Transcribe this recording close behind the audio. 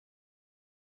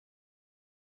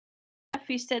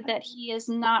who said that he is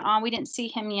not on. We didn't see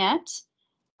him yet.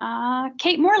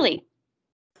 Kate Morley.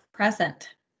 Present.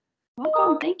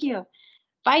 Welcome, thank you.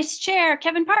 Vice Chair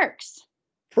Kevin Parks.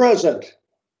 Present.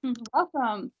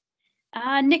 Welcome.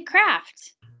 Nick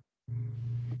Kraft.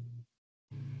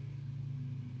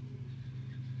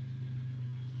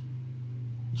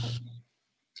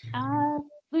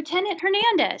 Lieutenant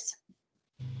Hernandez.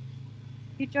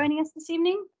 You joining us this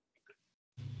evening?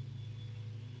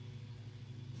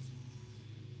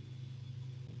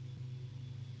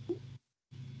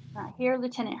 Here,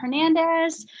 Lieutenant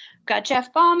Hernandez. Got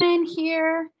Jeff Bauman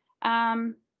here.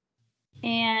 And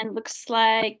looks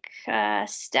like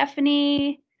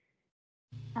Stephanie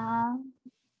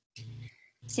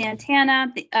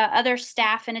Santana, the other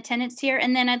staff in attendance here.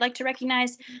 And then I'd like to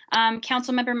recognize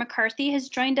Councilmember McCarthy has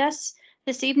joined us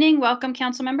this evening. Welcome,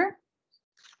 Councilmember.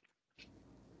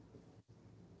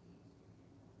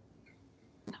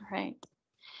 All right.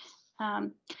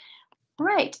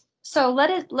 Right. So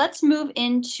let's move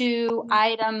into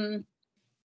item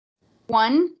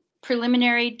 1,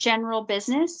 preliminary general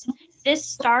business. This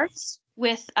starts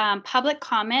with public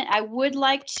comment. I would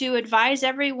like to advise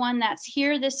everyone that's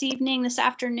here this evening, this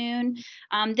afternoon,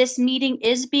 this meeting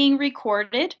is being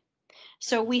recorded.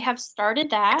 So we have started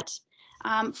that.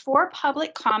 For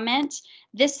public comment,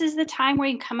 this is the time where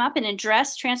you can come up and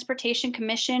address Transportation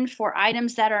Commission for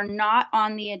items that are not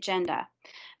on the agenda.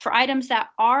 For items that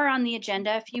are on the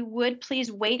agenda, if you would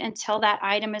please wait until that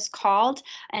item is called,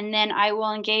 and then I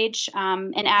will engage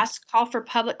and call for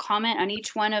public comment on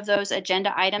each one of those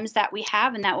agenda items that we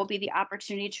have, and that will be the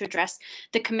opportunity to address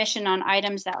the commission on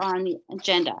items that are on the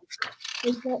agenda.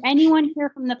 Is there anyone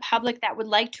here from the public that would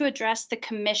like to address the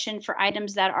commission for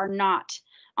items that are not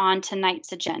on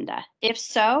tonight's agenda? If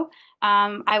so,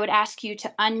 I would ask you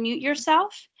to unmute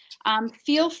yourself.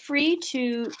 Feel free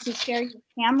to share your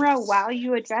camera while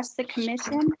you address the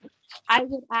commission. I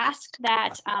would ask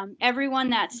that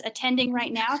everyone that's attending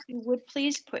right now, if you would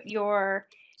please put your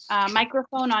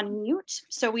microphone on mute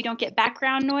so we don't get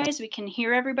background noise. We can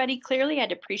hear everybody clearly.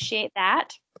 I'd appreciate that.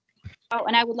 Oh,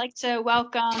 and I would like to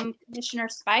welcome Commissioner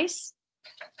Spice,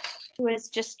 who has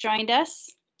just joined us.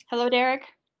 Hello, Derek.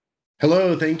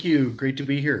 Hello, thank you. Great to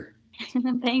be here.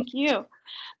 Thank you.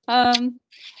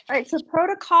 All right, so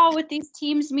protocol with these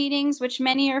Teams meetings, which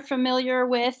many are familiar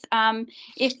with,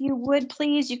 if you would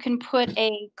please, you can put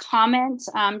a comment,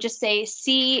 just say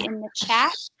C in the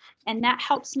chat, and that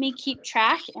helps me keep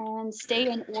track and stay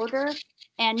in order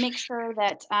and make sure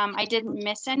that I didn't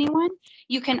miss anyone.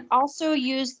 You can also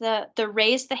use the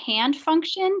raise the hand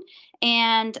function,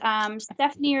 and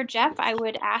Stephanie or Jeff, I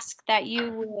would ask that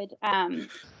you would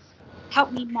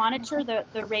help me monitor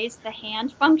the raise the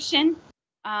hand function.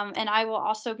 And I will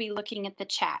also be looking at the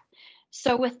chat.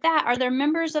 So with that, are there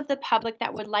members of the public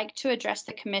that would like to address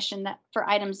the commission for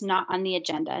items not on the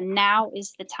agenda? Now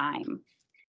is the time.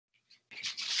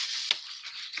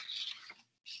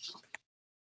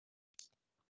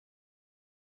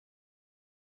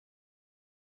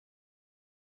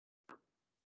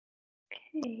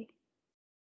 Okay.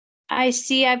 I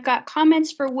see I've got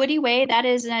comments for Woody Way. That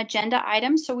is an agenda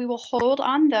item, so we will hold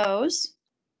on those.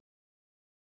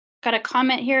 Got a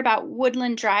comment here about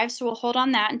Woodland Drive, so we'll hold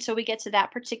on that until we get to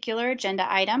that particular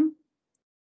agenda item.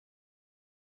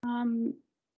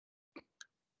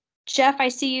 Jeff, I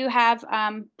see you have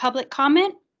public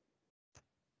comment.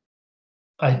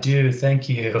 I do, thank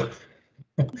you.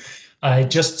 I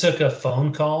just took a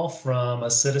phone call from a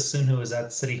citizen who was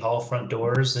at City Hall front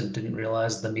doors and didn't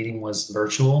realize the meeting was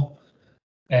virtual.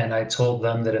 And I told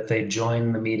them that if they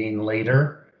join the meeting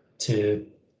later to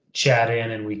chat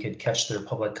in and we could catch their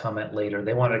public comment later.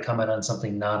 They wanted to comment on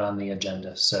something not on the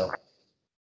agenda, so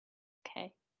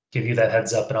okay, give you that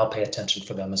heads up and I'll pay attention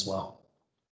for them as well.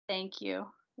 Thank you.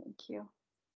 Thank you.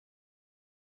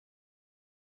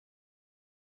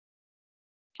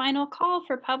 Final call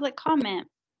for public comment.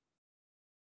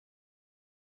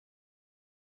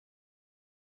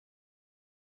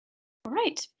 All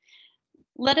right,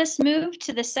 let us move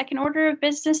to the second order of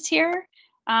business here,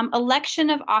 election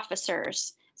of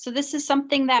officers. So this is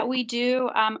something that we do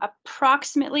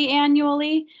approximately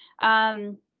annually.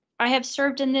 I have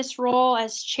served in this role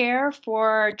as chair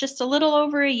for just a little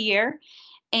over a year,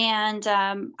 and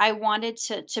I wanted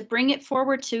to bring it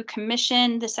forward to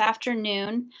commission this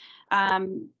afternoon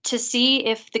to see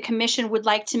if the commission would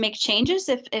like to make changes,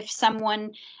 if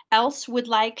someone else would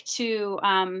like to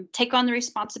take on the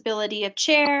responsibility of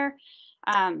chair.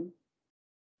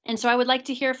 And so I would like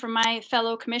to hear from my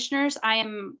fellow commissioners.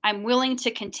 I'm willing to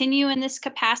continue in this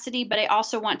capacity, but I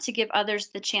also want to give others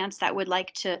the chance that would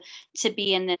like to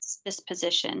be in this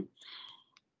position.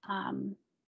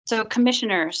 So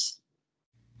commissioners,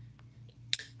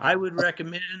 I would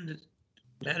recommend,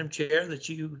 Madam Chair, that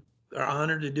you are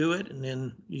honored to do it, and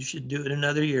then you should do it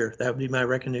another year. That would be my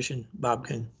recognition, Bob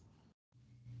Kuhn.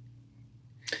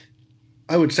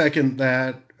 I would second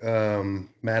that,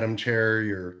 Madam Chair.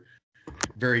 You're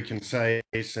very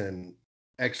concise and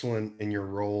excellent in your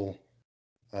role.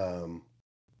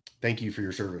 Thank you for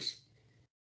your service.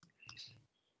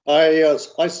 I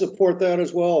support that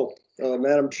as well,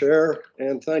 Madam Chair,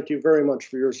 and thank you very much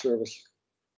for your service.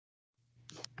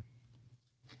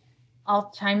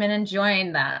 I'll chime in and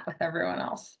join that with everyone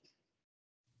else.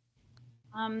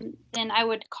 Then I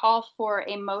would call for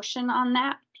a motion on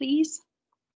that, please.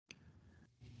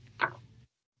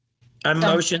 I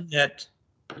motion that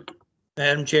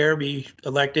Madam Chair be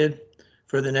elected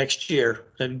for the next year.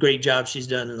 A great job she's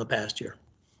done in the past year.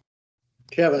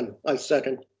 Kevin, I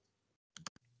second.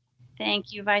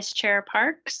 Thank you, Vice Chair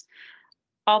Parks.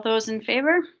 All those in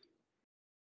favor?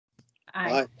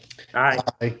 Aye. Aye.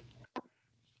 Aye.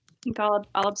 I think I'll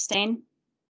abstain.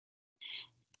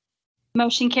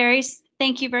 Motion carries.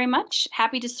 Thank you very much.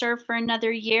 Happy to serve for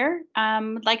another year.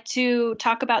 I'd like to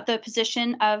talk about the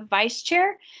position of Vice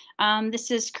Chair.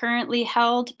 This is currently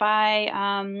held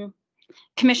by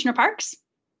Commissioner Parks.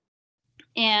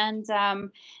 And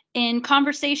in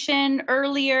conversation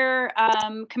earlier,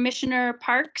 Commissioner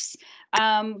Parks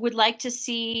would like to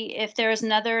see if there is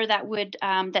another that would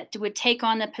take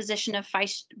on the position of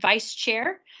Vice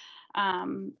Chair.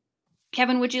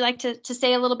 Kevin, would you like to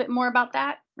say a little bit more about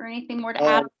that, or anything more to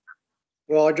add?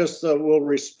 Well, I just will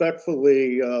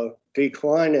respectfully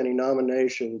decline any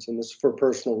nominations, and this is for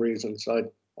personal reasons.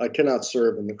 I cannot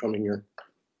serve in the coming year.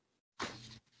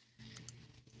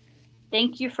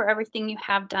 Thank you for everything you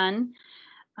have done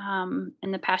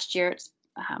in the past year. It's,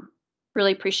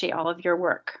 really appreciate all of your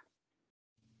work.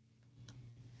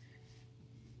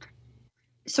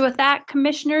 So with that,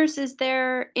 commissioners, is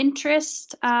there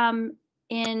interest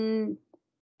in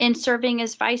serving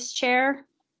as vice chair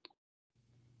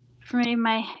for any of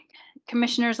my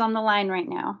commissioners on the line right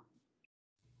now?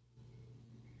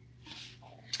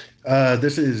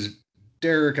 This is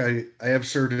Derek. I have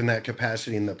served in that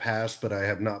capacity in the past, but I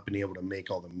have not been able to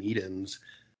make all the meetings.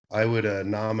 I would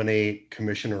nominate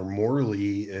Commissioner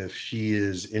Morley if she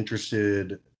is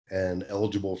interested and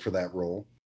eligible for that role.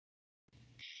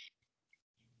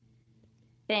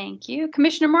 Thank you.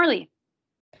 Commissioner Morley.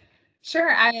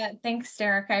 Sure. Thanks,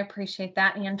 Derek. I appreciate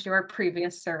that, and your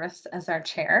previous service as our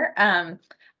chair.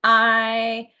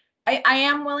 I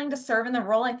am willing to serve in the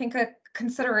role. I think a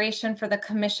consideration for the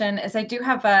commission is I do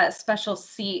have a special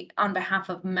seat on behalf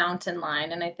of Mountain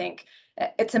Line, and I think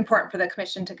it's important for the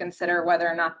commission to consider whether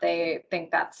or not they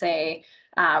think that's a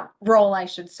role I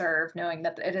should serve, knowing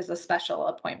that it is a special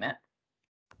appointment.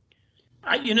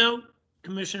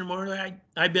 Commissioner Morley,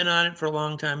 I've been on it for a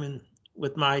long time and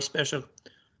with my special,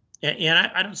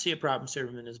 and I don't see a problem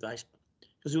serving as vice,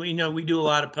 because we do a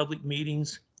lot of public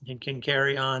meetings and can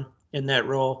carry on in that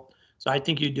role. So I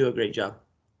think you do a great job.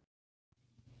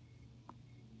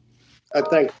 I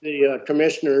think the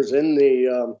commissioners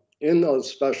in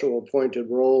those special appointed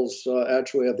roles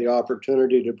actually have the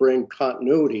opportunity to bring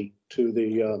continuity to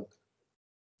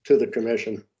the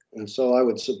commission, and so I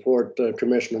would support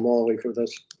Commissioner Morley for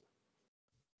this.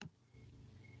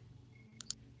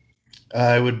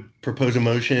 I would propose a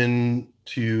motion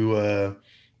to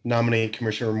nominate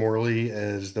Commissioner Morley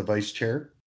as the vice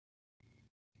chair.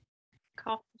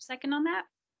 Call for a second on that.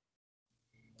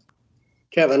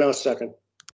 Kevin, I'll second.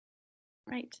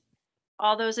 Right.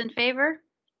 All those in favor?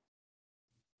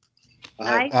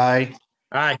 Aye. Aye.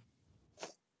 Aye.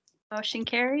 Motion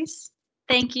carries.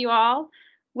 Thank you all.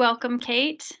 Welcome,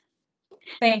 Kate.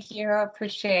 Thank you. I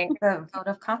appreciate the vote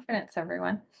of confidence,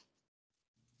 everyone.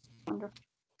 Wonderful.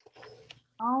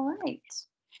 All right.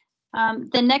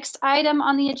 The next item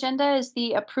on the agenda is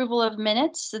the approval of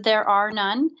minutes. There are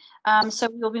none. So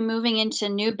we'll be moving into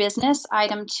new business,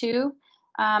 item 2.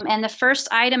 And the first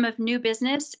item of new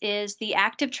business is the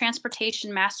Active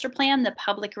Transportation Master Plan, the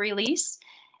public release.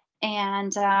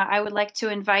 And I would like to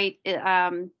invite,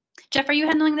 Jeff, are you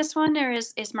handling this one, or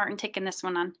is Martin taking this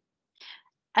one on?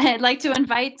 I'd like to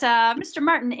invite Mr.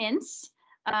 Martin Ince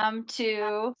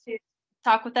to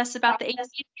talk with us about the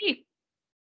ACP.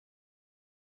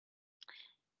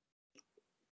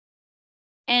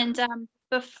 And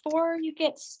before you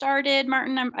get started,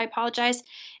 Martin, I apologize.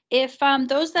 If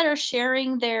those that are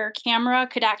sharing their camera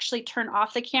could actually turn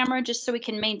off the camera just so we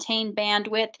can maintain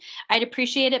bandwidth, I'd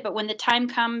appreciate it. But when the time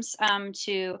comes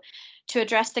to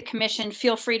address the commission,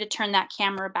 feel free to turn that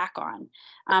camera back on.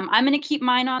 I'm going to keep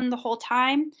mine on the whole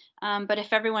time, but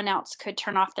if everyone else could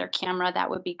turn off their camera, that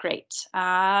would be great.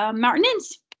 Martin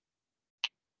Ince.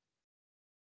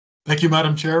 Thank you,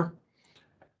 Madam Chair.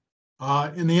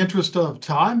 In the interest of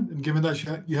time, and given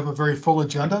that you have a very full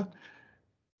agenda,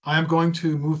 I am going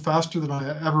to move faster than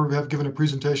I ever have given a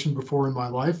presentation before in my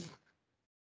life.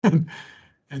 And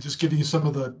just give you some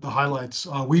of the highlights.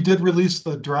 We did release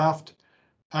the draft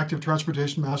active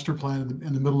transportation master plan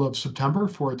in the middle of September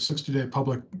for its 60-day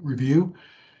public review.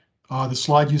 The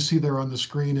slide you see there on the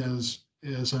screen is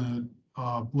a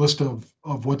list of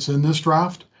what's in this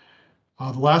draft.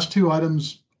 The last two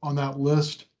items on that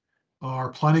list are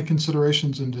planning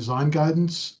considerations and design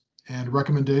guidance and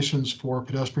recommendations for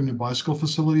pedestrian and bicycle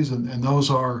facilities, and those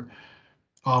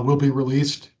will be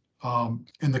released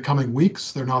in the coming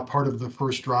weeks. They're not part of the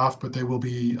first draft, but they will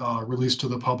be released to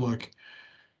the public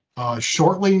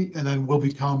shortly, and then will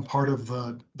become part of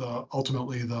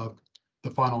ultimately the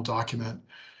final document.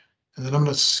 And then I'm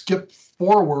going to skip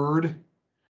forward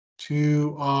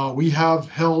to we have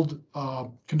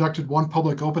conducted one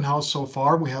public open house so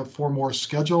far. We have 4 more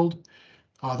scheduled.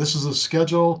 This is a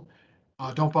schedule.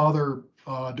 Don't bother.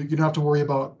 You don't have to worry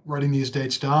about writing these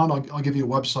dates down. I'll give you a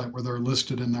website where they're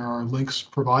listed and there are links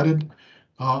provided.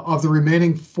 Of the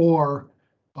remaining 4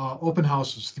 open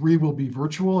houses, 3 will be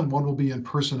virtual and 1 will be in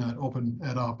person at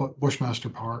Bushmaster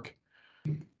Park.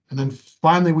 And then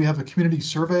finally, we have a community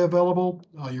survey available.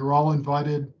 You're all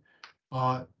invited,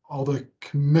 all the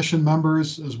commission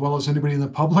members, as well as anybody in the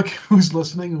public who's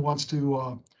listening and wants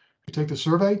to take the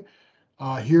survey.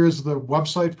 Here's the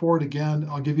website for it. Again,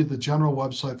 I'll give you the general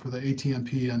website for the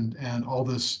ATMP, and all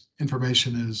this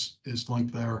information is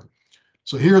linked there.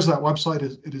 So here's that website.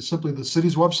 It is simply the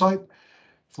city's website,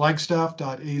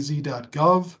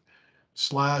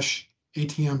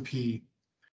 flagstaff.az.gov/ATMP.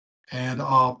 And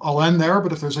I'll end there,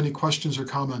 but if there's any questions or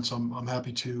comments, I'm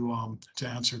happy to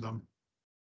answer them.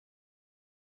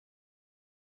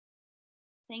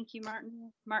 Thank you,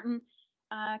 Martin.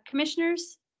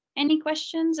 Commissioners, any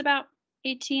questions about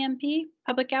ATMP,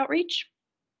 public outreach?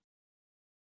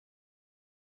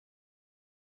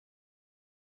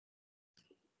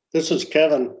 This is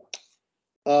Kevin.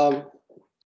 I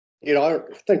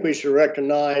think we should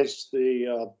recognize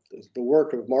the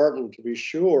work of Martin, to be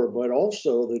sure, but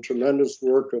also the tremendous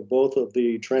work of both of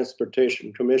the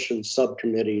Transportation Commission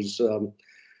subcommittees,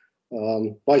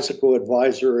 bicycle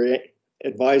advisory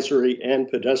and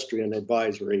pedestrian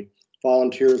advisory.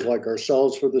 Volunteers like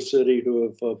ourselves for the city who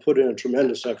have put in a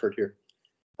tremendous effort here.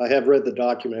 I have read the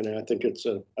document, and I think it's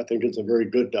a very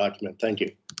good document. Thank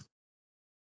you.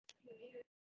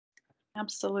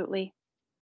 Absolutely.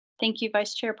 Thank you,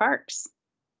 Vice Chair Parks.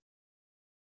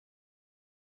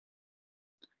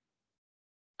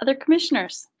 Other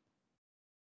commissioners?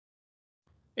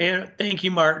 And thank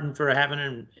you, Martin, for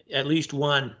having at least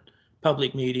one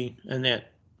public meeting and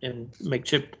make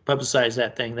sure to publicize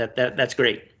that thing. That's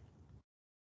great.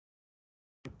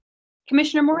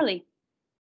 Commissioner Morley.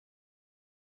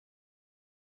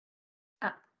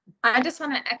 I just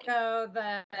want to echo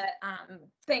the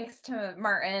thanks to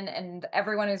Martin and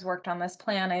everyone who's worked on this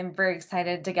plan. I'm very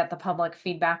excited to get the public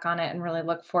feedback on it and really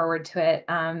look forward to it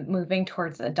moving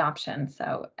towards adoption.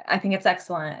 So I think it's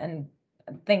excellent, and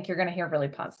I think you're going to hear really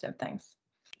positive things.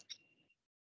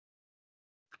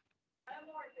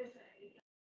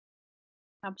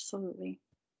 Absolutely.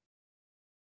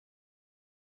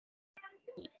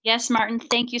 Yes, Martin,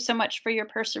 thank you so much for your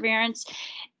perseverance.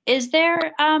 Is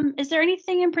there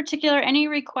anything in particular, any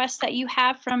requests that you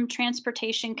have from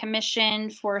Transportation Commission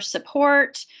for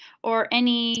support, or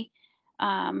any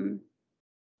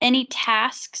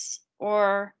tasks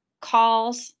or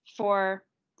calls for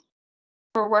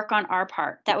work on our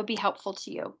part that would be helpful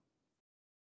to you?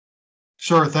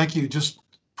 Sure, thank you. Just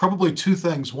probably 2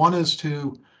 things. One is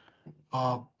to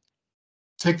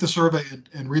take the survey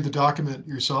and read the document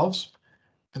yourselves.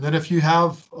 And then if you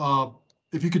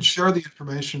could share the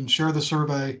information, share the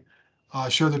survey,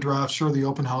 share the draft, share the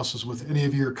open houses with any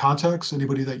of your contacts,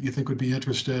 anybody that you think would be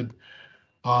interested,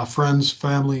 friends,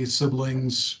 family,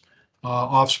 siblings,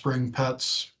 offspring,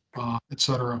 pets,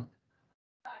 etc.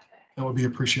 That would be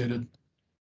appreciated.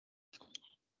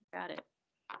 Got it.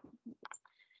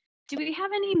 Do we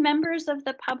have any members of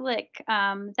the public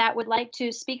that would like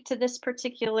to speak to this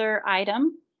particular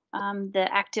item, the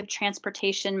Active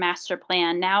Transportation Master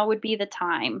Plan? Now would be the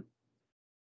time.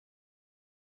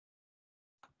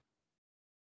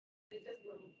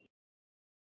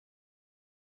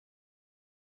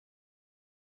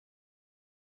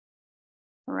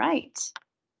 All right.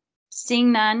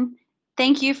 Seeing none,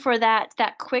 thank you for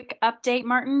that quick update,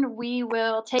 Martin. We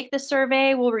will take the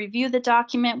survey, we'll review the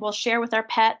document, we'll share with our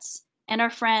pets and our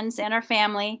friends and our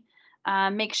family,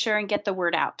 make sure and get the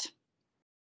word out.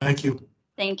 Thank you.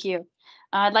 Thank you.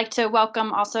 I'd like to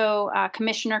welcome also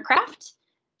Commissioner Kraft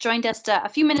joined us a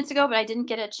few minutes ago, but I didn't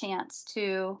get a chance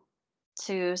to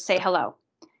say hello.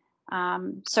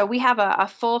 So we have a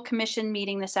full commission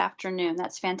meeting this afternoon.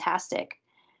 That's fantastic.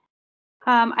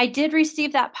 I did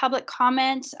receive that public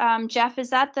comment. Jeff, is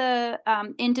that the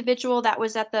individual that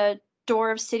was at the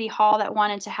door of City Hall that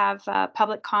wanted to have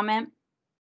public comment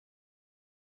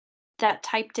that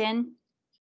typed in?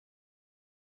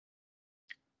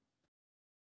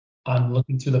 I'm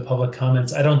looking through the public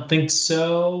comments. I don't think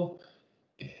so.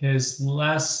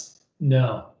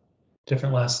 No,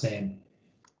 different last name.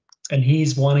 And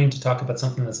he's wanting to talk about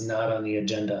something that's not on the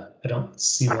agenda. I don't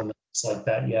see one that's like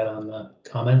that yet on the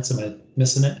comments. Am I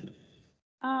missing it?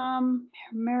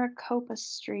 Maricopa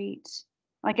Street.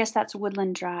 I guess that's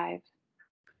Woodland Drive.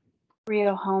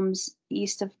 Rio Homes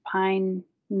east of Pine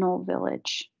Knoll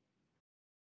Village.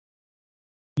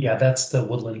 Yeah, that's the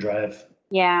Woodland Drive.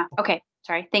 Yeah, okay,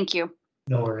 sorry, thank you.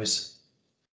 No worries.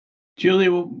 Julie,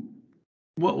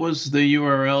 what was the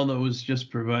URL that was just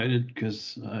provided?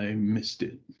 Because I missed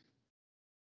it.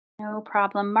 No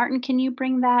problem. Martin, can you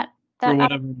bring that For up?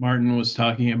 whatever Martin was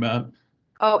talking about.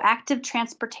 Oh, active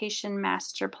transportation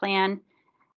master plan.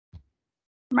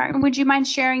 Martin, would you mind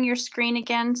sharing your screen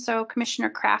again so Commissioner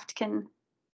Kraft can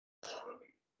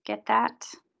get that?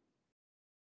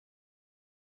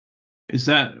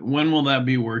 When will that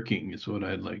be working is what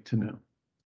I'd like to know.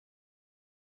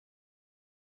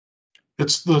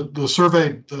 It's the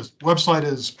survey, the website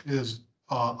is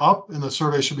up and the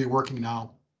survey should be working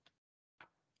now.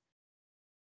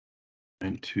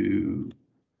 Trying to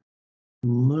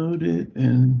load it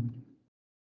and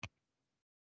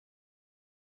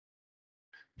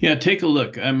yeah, take a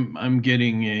look. I'm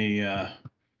getting a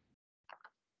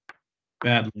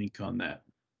bad link on that.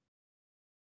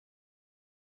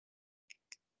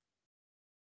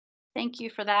 Thank you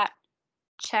for that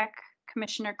check,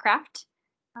 Commissioner Kraft.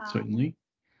 Certainly.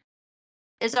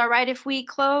 Is it all right if we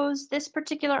close this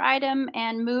particular item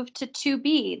and move to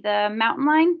 2B, the Mountain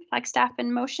Line Flagstaff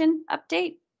in Motion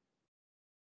update?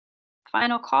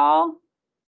 Final call.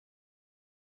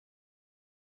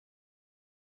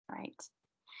 All right.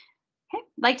 Okay,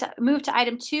 I'd like to move to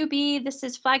item 2B. This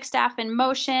is Flagstaff in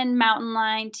Motion. Mountain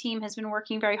Line team has been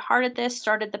working very hard at this,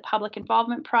 started the public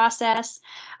involvement process.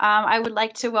 I would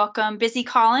like to welcome Busy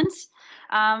Collins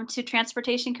to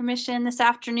Transportation Commission this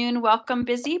afternoon. Welcome,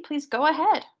 Busy. Please go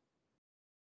ahead.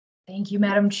 Thank you,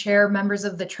 Madam Chair, members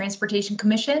of the Transportation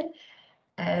Commission.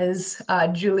 As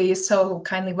Julie so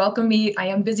kindly welcomed me, I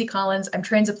am Busy Collins. I'm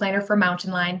transit planner for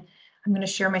Mountain Line. I'm going to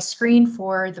share my screen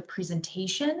for the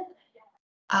presentation.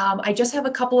 I just have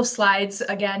a couple of slides,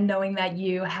 again, knowing that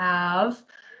you have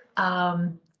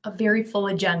a very full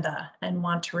agenda and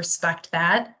want to respect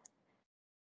that.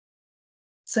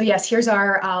 So yes, here's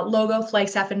our logo,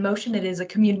 Flagstaff in Motion. It is a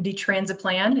community transit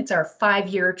plan. It's our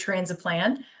 5-year transit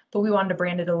plan, but we wanted to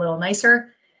brand it a little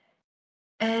nicer.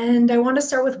 And I want to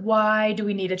start with why do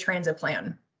we need a transit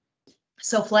plan?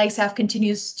 So Flagstaff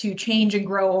continues to change and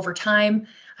grow over time.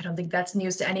 I don't think that's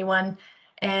news to anyone.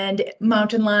 And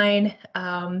Mountain Line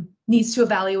needs to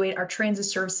evaluate our transit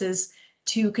services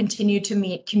to continue to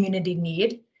meet community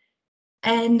need.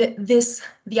 And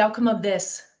the outcome of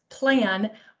this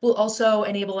plan will also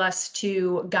enable us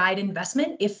to guide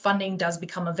investment if funding does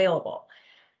become available.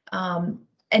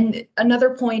 And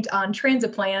another point on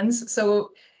transit plans,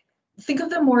 so think of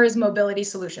them more as mobility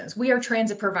solutions. We are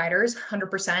transit providers,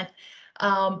 100%,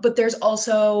 but there's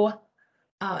also,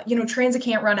 transit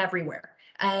can't run everywhere.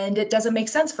 And it doesn't make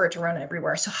sense for it to run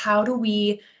everywhere. So how do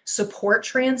we support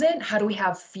transit? How do we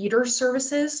have feeder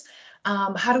services?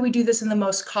 How do we do this in the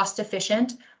most cost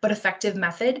efficient but effective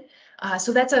method?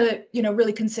 So that's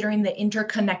really considering the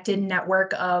interconnected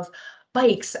network of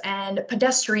bikes and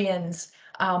pedestrians,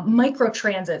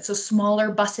 microtransit, so smaller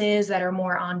buses that are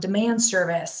more on demand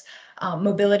service,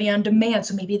 mobility on demand.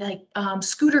 So maybe like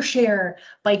scooter share,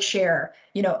 bike share.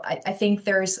 I think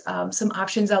there's some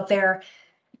options out there.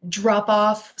 Drop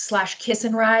off / kiss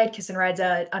and ride. Kiss and ride's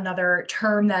another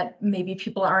term that maybe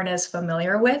people aren't as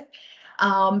familiar with.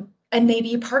 And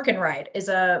maybe park and ride is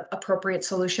a appropriate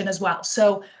solution as well.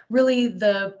 So really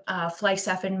the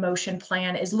Flagstaff in Motion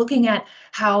plan is looking at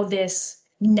how this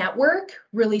network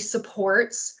really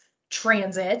supports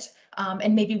transit,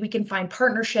 and maybe we can find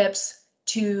partnerships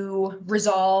to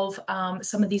resolve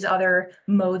some of these other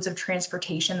modes of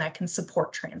transportation that can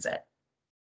support transit.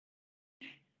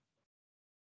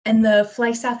 And the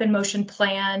Flagstaff in Motion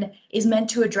plan is meant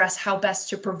to address how best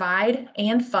to provide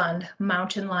and fund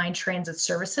Mountain Line transit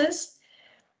services.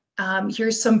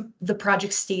 Here's the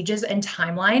project stages and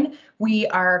timeline. We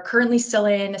are currently still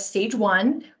in stage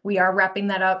 1. We are wrapping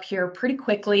that up here pretty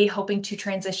quickly, hoping to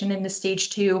transition into stage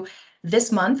 2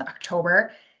 this month,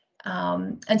 October.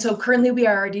 And so currently we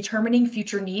are determining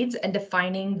future needs and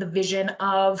defining the vision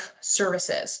of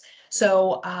services.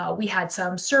 So we had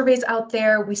some surveys out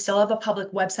there. We still have a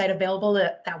public website available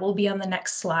that will be on the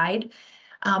next slide.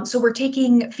 So we're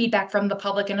taking feedback from the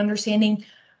public and understanding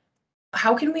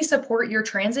how can we support your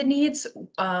transit needs?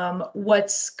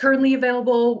 What's currently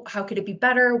available? How could it be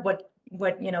better? What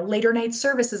later night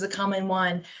service is a common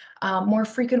one. More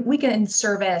frequent weekend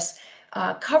service.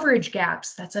 Coverage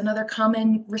gaps, that's another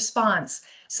common response.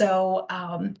 So,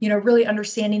 really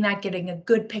understanding that, getting a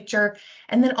good picture,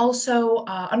 and then also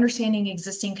understanding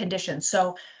existing conditions.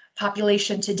 So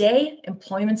population today,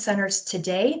 employment centers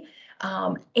today,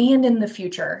 and in the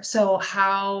future. So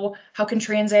how can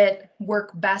transit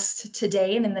work best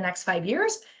today and in the next 5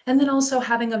 years? And then also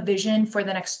having a vision for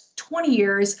the next 20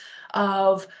 years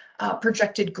of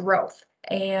projected growth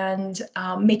and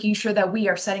making sure that we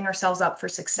are setting ourselves up for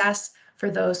success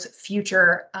for those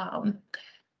future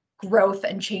growth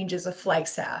and changes of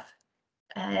Flagstaff.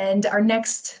 And our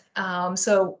next,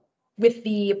 so with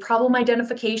the problem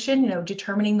identification,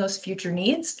 determining those future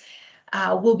needs,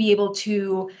 we'll be able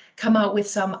to come out with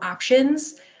some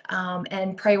options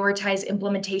and prioritize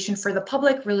implementation for the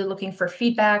public, really looking for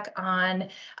feedback on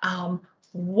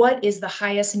what is the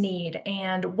highest need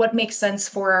and what makes sense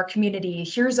for our community.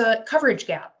 Here's a coverage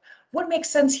gap. What makes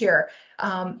sense here?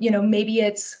 Maybe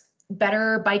it's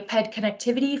better bike ped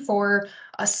connectivity for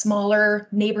a smaller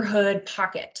neighborhood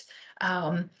pocket.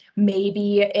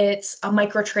 Maybe it's a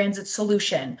microtransit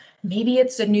solution. Maybe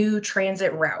it's a new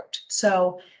transit route.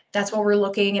 So that's what we're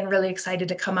looking and really excited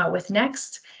to come out with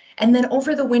next. And then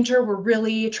over the winter, we're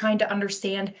really trying to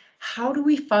understand, how do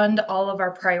we fund all of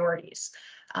our priorities?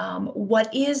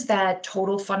 What is that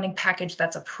total funding package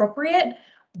that's appropriate?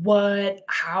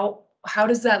 How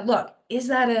does that look? Is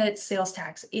that a sales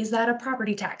tax? Is that a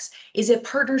property tax? Is it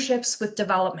partnerships with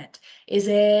development? Is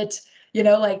it,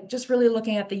 just really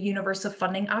looking at the universe of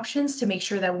funding options to make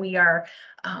sure that we are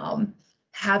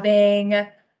having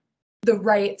the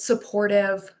right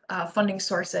supportive funding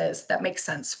sources that make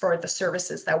sense for the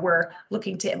services that we're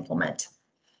looking to implement.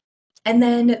 And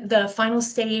then the final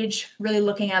stage, really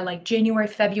looking at like January,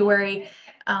 February,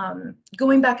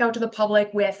 going back out to the public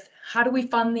with, how do we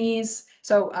fund these?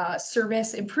 So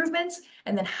service improvements,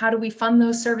 and then how do we fund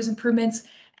those service improvements?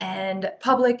 And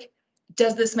public,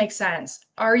 does this make sense?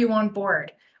 Are you on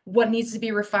board? What needs to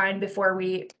be refined before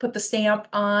we put the stamp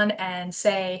on and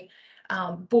say,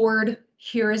 board,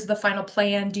 here is the final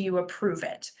plan, do you approve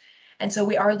it? And so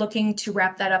we are looking to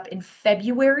wrap that up in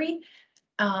February.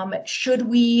 Should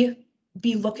we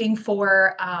be looking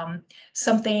for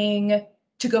something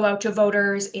to go out to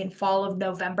voters in fall of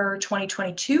November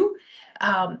 2022?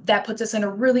 That puts us in a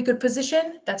really good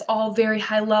position. That's all very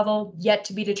high level, yet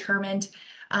to be determined.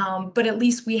 But at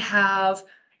least we have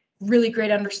really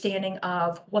great understanding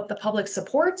of what the public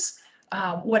supports,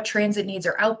 what transit needs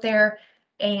are out there,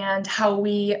 and how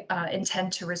we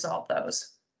intend to resolve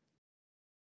those.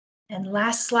 And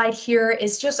last slide here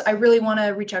is just, I really want to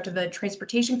reach out to the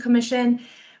Transportation Commission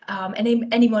and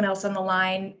anyone else on the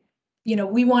line.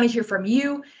 We want to hear from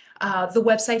you. The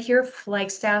website here,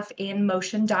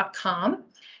 flagstaffinmotion.com,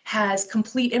 has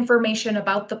complete information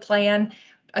about the plan.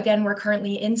 Again, we're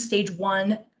currently in stage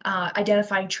 1,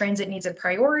 identifying transit needs and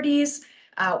priorities.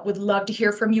 Would love to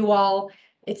hear from you all.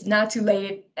 It's not too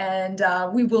late, and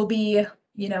we will be,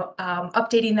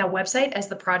 updating that website as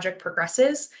the project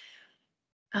progresses.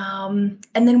 And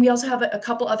then we also have a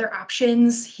couple other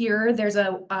options here. There's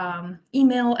a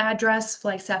email address,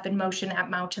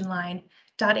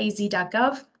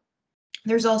 flagstaffinmotion@mountainline.az.gov.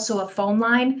 There's also a phone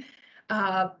line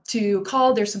to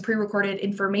call. There's some pre-recorded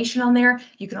information on there.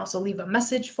 You can also leave a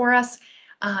message for us.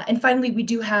 And finally, we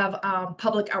do have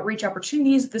public outreach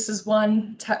opportunities. This is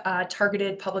one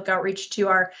targeted public outreach to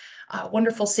our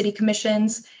wonderful city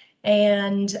commissions,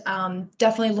 and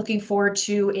definitely looking forward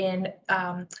to in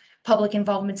public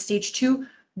involvement stage 2,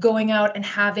 going out and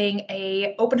having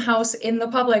a open house in the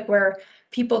public where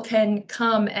people can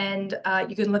come and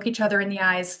you can look each other in the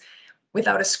eyes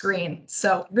without a screen.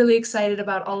 So really excited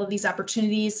about all of these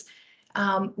opportunities.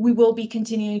 We will be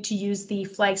continuing to use the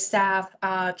Flagstaff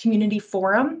Community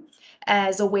Forum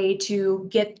as a way to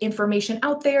get information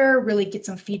out there, really get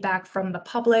some feedback from the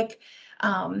public,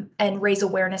 and raise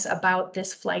awareness about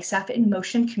this Flagstaff in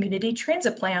Motion Community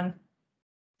Transit Plan.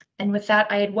 And with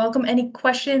that, I'd welcome any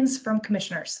questions from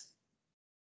commissioners.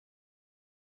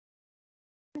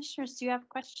 Commissioners, do you have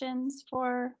questions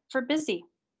for Busy?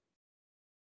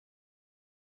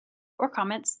 Or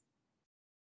comments?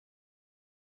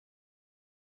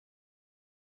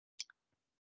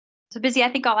 So Busy, I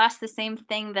think I'll ask the same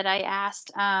thing that I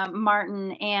asked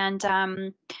Martin,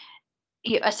 and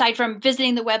aside from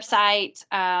visiting the website,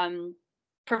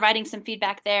 providing some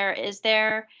feedback there, is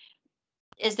there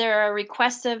a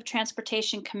request of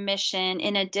Transportation Commission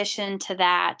in addition to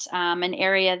that, an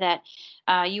area that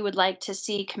you would like to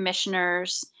see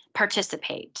commissioners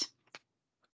participate?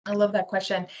 I love that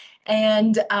question.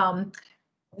 And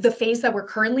the phase that we're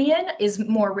currently in is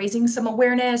more raising some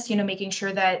awareness, making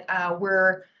sure that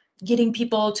we're getting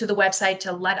people to the website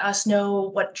to let us know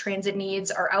what transit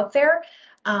needs are out there.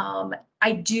 I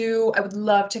would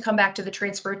love to come back to the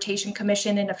Transportation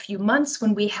Commission in a few months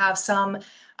when we have some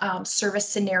service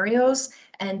scenarios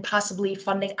and possibly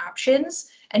funding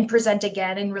options, and present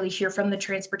again and really hear from the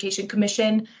Transportation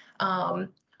Commission on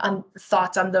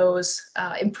thoughts on those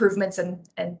improvements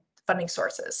and funding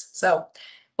sources. So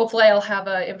hopefully I'll have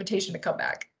an invitation to come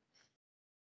back.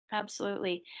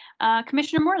 Absolutely.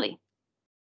 Commissioner Morley.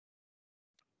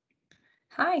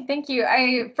 Hi, thank you.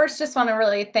 I first just want to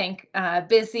really thank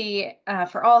Busy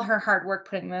for all her hard work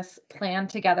putting this plan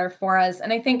together for us.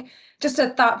 And I think just a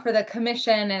thought for the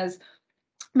commission is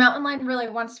Mountain Line really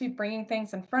wants to be bringing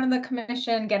things in front of the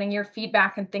commission, getting your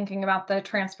feedback and thinking about the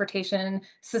transportation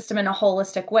system in a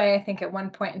holistic way. I think at one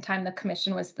point in time, the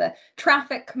commission was the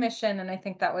traffic commission, and I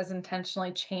think that was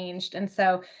intentionally changed. And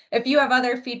so if you have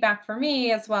other feedback for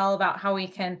me as well about how we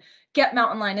can get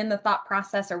Mountain Line in the thought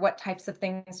process, or what types of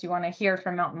things you want to hear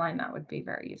from Mountain Line, that would be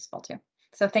very useful too.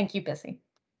 So thank you, Busy.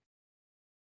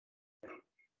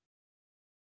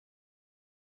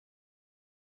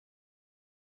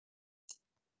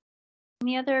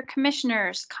 Any other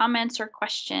commissioners, comments or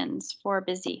questions for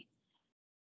Busy?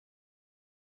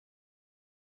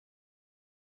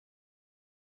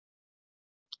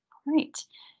 All right.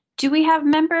 Do we have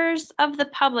members of the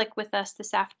public with us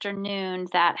this afternoon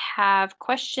that have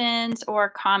questions or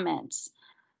comments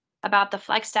about the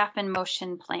Flagstaff in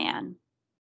Motion plan?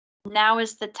 Now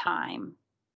is the time.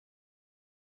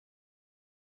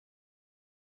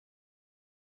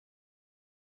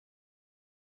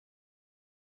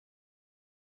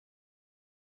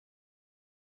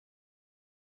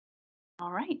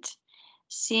 All right.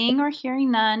 Seeing or hearing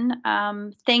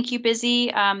none, thank you,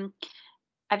 Busy.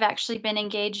 I've actually been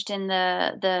engaged in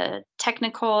the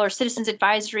technical or citizens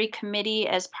advisory committee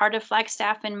as part of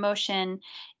Flagstaff in Motion,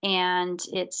 and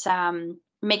it's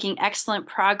making excellent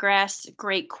progress,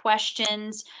 great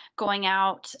questions going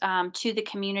out to the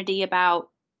community about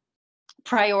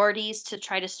priorities to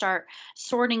try to start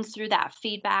sorting through that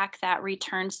feedback that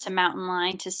returns to Mountain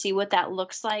Line to see what that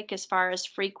looks like as far as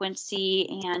frequency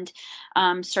and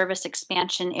service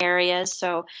expansion areas.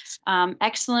 So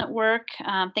excellent work.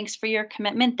 Thanks for your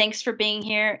commitment. Thanks for being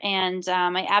here. And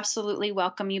I absolutely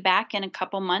welcome you back in a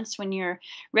couple months when you're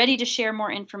ready to share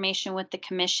more information with the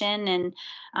commission. And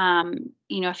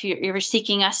if you're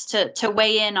seeking us to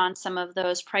weigh in on some of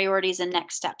those priorities and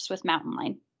next steps with Mountain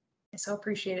Line. I so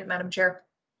appreciate it, Madam Chair.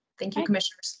 Thank you, Okay.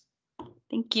 commissioners.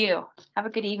 Thank you. Have a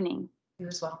good evening. You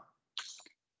as well.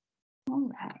 All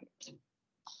right.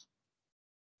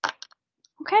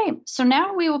 Okay, so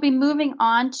now we will be moving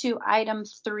on to item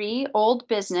 3, old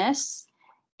business.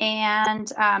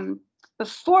 And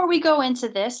before we go into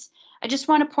this, I just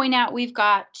want to point out we've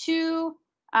got two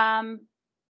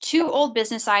old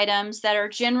business items that are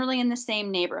generally in the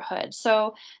same neighborhood.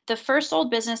 So the first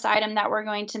old business item that we're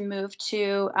going to move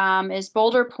to is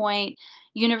Boulder Pointe,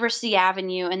 University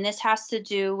Avenue, and this has to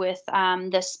do with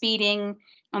the speeding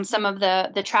on some of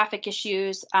the traffic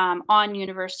issues on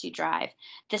University Drive.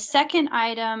 The second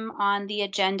item on the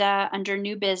agenda under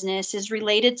new business is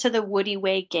related to the Woody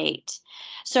Way Gate.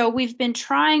 So we've been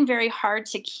trying very hard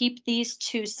to keep these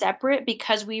two separate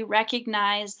because we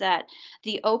recognize that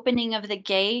the opening of the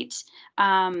gate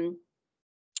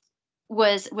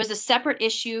was a separate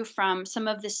issue from some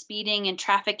of the speeding and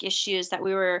traffic issues that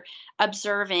we were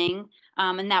observing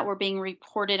and that were being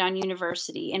reported on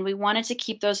University. And we wanted to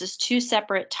keep those as two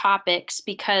separate topics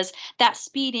because that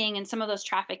speeding and some of those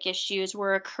traffic issues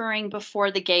were occurring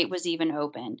before the gate was even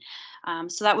open.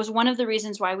 So that was one of the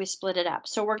reasons why we split it up.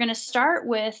 So we're going to start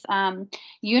with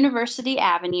University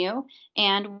Avenue,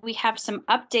 and we have some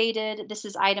updated, this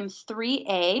is item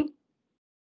 3A.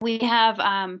 We have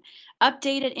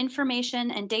updated information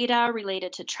and data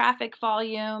related to traffic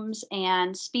volumes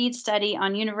and speed study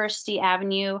on University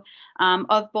Avenue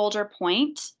of Boulder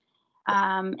Pointe.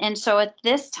 And so at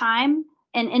this time,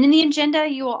 and in the agenda,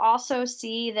 you will also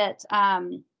see that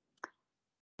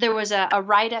there was a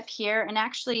write-up here. And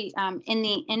actually, in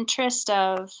the interest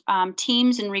of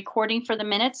teams and recording for the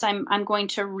minutes, I'm going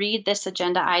to read this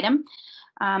agenda item.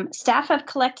 Staff have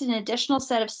collected an additional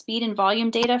set of speed and volume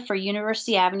data for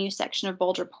University Avenue section of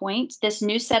Boulder Pointe. This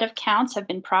new set of counts have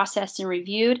been processed and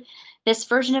reviewed. This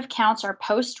version of counts are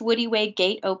post Woody Way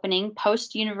gate opening,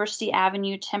 post University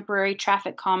Avenue temporary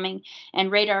traffic calming,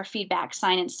 and radar feedback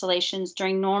sign installations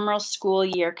during normal school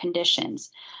year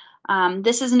conditions.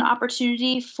 This is an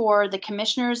opportunity for the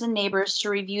commissioners and neighbors to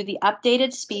review the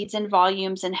updated speeds and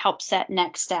volumes and help set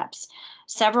next steps.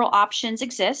 Several options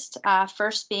exist,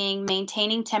 first being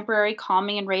maintaining temporary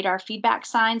calming and radar feedback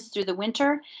signs through the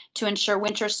winter to ensure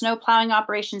winter snow plowing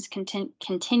operations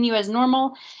continue as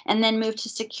normal, and then move to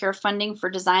secure funding for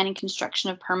design and construction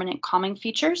of permanent calming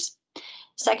features.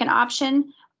 Second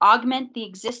option, augment the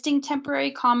existing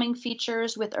temporary calming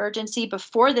features with urgency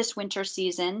before this winter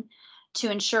season to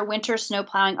ensure winter snow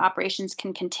plowing operations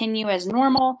can continue as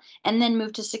normal, and then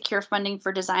move to secure funding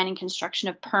for design and construction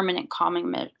of permanent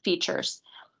calming features.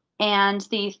 And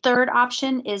the third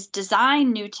option is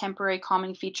design new temporary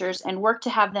calming features and work to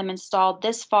have them installed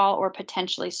this fall or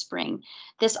potentially spring.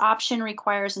 This option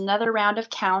requires another round of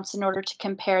counts in order to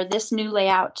compare this new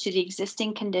layout to the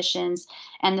existing conditions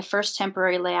and the first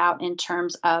temporary layout in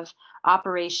terms of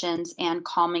operations and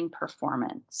calming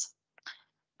performance.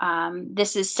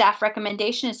 This is staff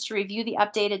recommendation is to review the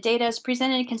updated data as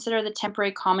presented and consider the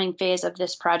temporary calming phase of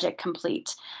this project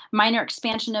complete. Minor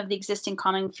expansion of the existing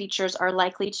calming features are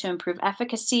likely to improve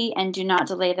efficacy and do not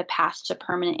delay the path to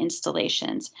permanent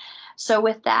installations. So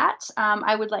with that,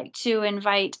 I would like to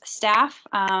invite staff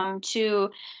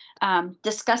to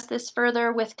discuss this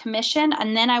further with commission,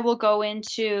 and then I will go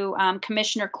into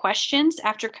commissioner questions.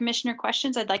 After commissioner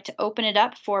questions, I'd like to open it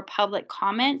up for public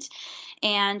comment.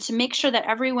 And to make sure that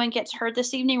everyone gets heard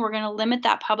this evening, we're going to limit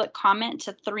that public comment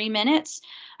to 3 minutes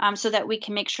so that we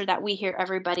can make sure that we hear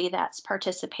everybody that's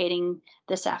participating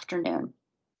this afternoon.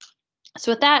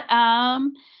 So with that,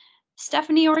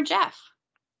 Stephanie or Jeff,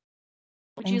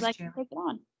 would you like to take it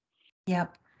on?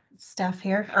 Yep. Steph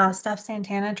here. Steph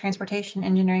Santana, Transportation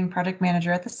Engineering Project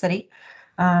Manager at the city.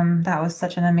 That was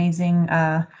such an amazing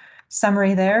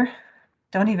summary there.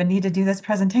 Don't even need to do this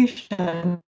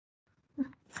presentation.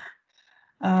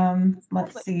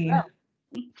 Let's see.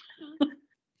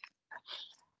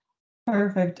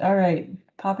 Perfect. All right.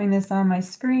 Popping this on my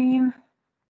screen.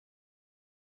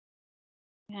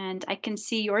 And I can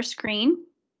see your screen.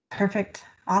 Perfect.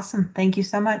 Awesome. Thank you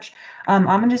so much.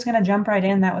 I'm just going to jump right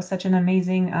in. That was such an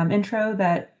amazing intro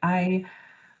that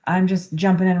I'm just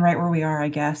jumping in right where we are, I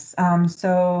guess.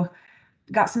 So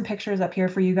got some pictures up here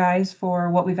for you guys for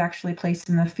what we've actually placed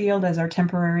in the field as our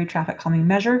temporary traffic calming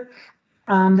measure.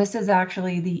 This is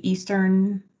actually the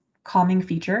eastern calming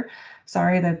feature.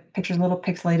 Sorry, the picture's a little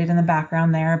pixelated in the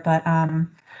background there, but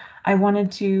I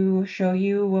wanted to show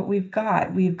you what we've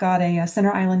got. We've got a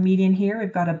center island median here.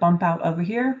 We've got a bump out over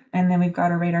here, and then we've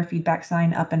got a radar feedback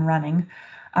sign up and running.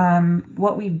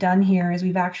 What we've done here is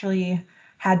we've actually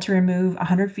had to remove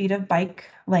 100 feet of bike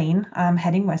lane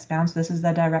heading westbound. So this is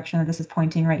the direction that this is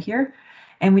pointing right here.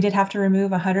 And we did have to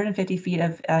remove 150 feet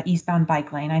of eastbound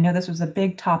bike lane. I know this was a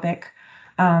big topic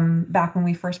back when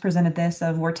we first presented this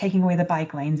of we're taking away the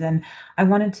bike lanes. And I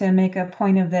wanted to make a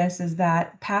point of this is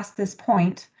that past this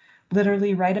point,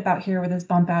 literally right about here where this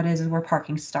bump out is where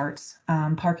parking starts.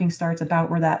 Parking starts about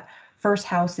where that first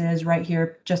house is right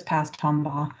here, just past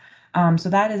Tombaugh. So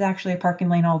that is actually a parking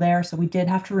lane all there. So we did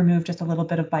have to remove just a little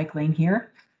bit of bike lane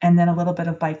here and then a little bit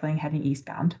of bike lane heading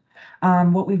eastbound.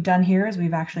 What we've done here is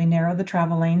we've actually narrowed the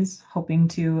travel lanes, hoping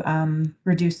to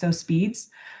reduce those speeds.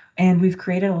 And we've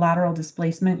created a lateral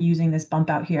displacement using this bump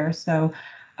out here. So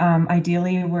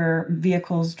ideally, where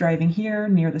vehicles driving here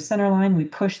near the center line, we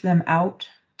push them out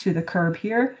to the curb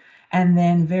here. And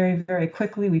then very, very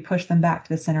quickly, we push them back to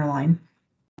the center line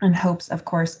in hopes, of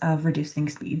course, of reducing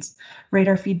speeds.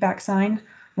 Radar feedback sign,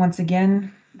 once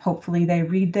again, hopefully they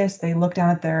read this. They look down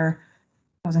at their,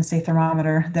 I was going to say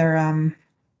thermometer, their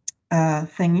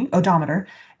thingy, odometer,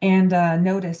 and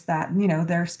notice that, you know,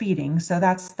 they're speeding. So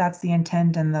that's the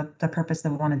intent and the purpose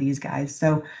of one of these guys.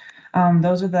 So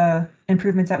those are the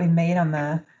improvements that we made on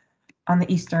the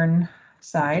eastern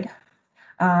side.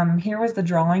 Here was the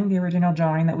drawing, the original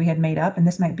drawing that we had made up, and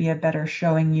this might be a better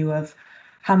showing you of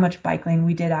how much bike lane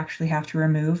we did actually have to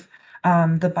remove.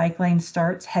 The bike lane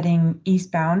starts heading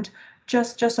eastbound,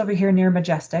 just over here near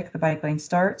Majestic. The bike lane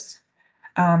starts.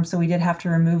 So we did have to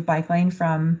remove bike lane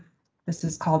from, this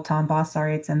is called Tombaugh,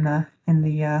 sorry, it's in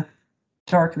the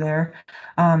dark there,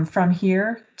 from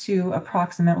here to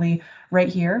approximately right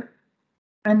here.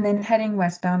 And then heading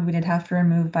westbound, we did have to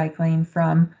remove bike lane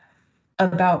from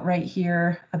about right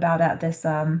here, about at this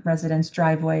residence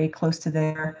driveway, close to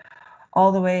there,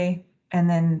 all the way, and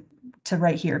then to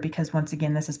right here, because once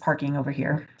again, this is parking over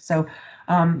here. So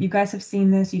You guys have seen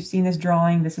this, you've seen this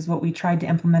drawing. This is what we tried to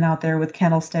implement out there with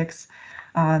candlesticks.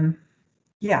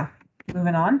 Yeah,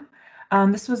 moving on.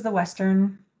 This was the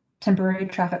Western temporary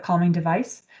traffic calming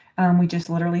device. We just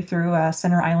literally threw a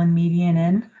center island median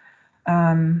in.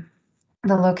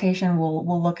 The location,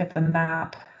 we'll look at the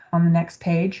map on the next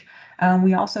page.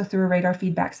 We also threw a radar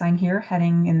feedback sign here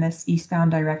heading in this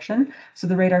eastbound direction. So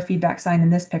the radar feedback sign in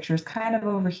this picture is kind of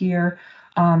over here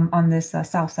on this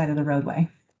south side of the roadway.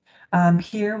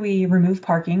 Here we remove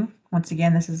parking. Once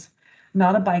again, this is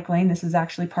not a bike lane. This is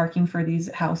actually parking for these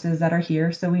houses that are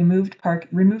here. So we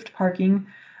removed parking,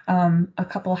 a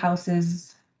couple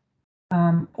houses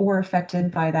or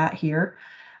affected by that here.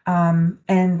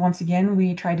 And once again,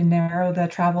 we tried to narrow the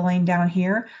travel lane down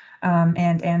here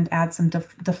and add some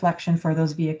deflection for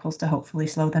those vehicles to hopefully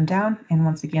slow them down. And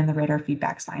once again, the radar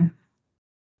feedback sign.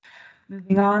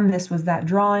 Moving on, this was that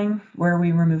drawing where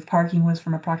we removed parking was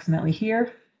from approximately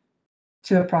here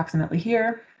to approximately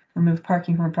here, remove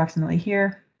parking from approximately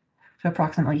here to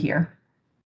approximately here.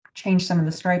 Change some of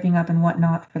the striping up and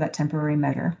whatnot for that temporary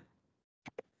measure.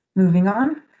 Moving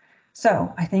on.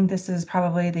 So I think this is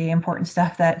probably the important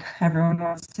stuff that everyone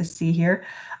wants to see here.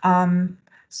 How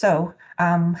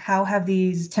have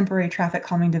these temporary traffic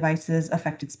calming devices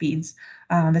affected speeds?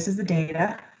 This is the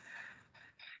data.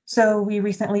 So we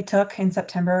recently took in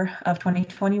September of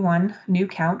 2021 new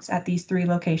counts at these 3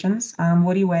 locations.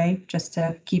 Woody Way, just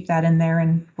to keep that in there,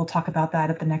 and we'll talk about that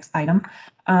at the next item.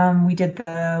 We did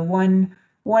the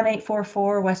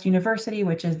 1844 West University,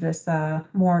 which is this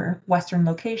more western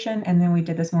location, and then we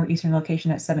did this more eastern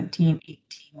location at 1718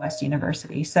 West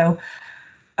University. So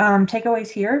takeaways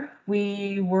here,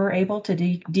 we were able to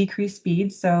decrease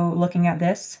speeds. So looking at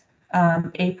this,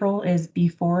 April is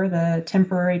before the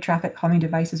temporary traffic calming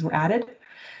devices were added,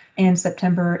 and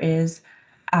September is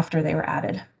after they were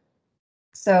added.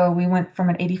 So we went from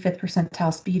an 85th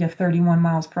percentile speed of 31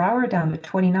 miles per hour down to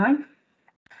 29.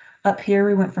 Up here,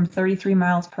 we went from 33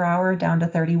 miles per hour down to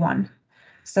 31.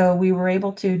 So we were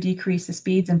able to decrease the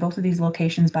speeds in both of these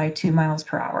locations by 2 miles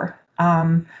per hour.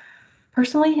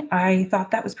 Personally, I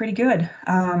thought that was pretty good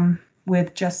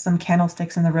with just some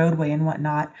candlesticks in the roadway and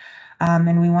whatnot.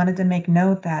 And we wanted to make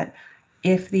note that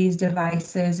if we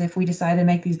decide to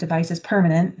make these devices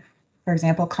permanent, for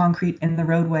example, concrete in the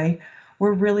roadway,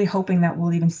 we're really hoping that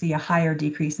we'll even see a higher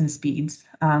decrease in speeds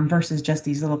versus just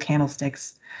these little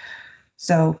candlesticks.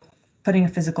 So putting a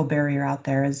physical barrier out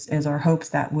there is our hopes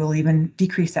that we'll even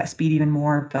decrease that speed even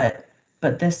more. But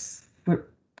this,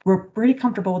 we're pretty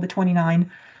comfortable with the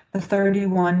 29. The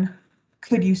 31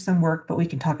 could use some work, but we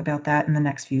can talk about that in the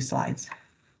next few slides.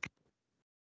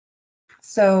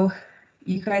 So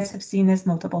you guys have seen this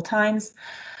multiple times.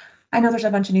 I know there's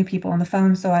a bunch of new people on the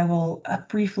phone, so I will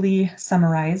briefly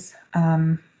summarize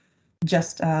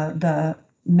just the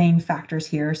main factors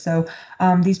here. So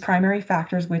these primary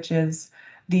factors, which is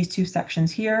these 2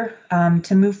 sections here,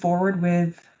 to move forward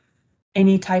with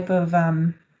any type of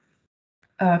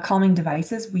calming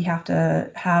devices, we have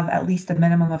to have at least a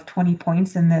minimum of 20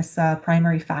 points in this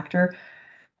primary factor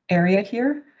area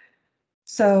here.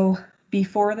 So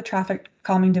before the traffic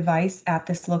calming device at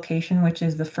this location, which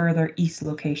is the further east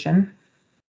location,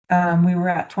 we were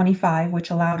at 25, which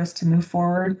allowed us to move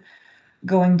forward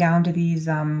going down to these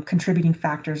contributing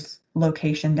factors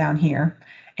location down here.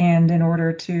 And in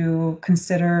order to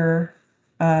consider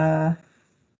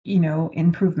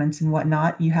improvements and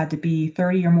whatnot, you had to be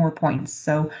 30 or more points.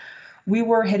 So we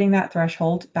were hitting that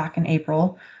threshold back in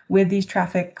April. With these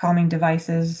traffic calming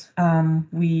devices,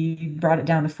 we brought it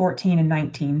down to 14 and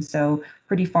 19, so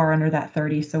pretty far under that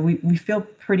 30. So we feel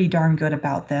pretty darn good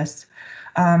about this.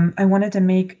 I wanted to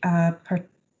make a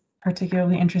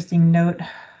particularly interesting note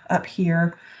up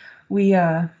here. We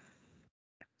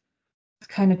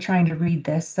kind of trying to read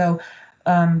this. So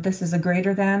this is a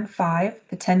greater than 5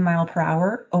 to 10 mile per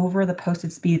hour over the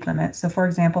posted speed limit. So for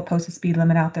example, posted speed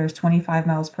limit out there is 25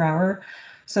 miles per hour.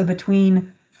 So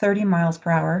between 30 miles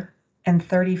per hour and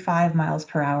 35 miles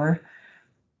per hour,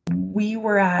 we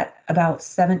were at about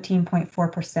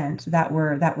 17.4% that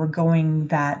were going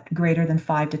that greater than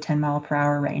 5 to 10 mile per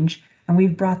hour range. And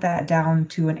we've brought that down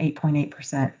to an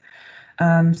 8.8%.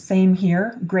 Same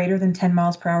here, greater than 10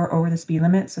 miles per hour over the speed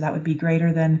limit. So that would be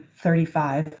greater than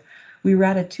 35. We were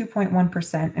at a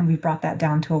 2.1% and we brought that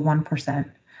down to a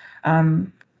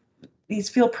 1%. These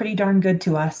feel pretty darn good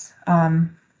to us.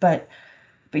 But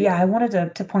yeah, I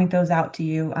wanted to point those out to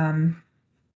you.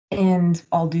 And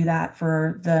I'll do that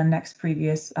for the next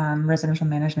previous residential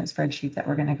management spreadsheet that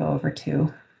we're going to go over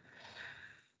too.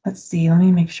 Let's see, let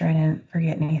me make sure I didn't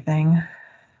forget anything.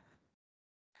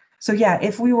 So yeah,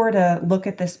 if we were to look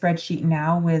at this spreadsheet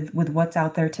now with what's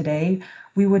out there today,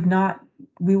 we would not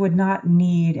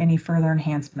need any further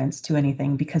enhancements to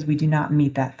anything because we do not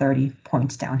meet that 30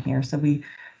 points down here. So we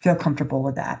feel comfortable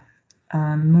with that.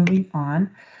 Moving on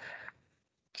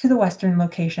to the western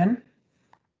location.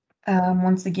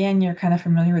 Once again, you're kind of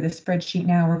familiar with the spreadsheet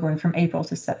now. We're going from April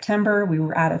to September. We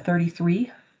were at a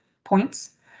 33 points.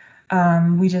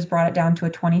 We just brought it down to a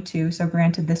 22. So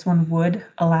granted, this one would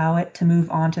allow it to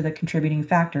move on to the contributing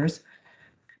factors.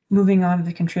 Moving on to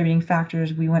the contributing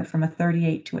factors, we went from a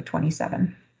 38 to a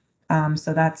 27.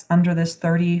 So that's under this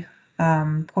 30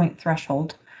 point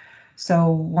threshold. So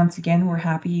once again, we're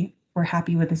happy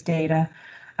with this data.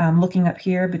 Looking up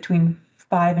here between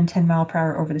 5 and 10 mile per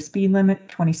hour over the speed limit,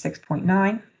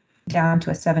 26.9, down to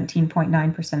a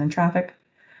 17.9% in traffic.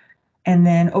 And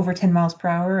then over 10 miles per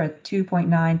hour, a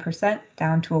 2.9%,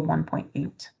 down to a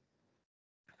 1.8.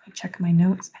 Check my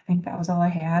notes. I think that was all I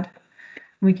had.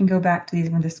 We can go back to these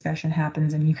when discussion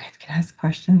happens and you guys can ask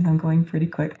questions. I'm going pretty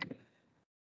quick.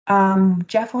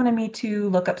 Jeff wanted me to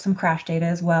look up some crash data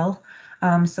as well.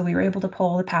 So we were able to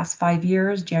pull the past 5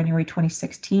 years, January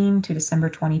 2016 to December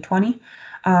 2020.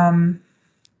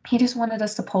 He just wanted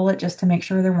us to pull it just to make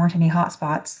sure there weren't any hot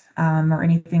spots or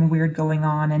anything weird going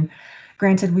on. And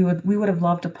granted, we would have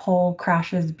loved to pull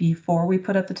crashes before we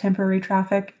put up the temporary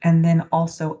traffic and then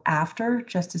also after,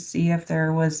 just to see if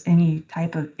there was any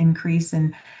type of increase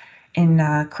in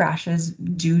crashes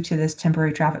due to this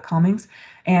temporary traffic calmings.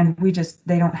 And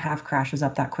they don't have crashes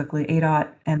up that quickly. ADOT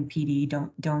and PD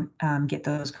don't get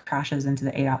those crashes into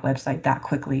the ADOT website that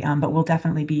quickly. But we'll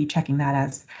definitely be checking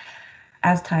that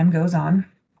as time goes on.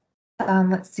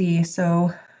 Let's see.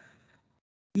 So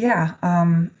yeah,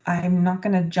 I'm not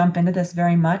going to jump into this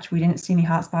very much. We didn't see any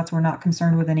hotspots. We're not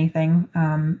concerned with anything.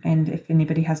 And if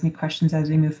anybody has any questions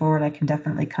as we move forward, I can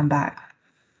definitely come back.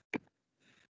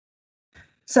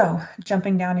 So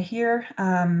jumping down to here,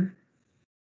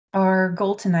 our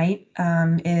goal tonight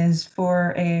is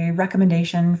for a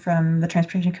recommendation from the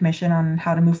Transportation Commission on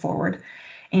how to move forward.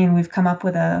 And we've come up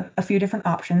with a few different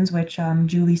options, which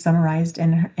Julie summarized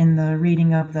in the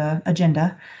reading of the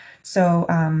agenda. So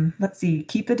let's see,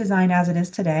 keep the design as it is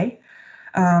today,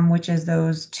 which is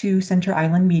those 2 center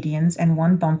island medians and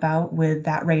 1 bump out with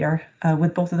that radar,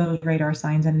 with both of those radar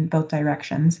signs in both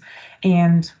directions.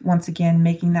 And once again,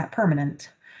 making that permanent.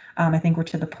 I think we're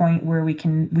to the point where we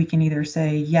can either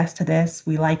say yes to this,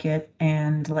 we like it,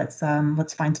 and let's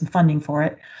find some funding for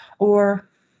it, or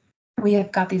we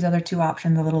have got these other 2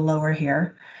 options a little lower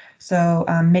here. So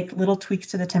make little tweaks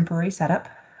to the temporary setup.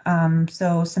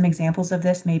 So some examples of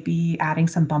this may be adding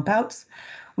some bump outs.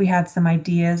 We had some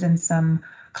ideas and some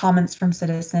comments from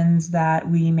citizens that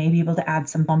we may be able to add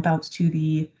some bump outs to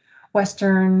the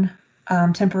western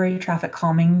temporary traffic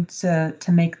calming to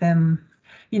make them,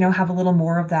 have a little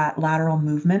more of that lateral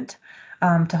movement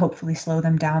to hopefully slow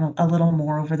them down a little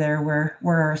more over there where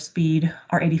our speed,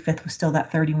 our 85th was still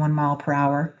that 31 mile per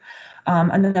hour.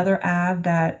 Another ad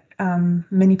that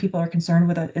many people are concerned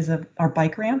with is our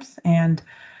bike ramps and,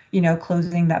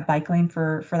 closing that bike lane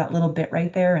for that little bit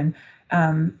right there. And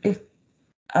if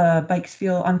bikes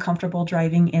feel uncomfortable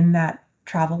driving in that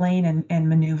travel lane and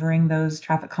maneuvering those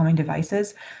traffic calming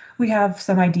devices, we have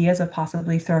some ideas of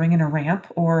possibly throwing in a ramp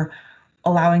or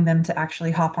allowing them to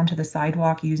actually hop onto the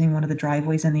sidewalk using one of the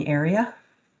driveways in the area.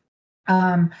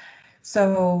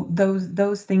 So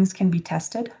those things can be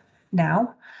tested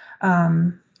now.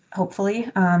 Hopefully,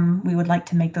 we would like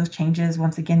to make those changes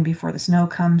once again before the snow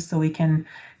comes so we can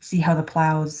see how the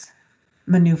plows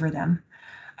maneuver them.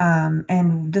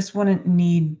 And this wouldn't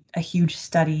need a huge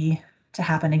study to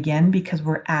happen again because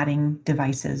we're adding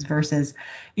devices versus,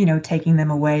 taking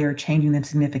them away or changing them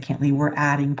significantly. We're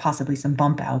adding possibly some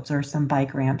bump outs or some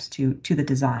bike ramps to the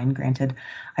design. Granted,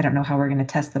 I don't know how we're going to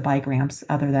test the bike ramps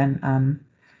other than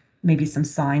maybe some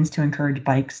signs to encourage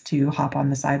bikes to hop on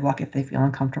the sidewalk if they feel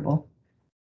uncomfortable.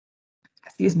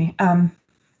 Excuse me. And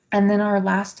then our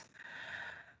last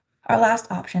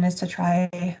option is to try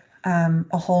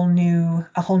a whole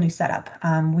new setup.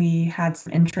 We had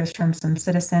some interest from some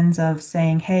citizens of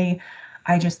saying, hey,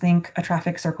 I just think a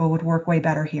traffic circle would work way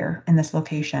better here in this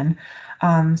location.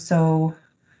 So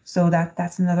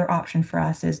that's another option for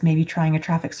us, is maybe trying a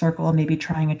traffic circle, maybe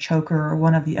trying a choker, or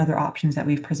one of the other options that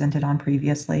we've presented on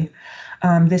previously.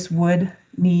 This would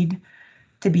need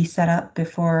to be set up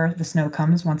before the snow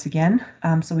comes once again,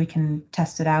 so we can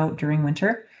test it out during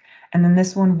winter. And then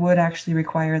this one would actually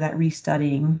require that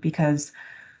restudying because,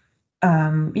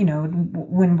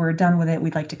 when we're done with it,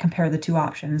 we'd like to compare the 2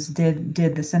 options. Did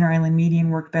the center island median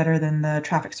work better than the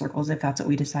traffic circles if that's what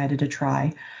we decided to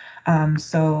try?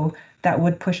 So that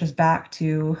would push us back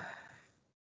to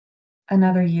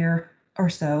another year or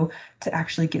so to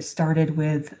actually get started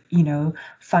with,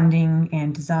 funding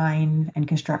and design and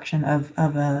construction of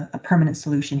a permanent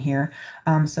solution here.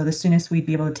 So the soonest we'd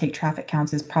be able to take traffic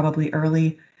counts is probably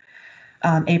early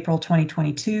April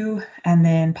 2022, and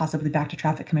then possibly back to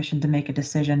Traffic Commission to make a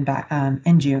decision back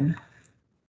in June.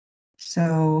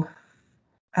 So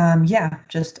yeah,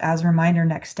 just as a reminder,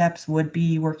 next steps would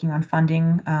be working on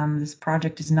funding. This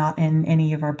project is not in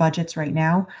any of our budgets right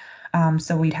now,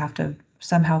 so we'd have to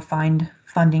somehow find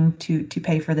funding to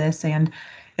pay for this, and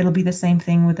it'll be the same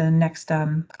thing with the next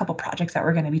couple projects that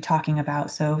we're going to be talking about.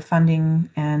 So funding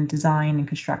and design and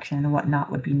construction and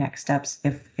whatnot would be next steps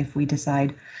if we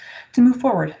decide to move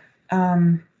forward.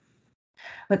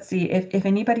 Let's see if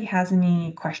anybody has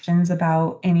any questions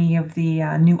about any of the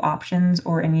new options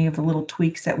or any of the little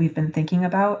tweaks that we've been thinking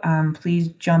about. Please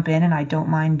jump in, and I don't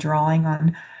mind drawing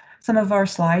on some of our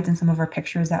slides and some of our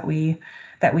pictures that we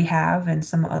have and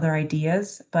some other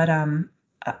ideas. But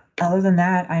other than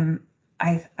that,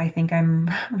 I think I'm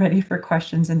ready for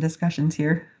questions and discussions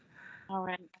here. All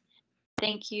right.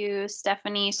 Thank you,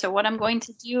 Stephanie. So what I'm going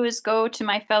to do is go to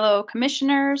my fellow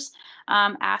commissioners,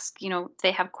 ask, if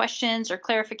they have questions or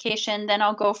clarification, then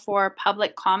I'll go for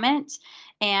public comment.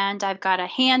 And I've got a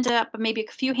hand up, maybe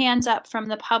a few hands up from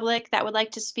the public that would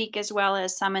like to speak, as well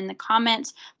as some in the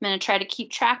comments. I'm going to try to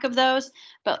keep track of those.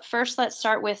 But first, let's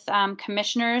start with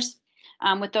commissioners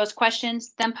with those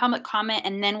questions, then public comment,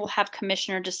 and then we'll have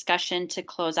commissioner discussion to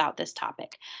close out this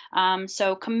topic.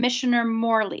 So Commissioner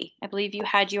Morley, I believe you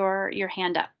had your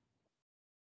hand up.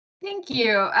 Thank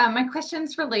you. My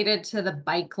question's related to the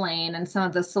bike lane and some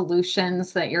of the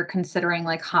solutions that you're considering,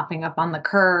 like hopping up on the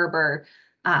curb, or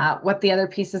what the other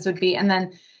pieces would be. And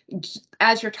then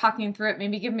as you're talking through it,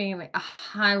 maybe give me like a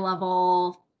high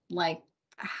level, like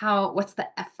what's the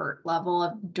effort level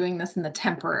of doing this in the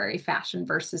temporary fashion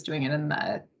versus doing it in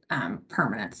the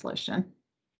permanent solution?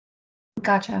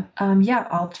 Gotcha. Yeah,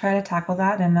 I'll try to tackle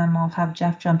that, and I'll have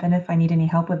Jeff jump in if I need any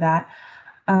help with that.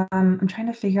 I'm trying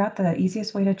to figure out the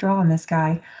easiest way to draw on this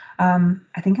guy.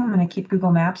 I think I'm going to keep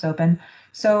Google Maps open.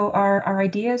 So our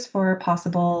ideas for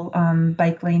possible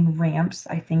bike lane ramps,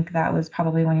 I think that was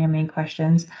probably one of your main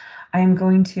questions. I am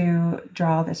going to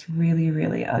draw this really,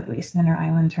 really ugly center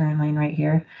island turn lane right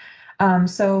here.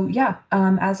 So yeah,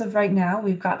 as of right now,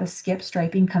 we've got the skip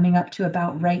striping coming up to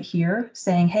about right here,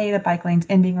 saying, hey, the bike lane's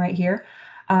ending right here.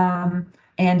 And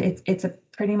it's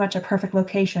pretty much a perfect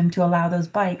location to allow those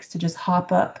bikes to just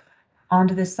hop up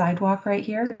onto this sidewalk right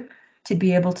here to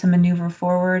be able to maneuver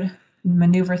forward,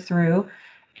 maneuver through,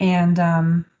 and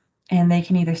they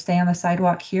can either stay on the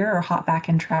sidewalk here or hop back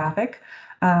in traffic.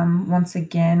 Once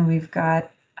again,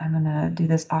 I'm gonna do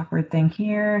this awkward thing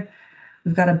here.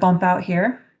 We've got a bump out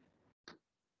here.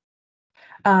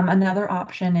 Another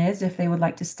option is if they would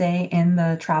like to stay in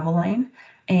the travel lane,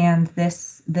 and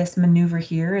this maneuver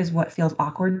here is what feels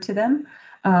awkward to them.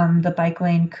 The bike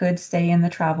lane could stay in the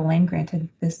travel lane. Granted,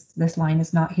 this line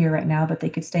is not here right now, but they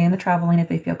could stay in the travel lane if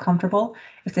they feel comfortable.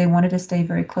 If they wanted to stay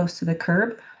very close to the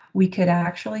curb, we could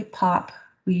actually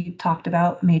we talked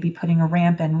about maybe putting a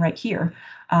ramp in right here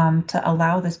to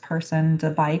allow this person,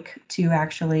 the bike, to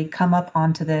actually come up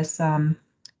onto this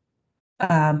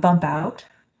bump out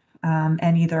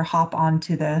and either hop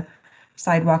onto the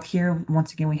sidewalk here.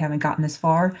 Once again, we haven't gotten this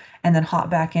far, and then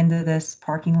hop back into this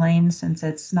parking lane since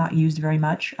it's not used very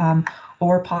much,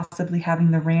 or possibly having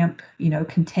the ramp,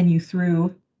 continue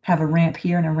through, have a ramp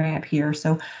here and a ramp here.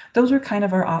 So those are kind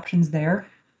of our options there,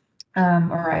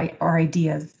 or our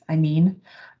ideas, I mean.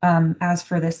 As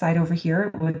for this side over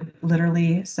here, it would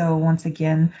literally, so once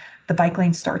again, the bike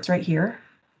lane starts right here,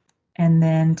 and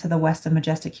then to the west of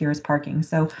Majestic here is parking.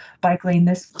 So bike lane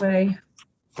this way,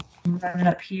 running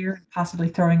up here, possibly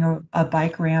throwing a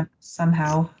bike ramp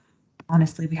somehow.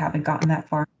 Honestly, we haven't gotten that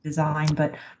far in design,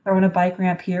 but throwing a bike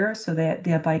ramp here so that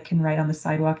the bike can ride on the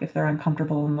sidewalk if they're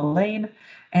uncomfortable in the lane,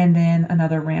 and then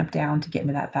another ramp down to get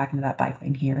back into that bike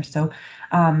lane here. So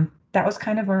that was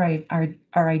kind of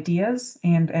our ideas,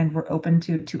 and we're open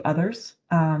to others.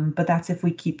 But that's if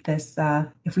we keep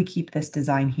this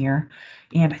design here.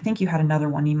 And I think you had another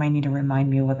one. You might need to remind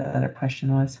me what the other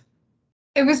question was.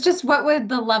 It was just what would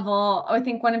the level, I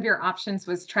think one of your options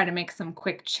was try to make some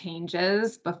quick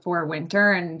changes before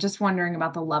winter, and just wondering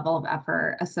about the level of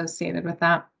effort associated with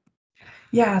that.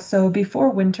 Yeah, so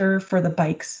before winter for the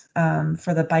bikes,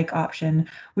 for the bike option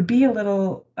would be a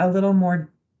little more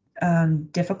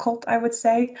difficult, I would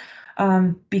say,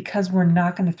 because we're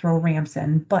not going to throw ramps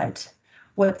in. But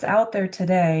what's out there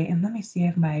today, and let me see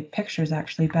if my picture is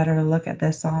actually better to look at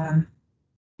this on.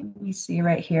 Let me see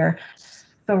right here.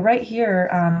 So right here,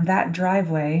 that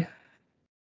driveway,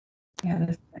 yeah,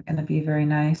 this is going to be very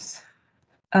nice.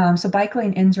 So bike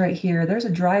lane ends right here. There's a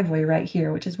driveway right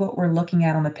here, which is what we're looking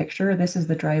at on the picture. This is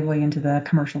the driveway into the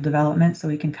commercial development, so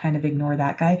we can kind of ignore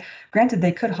that guy. Granted,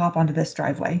 they could hop onto this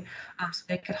driveway. So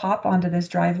they could hop onto this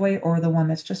driveway or the one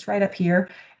that's just right up here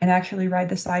and actually ride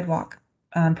the sidewalk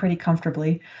pretty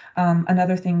comfortably.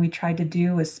 Another thing we tried to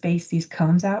do was space these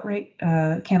cones out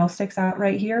candlesticks out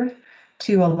right here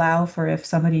to allow for if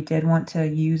somebody did want to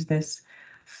use this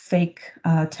fake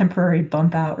temporary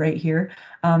bump out right here,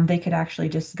 they could actually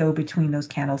just go between those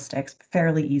candlesticks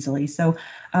fairly easily. So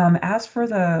as for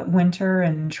the winter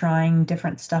and trying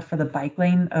different stuff for the bike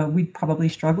lane, we'd probably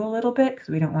struggle a little bit because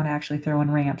we don't want to actually throw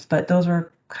in ramps, but those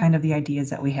are kind of the ideas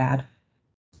that we had.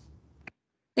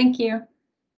 Thank you.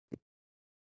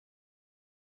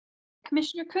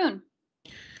 Commissioner Kuhn.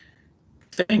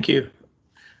 Thank you.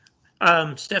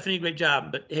 Stephanie, great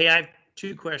job. But hey, I have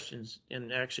two questions,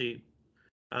 and actually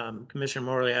Commissioner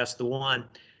Morley asked the one.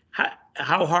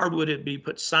 How hard would it be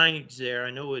put signage there?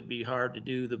 I know it would be hard to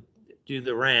do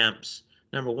the ramps,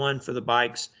 number one, for the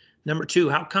bikes. Number two,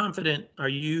 how confident are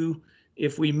you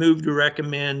if we move to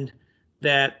recommend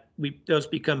that those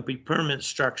become permanent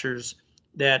structures,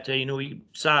 that we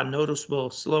saw a noticeable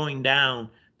slowing down,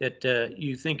 that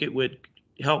you think it would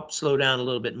help slow down a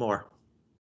little bit more?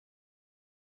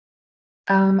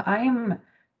 I'm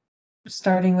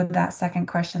starting with that second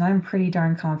question. I'm pretty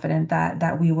darn confident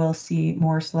that we will see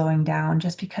more slowing down,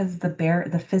 just because the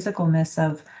physicalness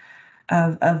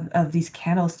of these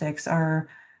candlesticks are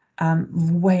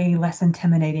way less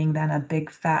intimidating than a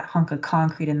big fat hunk of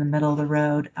concrete in the middle of the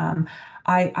road.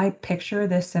 I picture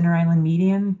this Center Island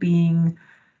median being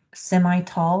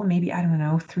semi-tall, maybe, I don't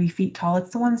know, 3 feet tall.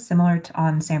 It's the one similar to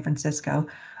on San Francisco.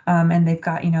 And they've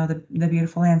got, the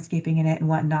beautiful landscaping in it and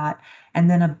whatnot. And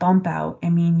then a bump out. I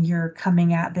mean, you're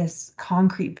coming at this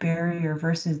concrete barrier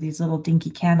versus these little dinky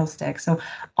candlesticks. So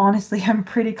honestly, I'm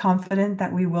pretty confident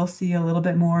that we will see a little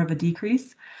bit more of a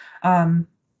decrease.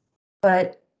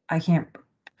 But I can't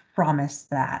promise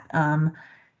that.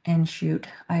 And shoot,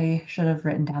 I should have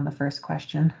written down the first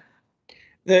question.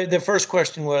 The first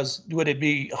question was, would it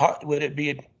be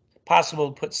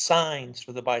possible to put signs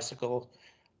for the bicycle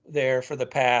there for the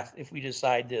path if we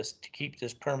decide to keep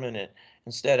this permanent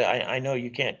instead of, I know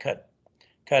you can't cut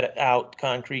out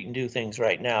concrete and do things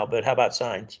right now, but how about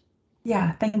signs?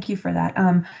 Yeah, thank you for that.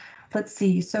 Let's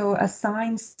see. So a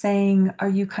sign saying, are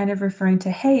you kind of referring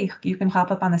to, hey, you can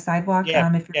hop up on the sidewalk?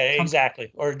 Yeah, if you're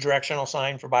exactly. Or a directional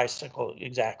sign for bicycle,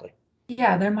 exactly.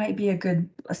 Yeah, there might be a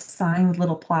sign with a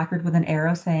little placard with an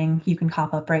arrow saying you can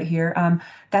hop up right here.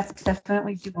 That's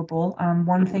definitely doable.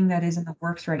 One thing that is in the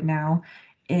works right now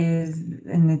is,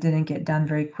 and it didn't get done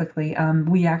very quickly,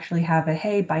 we actually have a,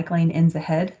 hey, bike lane ends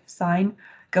ahead sign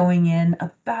going in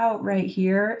about right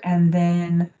here. And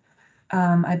then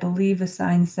I believe the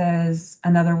sign says,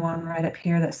 another one right up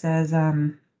here that says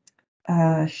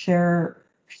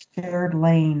shared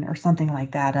lane or something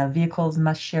like that. Vehicles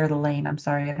must share the lane. I'm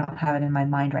sorry, I don't have it in my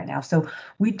mind right now. So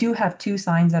we do have 2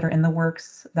 signs that are in the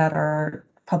works that our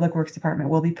Public Works Department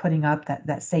will be putting up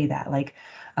that say that, like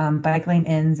bike lane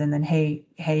ends and then hey,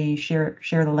 share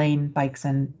the lane, bikes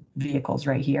and vehicles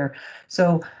right here.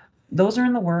 So those are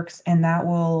in the works, and that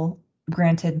will,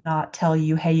 granted, not tell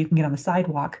you, hey, you can get on the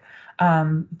sidewalk.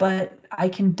 But I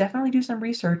can definitely do some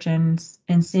research in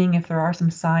seeing if there are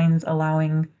some signs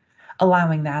allowing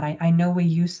that. I know we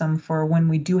use some for when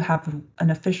we do have an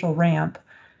official ramp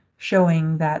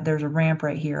showing that there's a ramp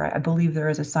right here. I believe there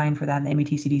is a sign for that in the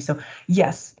METCD. So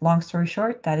yes, long story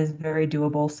short, that is very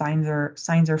doable.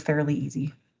 Signs are fairly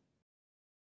easy.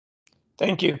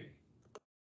 Thank you.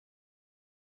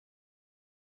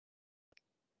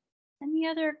 Any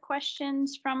other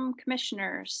questions from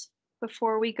commissioners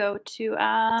before we go to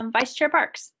Vice Chair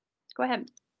Parks? Go ahead.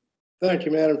 Thank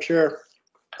you, Madam Chair.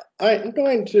 I'm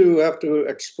going to have to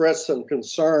express some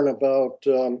concern about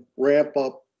ramp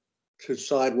up to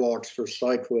sidewalks for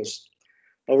cyclists.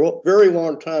 A very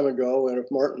long time ago, and if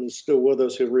Martin is still with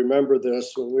us, he'll remember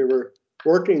this, when we were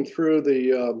working through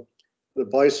the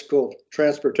bicycle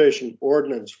transportation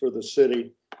ordinance for the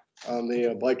city on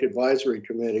the Bike Advisory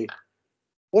Committee.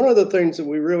 One of the things that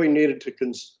we really needed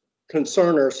to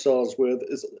concern ourselves with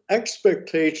is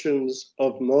expectations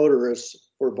of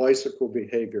motorists for bicycle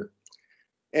behavior.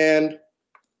 And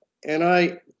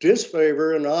I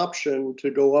disfavor an option to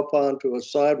go up onto a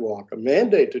sidewalk, a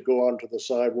mandate to go onto the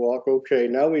sidewalk. Okay,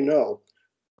 now we know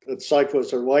that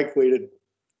cyclists are likely to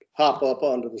hop up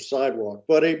onto the sidewalk,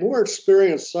 but a more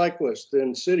experienced cyclist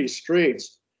in city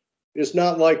streets is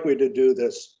not likely to do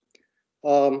this.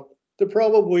 They're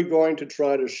probably going to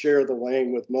try to share the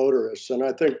lane with motorists, and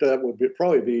I think that would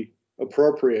probably be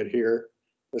appropriate here,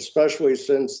 especially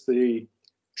since the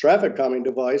traffic calming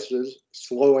devices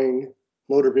slowing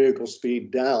motor vehicle speed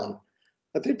down.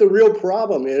 I think the real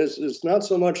problem is not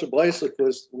so much the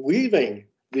bicyclists leaving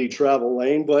the travel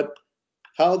lane, but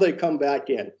how they come back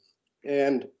in.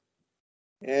 And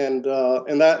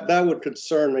that would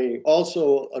concern me.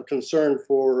 Also a concern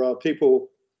for people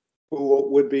who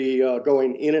would be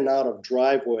going in and out of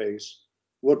driveways,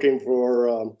 looking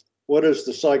for what is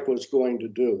the cyclist going to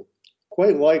do?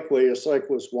 Quite likely a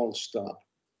cyclist won't stop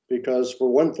because for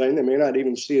one thing, they may not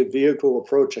even see a vehicle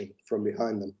approaching from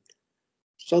behind them.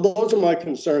 So those are my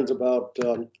concerns about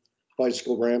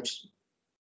bicycle ramps.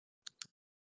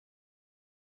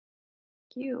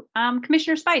 Thank you.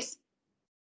 Commissioner Spice.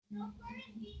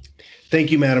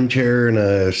 Thank you, Madam Chair,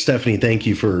 and Stephanie, thank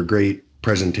you for a great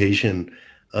presentation.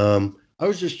 I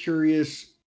was just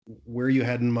curious where you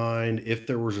had in mind if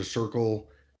there was a circle.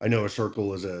 I know a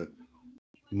circle is a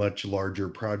much larger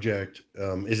project.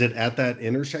 Is it at that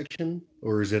intersection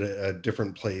or is it a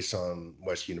different place on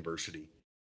West University?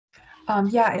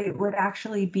 Yeah, it would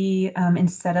actually be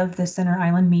instead of the Center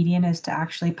Island median is to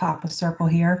actually pop a circle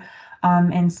here.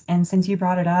 And since you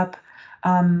brought it up,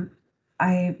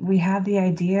 we had the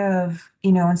idea of,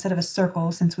 instead of a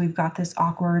circle, since we've got this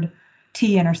awkward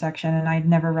T intersection, and I'd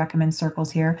never recommend circles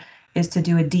here, is to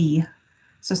do a D.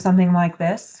 So something like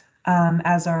this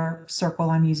as our circle,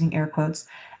 I'm using air quotes,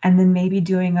 and then maybe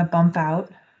doing a bump out,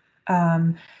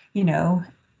 in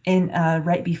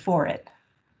right before it.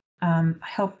 I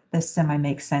hope this semi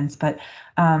makes sense, but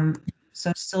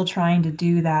so still trying to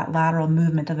do that lateral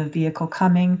movement of a vehicle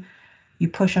coming, you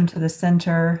push them to the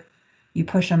center, you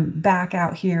push them back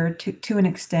out here to an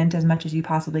extent as much as you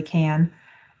possibly can,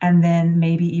 and then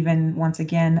maybe even once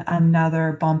again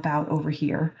another bump out over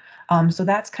here. So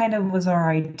that's kind of was our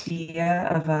idea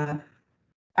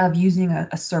of using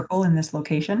a circle in this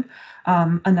location.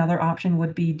 Another option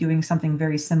would be doing something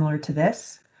very similar to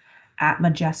this at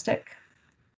Majestic,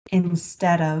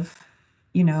 instead of,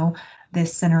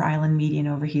 this Center Island median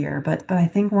over here. But I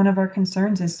think one of our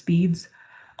concerns is speeds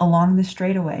along the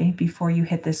straightaway before you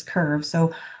hit this curve.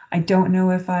 So I don't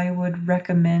know if I would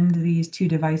recommend these two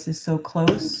devices so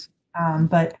close.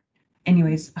 But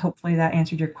anyways, hopefully that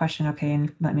answered your question okay,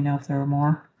 and let me know if there were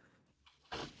more.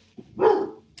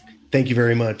 Thank you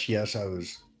very much. Yes, I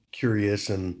was curious,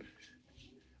 and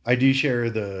I do share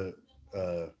the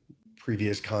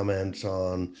previous comments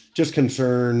on just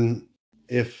concern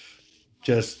if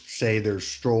just say there's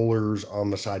strollers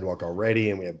on the sidewalk already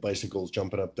and we have bicycles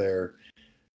jumping up there.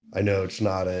 I know it's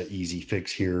not an easy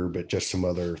fix here, but just some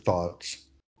other thoughts.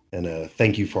 And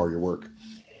thank you for all your work.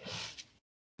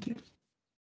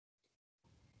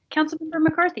 Councilmember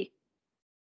McCarthy.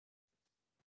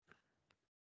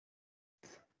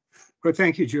 Well,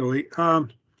 thank you, Julie. I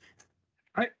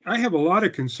have a lot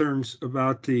of concerns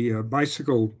about the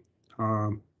bicycle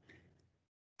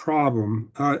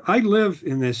problem. I live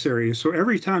in this area, so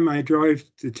every time I drive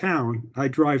to town, I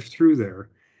drive through there.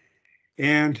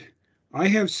 And I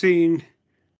have seen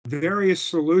various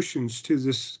solutions to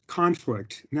this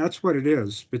conflict, and that's what it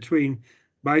is, between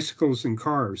bicycles and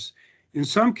cars. In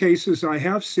some cases, I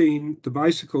have seen the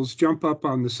bicycles jump up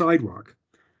on the sidewalk.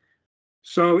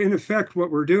 So in effect, what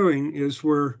we're doing is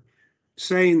we're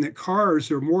saying that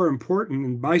cars are more important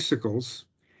than bicycles,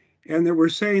 and that we're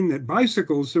saying that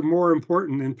bicycles are more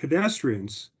important than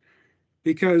pedestrians,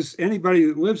 because anybody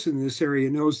that lives in this area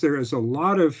knows there is a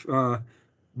lot of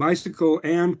bicycle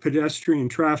and pedestrian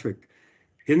traffic.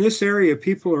 In this area,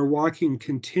 people are walking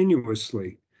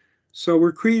continuously. So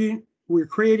we're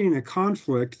creating a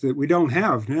conflict that we don't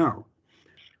have now.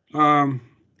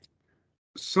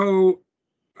 So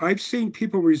I've seen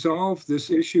people resolve this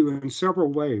issue in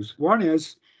several ways. One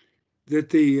is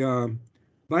that the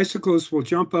bicyclists will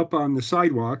jump up on the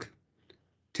sidewalk,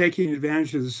 taking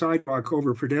advantage of the sidewalk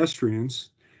over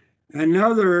pedestrians.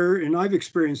 Another, and I've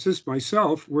experienced this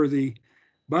myself, where the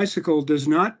bicycle does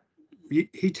not,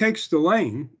 he takes the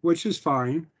lane, which is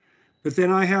fine, but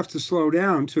then I have to slow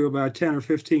down to about 10 or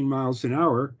 15 miles an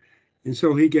hour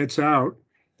until he gets out,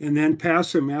 and then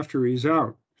pass him after he's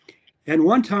out. And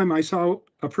one time I saw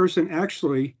a person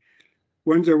actually,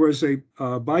 when there was a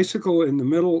bicycle in the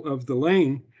middle of the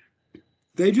lane,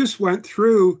 they just went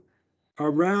through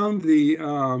around the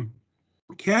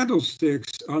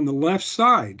candlesticks on the left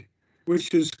side,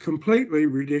 which is completely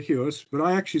ridiculous, but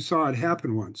I actually saw it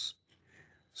happen once.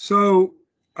 So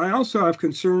I also have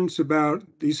concerns about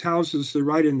these houses that are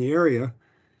right in the area.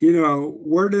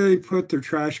 Where do they put their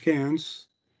trash cans?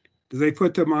 Do they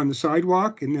put them on the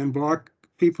sidewalk and then block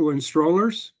people in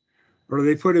strollers? Or do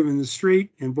they put them in the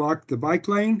street and block the bike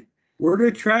lane? Where do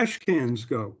trash cans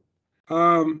go?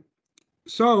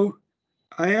 So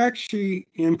I actually,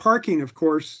 in parking, of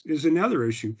course, is another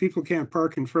issue. People can't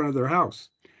park in front of their house.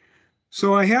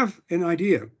 So I have an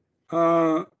idea.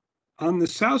 On the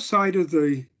south side of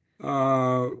the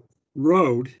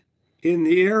road, in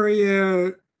the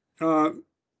area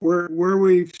where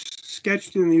we've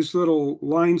sketched in these little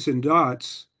lines and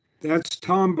dots, that's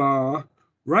Tombaugh.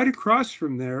 Right across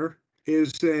from there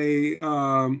is a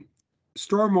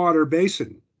stormwater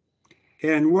basin.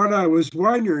 And what I was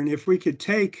wondering if we could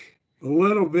take a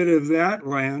little bit of that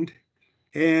land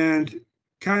and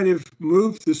kind of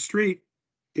move the street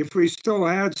if we still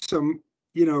had some,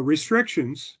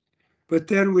 restrictions, but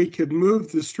then we could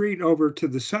move the street over to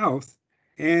the south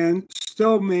and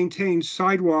still maintain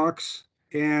sidewalks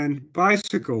and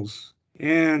bicycles.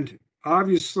 And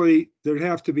obviously there'd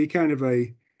have to be kind of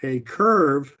a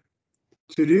curve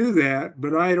to do that,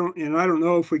 but I don't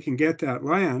know if we can get that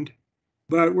land.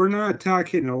 But we're not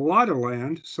talking a lot of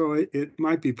land, so it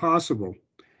might be possible.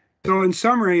 So in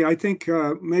summary, I think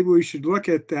maybe we should look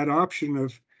at that option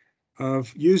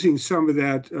of using some of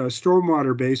that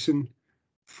stormwater basin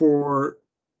for,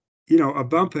 a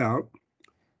bump out.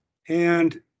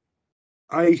 And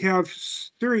I have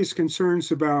serious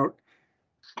concerns about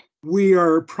we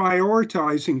are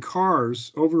prioritizing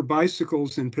cars over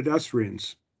bicycles and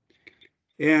pedestrians.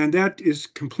 And that is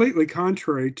completely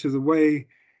contrary to the way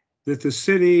that the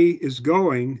city is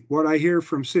going, what I hear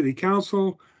from city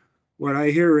council, what I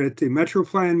hear at the Metro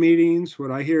Plan meetings, what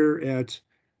I hear at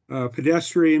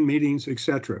pedestrian meetings,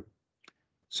 etc.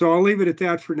 So I'll leave it at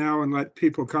that for now and let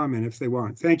people comment if they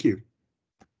want. Thank you.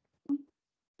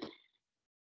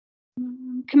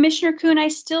 Commissioner Kuhn, I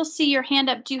still see your hand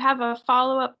up. Do you have a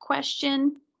follow-up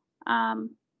question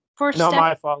for No, Steph?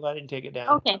 my fault. I didn't take it down.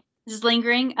 Okay, this is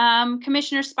lingering.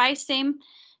 Commissioner Spice, same.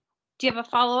 Do you have a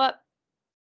follow-up?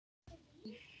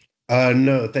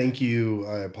 No, thank you.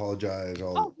 I apologize.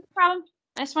 Oh, no problem.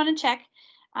 I just want to check.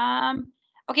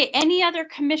 Okay, any other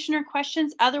commissioner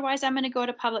questions? Otherwise, I'm going to go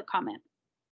to public comment.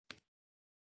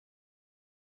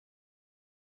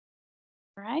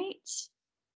 All right.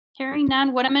 Hearing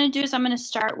none, what I'm going to do is I'm going to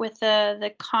start with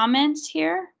the comments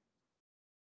here.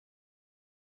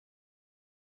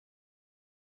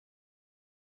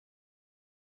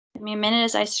 Give me a minute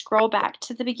as I scroll back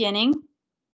to the beginning.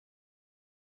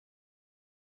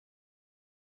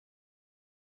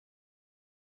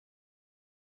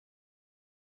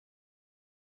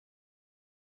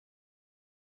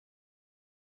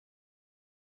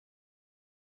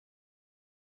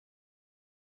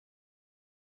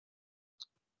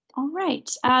 All right,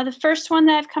 the first one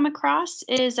that I've come across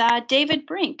is David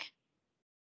Brink.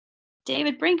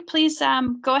 David Brink, please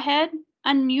go ahead,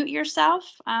 unmute yourself.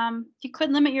 If you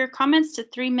could limit your comments to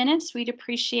 3 minutes, we'd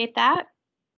appreciate that.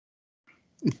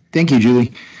 Thank you,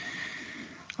 Julie.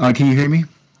 Can you hear me?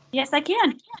 Yes, I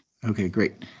can. Okay,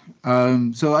 great.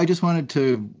 So I just wanted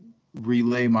to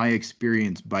relay my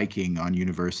experience biking on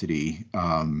University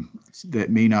that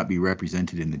may not be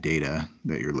represented in the data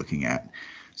that you're looking at.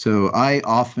 So I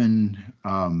often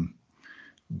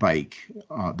bike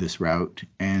this route,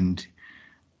 and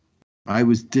I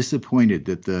was disappointed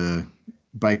that the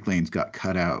bike lanes got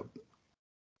cut out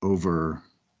over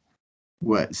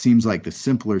what seems like the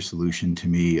simpler solution to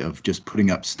me of just putting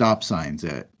up stop signs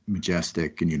at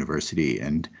Majestic and University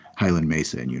and Highland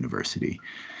Mesa and University.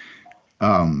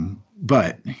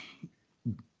 But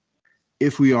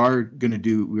if we're going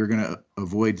to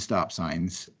avoid stop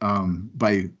signs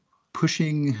by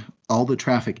pushing all the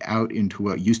traffic out into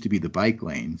what used to be the bike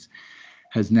lanes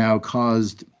has now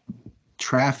caused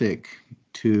traffic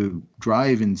to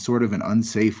drive in sort of an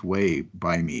unsafe way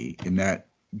by me, in that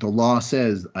the law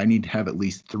says I need to have at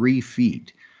least 3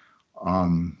 feet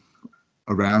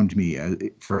around me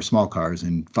for small cars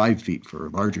and 5 feet for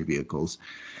larger vehicles.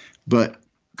 But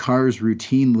cars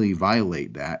routinely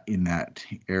violate that in that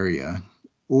area.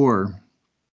 Or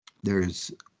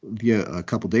a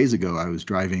couple days ago, I was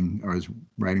riding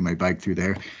my bike through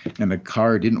there, and the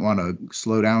car didn't want to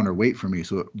slow down or wait for me,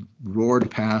 so it roared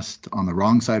past on the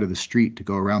wrong side of the street to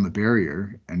go around the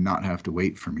barrier and not have to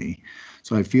wait for me.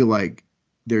 So I feel like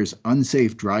there's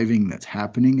unsafe driving that's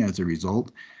happening as a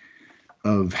result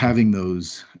of having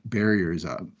those barriers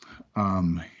up.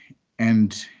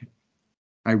 And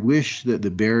I wish that the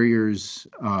barriers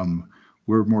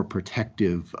were more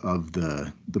protective of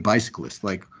the bicyclists.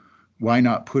 Like, why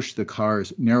not push the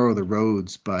cars, narrow the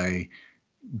roads by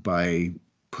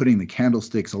putting the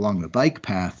candlesticks along the bike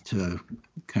path to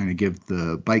kind of give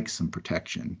the bikes some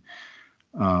protection?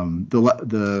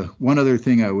 The one other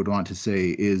thing I would want to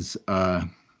say is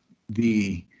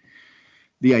the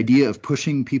the idea of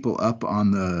pushing people up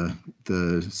on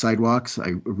the sidewalks,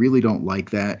 I really don't like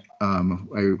that.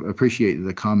 I appreciate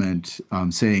the comment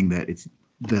saying that it's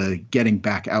the getting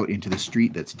back out into the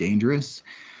street that's dangerous.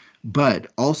 But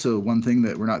also one thing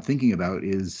that we're not thinking about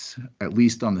is, at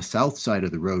least on the south side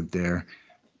of the road there,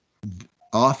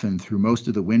 often through most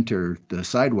of the winter, the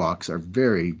sidewalks are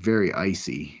very, very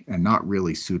icy and not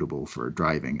really suitable for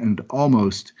driving. And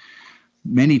almost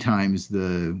many times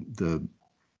the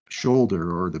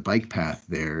shoulder or the bike path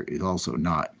there is also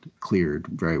not cleared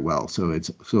very well. So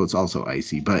it's also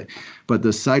icy, but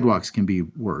the sidewalks can be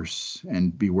worse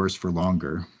and be worse for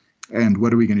longer. And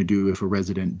what are we going to do if a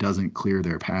resident doesn't clear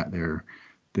their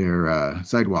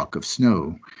sidewalk of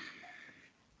snow?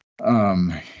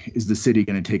 Is the city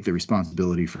going to take the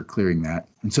responsibility for clearing that?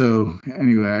 And so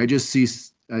anyway, I just see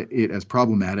it as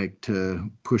problematic to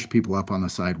push people up on the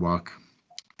sidewalk.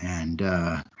 And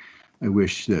I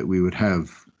wish that we would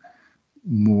have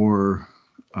more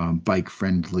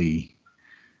bike-friendly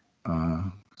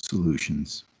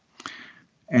solutions.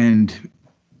 And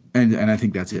I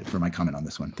think that's it for my comment on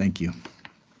this one. Thank you.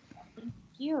 Thank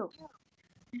you.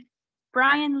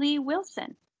 Brian Lee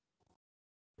Wilson.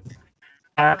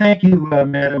 Thank you,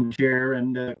 Madam Chair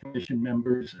and Commission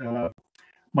members.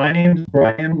 My name is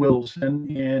Brian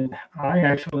Wilson, and I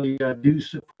actually do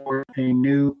support a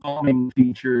new calming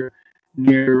feature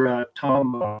near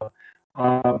Tombaugh.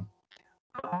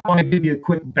 I want to give you a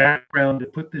quick background to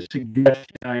put the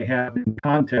suggestion I have in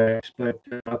context, but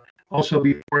also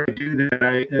before I do that,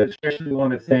 I especially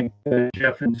want to thank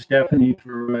Jeff and Stephanie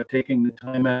for taking the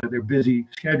time out of their busy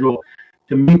schedule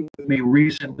to meet with me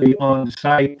recently on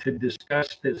site to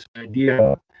discuss this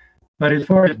idea. But as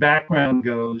far as background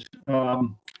goes,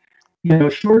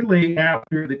 shortly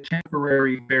after the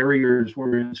temporary barriers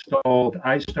were installed,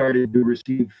 I started to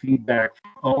receive feedback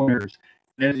from owners.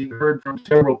 And as you heard from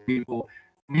several people,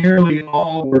 nearly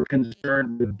all were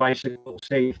concerned with bicycle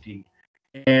safety.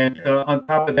 And on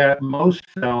top of that, most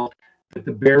felt that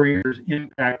the barrier's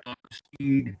impact on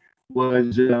speed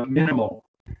was minimal.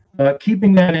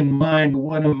 Keeping that in mind,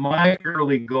 one of my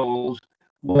early goals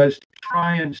was to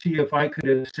try and see if I could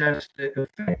assess the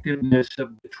effectiveness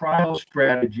of the trial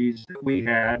strategies that we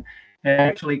had and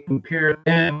actually compare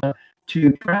them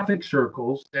to traffic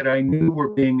circles that I knew were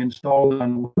being installed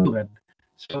on Woodland.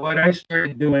 So what I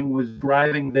started doing was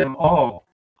driving them all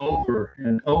over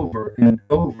and over and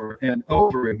over and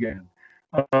over again.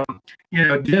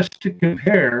 Just to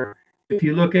compare, if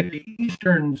you look at the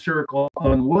eastern circle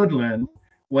on Woodland,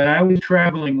 when I was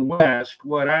traveling west,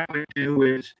 what I would do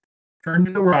is turn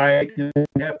to the right and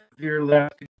I'd have to veer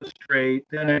left to go straight.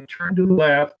 Then I'd turn to the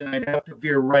left and I'd have to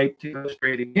veer right to go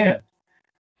straight again.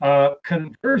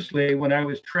 Conversely, when I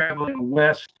was traveling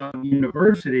west on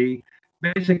University,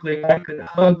 basically I could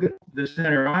hug the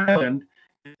center island.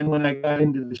 And when I got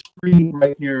into the street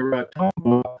right near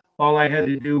Tombaugh, all I had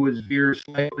to do was veer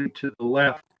slightly to the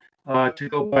left to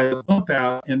go by the bump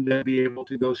out and then be able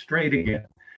to go straight again.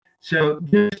 So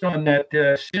just on that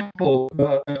simple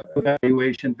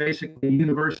evaluation, basically the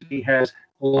university has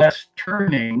less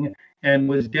turning and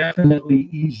was definitely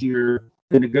easier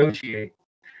to negotiate.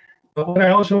 But what I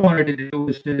also wanted to do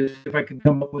was to see if I could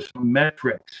come up with some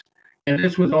metrics. And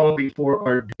this was all before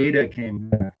our data came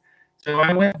back. So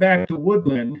I went back to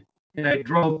Woodland and I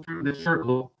drove through the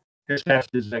circle as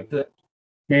fast as I could.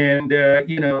 And,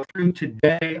 through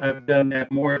today, I've done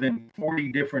that more than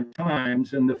 40 different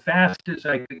times. And the fastest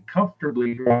I could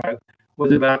comfortably drive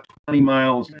was about 20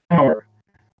 miles an hour.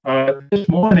 This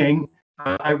morning,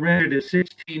 I rented a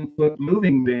 16-foot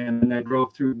moving van and I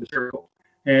drove through the circle.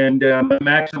 And my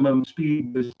maximum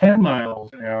speed was 10 miles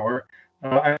an hour.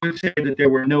 I would say that there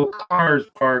were no cars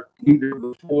parked either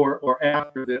before or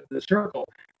after the circle,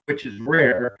 which is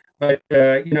rare. But,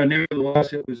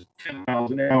 nevertheless, it was 10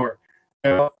 miles an hour.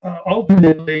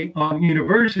 Ultimately, on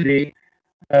University,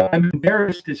 I'm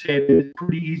embarrassed to say that it's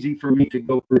pretty easy for me to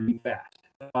go pretty fast.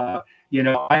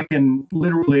 I can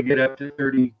literally get up to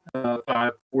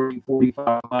 35, 40,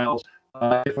 45 miles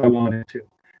if I wanted to.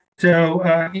 So,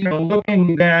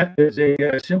 looking at that as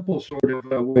a simple sort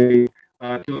of a way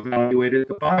to evaluate it,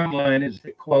 the bottom line is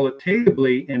that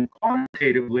qualitatively and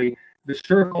quantitatively, the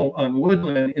circle on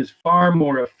Woodland is far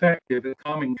more effective at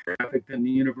calming traffic than the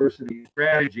university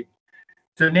strategy.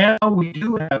 So now we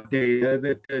do have data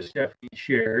that Stephanie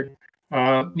shared.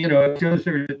 It shows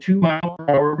there's a 2 mile per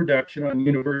hour reduction on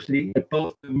University at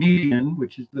both the median,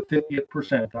 which is the 50th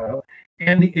percentile,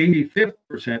 and the 85th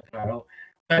percentile.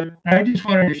 But I just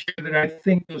wanted to share that I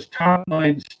think those top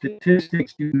line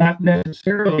statistics do not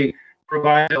necessarily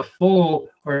provide a full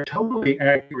or totally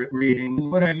accurate reading.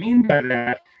 And what I mean by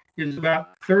that is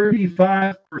about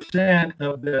 35%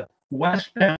 of the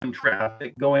westbound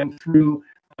traffic going through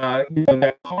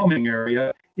that calming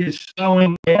area is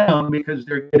slowing down because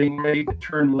they're getting ready to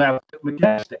turn left at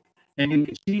Majestic. And you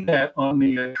can see that on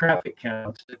the traffic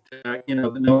counts, that,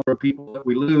 the number of people that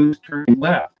we lose turning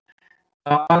left.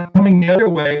 Coming the other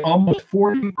way, almost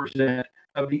 40%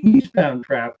 of the eastbound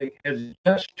traffic has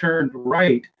just turned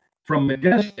right from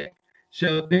Majestic.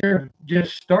 So they're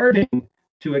just starting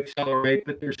to accelerate,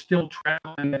 but they're still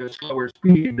traveling at a slower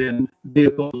speed than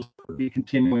vehicles would be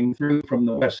continuing through from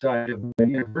the west side of the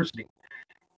university.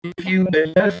 If you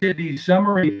adjusted these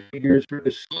summary figures for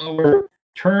the slower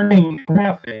turning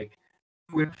traffic,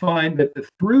 you would find that the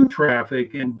through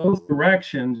traffic in both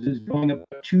directions is going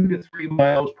about 2 to 3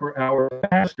 miles per hour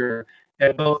faster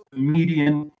at both the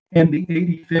median and the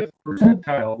 85th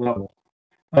percentile level.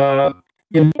 That's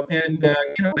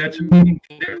a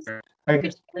meaningful difference. Could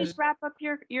you please wrap up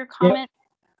your comment?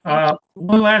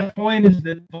 One last point is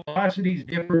that velocities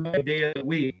differ by day of the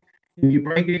week. If you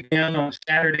break it down on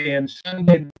Saturday and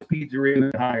Sunday, the speeds are even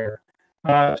higher.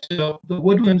 So the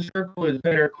Woodland Circle is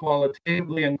better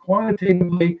qualitatively and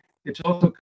quantitatively. It's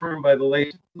also confirmed by the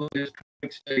latest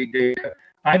traffic study data.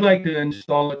 I'd like to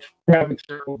install a traffic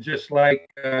circle just like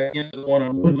the one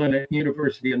on Woodland at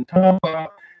University in Tampa.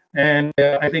 And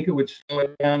I think it would slow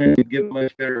it down and give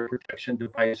much better protection to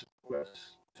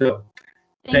bicyclists. So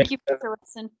thank you, Mr.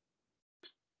 Wilson.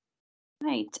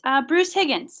 Right, Bruce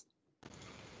Higgins.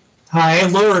 Hi, I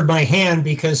lowered my hand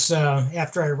because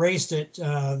after I raised it,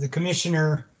 the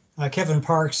commissioner, Kevin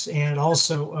Parks, and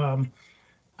also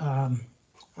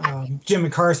Jim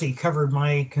McCarthy covered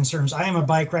my concerns. I am a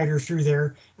bike rider through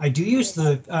there. I do use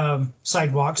the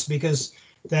sidewalks because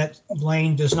that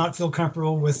lane does not feel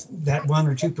comfortable with that 1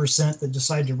 or 2% that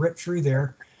decide to rip through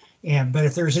there. But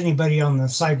if there's anybody on the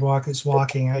sidewalk that's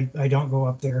walking, I don't go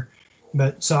up there.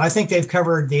 But so I think they've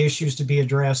covered the issues to be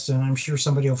addressed, and I'm sure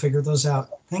somebody will figure those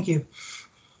out. Thank you.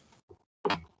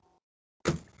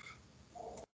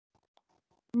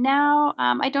 Now,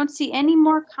 I don't see any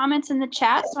more comments in the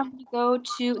chat, so I'm going to go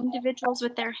to individuals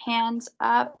with their hands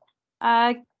up.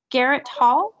 Garrett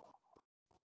Hall.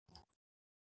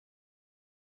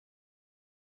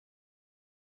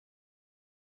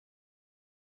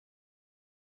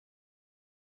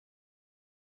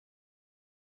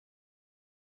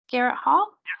 Garrett Hall?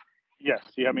 Yes,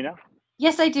 do you have me now?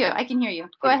 Yes, I do. I can hear you.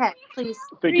 Go ahead, please.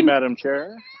 Thank you, Madam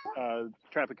Chair,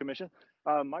 Traffic Commission.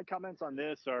 My comments on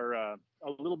this are a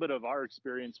little bit of our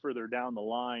experience further down the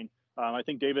line. I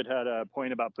think David had a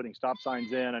point about putting stop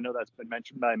signs in. I know that's been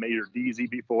mentioned by Mayor Deasy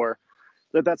before,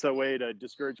 that's a way to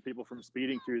discourage people from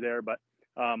speeding through there. But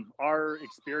our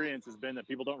experience has been that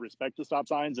people don't respect the stop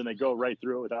signs and they go right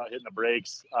through it without hitting the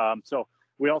brakes. So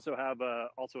we also have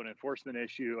also an enforcement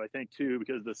issue, I think, too,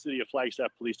 because the city of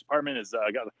Flagstaff Police Department has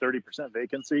got a 30%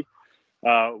 vacancy.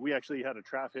 We actually had a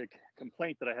traffic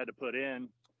complaint that I had to put in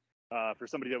for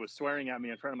somebody that was swearing at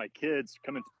me in front of my kids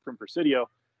coming from Presidio.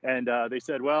 And they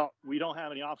said, well, we don't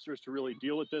have any officers to really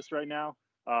deal with this right now.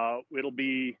 It'll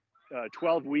be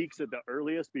 12 weeks at the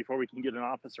earliest before we can get an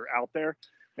officer out there.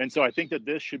 And so I think that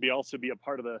this should also be a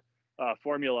part of the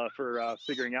formula for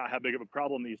figuring out how big of a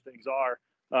problem these things are.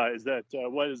 Is that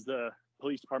what is the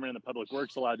police department and the public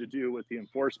works allowed to do with the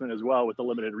enforcement as well, with the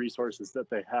limited resources that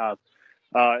they have,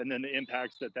 and then the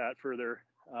impacts that further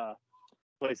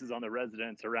places on the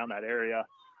residents around that area.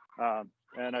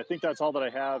 And I think that's all that I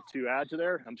have to add to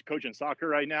there. I'm coaching soccer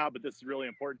right now, but this is really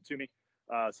important to me.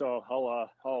 So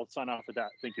I'll sign off with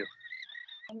that. Thank you.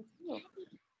 Thank you.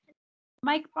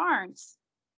 Mike Barnes.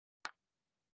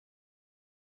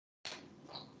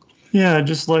 Yeah, I'd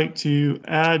just like to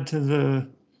add to the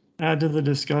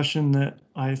discussion that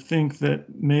I think that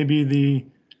maybe the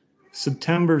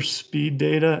September speed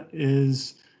data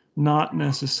is not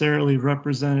necessarily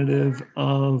representative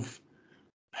of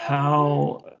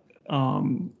how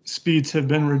speeds have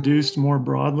been reduced more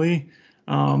broadly.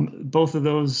 Both of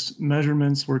those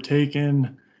measurements were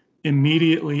taken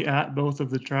immediately at both of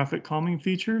the traffic calming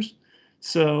features.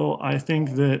 So I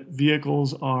think that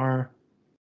vehicles are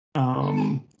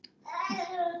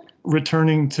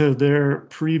returning to their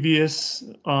previous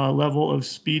level of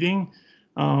speeding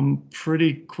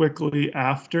pretty quickly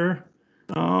after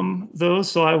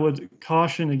those. So I would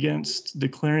caution against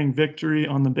declaring victory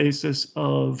on the basis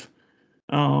of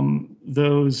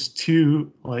those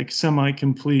two like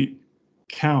semi-complete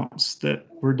counts that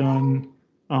were done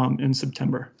in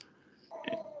September.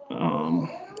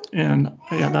 And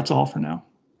yeah, that's all for now.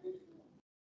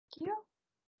 Thank you.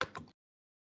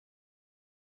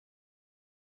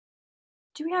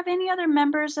 Do we have any other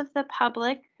members of the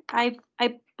public I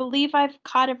believe I've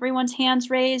caught everyone's hands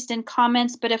raised and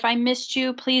comments, but if I missed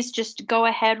you, please just go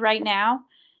ahead right now.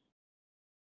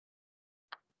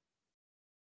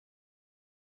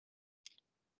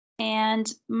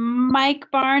 And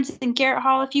Mike Barnes and Garrett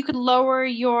Hall, if you could lower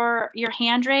your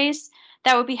hand raise,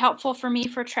 that would be helpful for me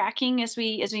for tracking as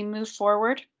we move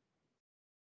forward.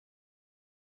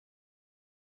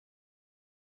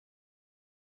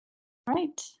 All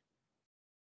right.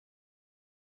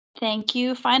 Thank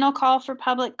you. Final call for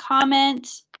public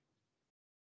comment.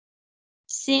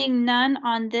 Seeing none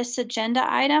on this agenda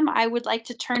item, I would like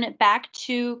to turn it back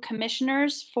to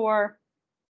commissioners for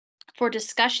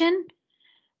discussion.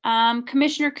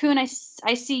 Commissioner Kuhn, I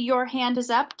see your hand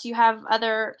is up. Do you have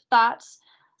other thoughts?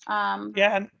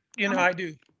 Yeah, I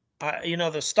do.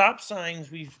 The stop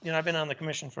signs, I've been on the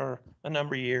commission for a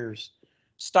number of years.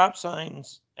 Stop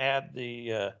signs add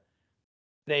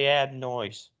they add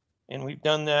noise. And we've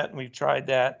done that and we've tried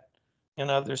that in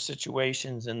other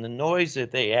situations. And the noise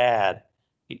that they add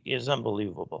is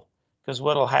unbelievable. Because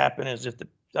what'll happen is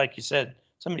like you said,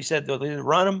 somebody said they'll either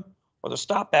run them or they'll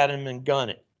stop at them and gun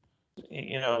it.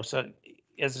 So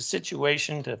as a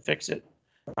situation to fix it,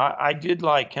 I did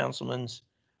like Councilman's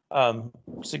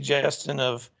suggestion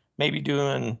of maybe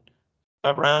doing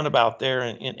a roundabout there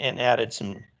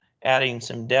and adding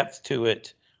some depth to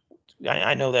it.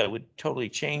 I know that would totally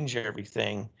change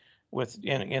everything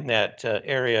in that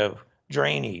area of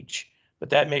drainage, but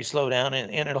that may slow down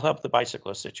and it'll help the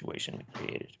bicyclist situation be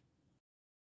created.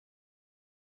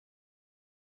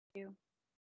 Thank you.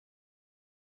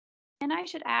 And I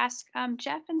should ask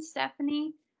Jeff and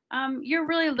Stephanie, you're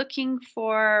really looking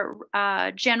for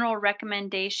general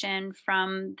recommendation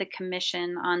from the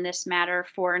commission on this matter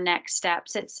for next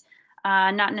steps. It's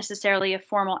not necessarily a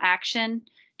formal action,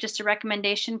 just a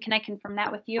recommendation. Can I confirm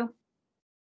that with you?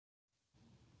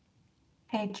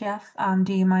 Hey, Jeff,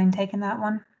 do you mind taking that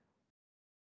one?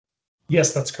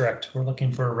 Yes, that's correct. We're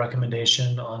looking for a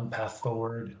recommendation on path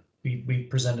forward. We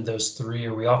presented those three,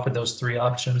 or we offered those three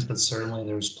options, but certainly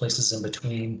there's places in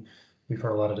between. We've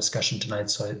heard a lot of discussion tonight,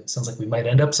 so it sounds like we might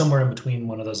end up somewhere in between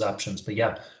one of those options. But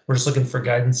yeah, we're just looking for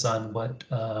guidance on what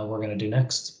we're going to do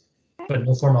next, but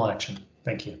no formal action.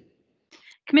 Thank you.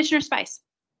 Commissioner Spice.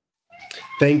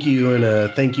 Thank you,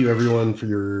 and thank you everyone for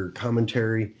your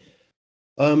commentary.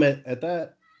 At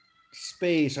that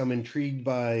space, I'm intrigued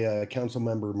by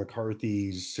Councilmember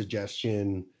McCarthy's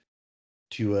suggestion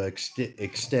to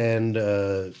extend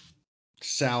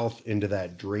south into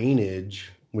that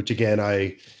drainage, which again,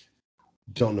 I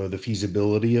don't know the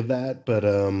feasibility of that, but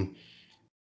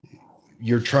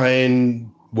we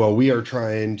are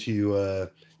trying to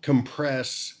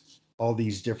compress all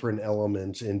these different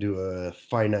elements into a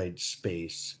finite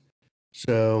space.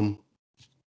 So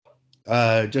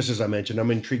just as I mentioned,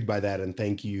 I'm intrigued by that, and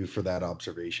thank you for that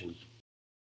observation.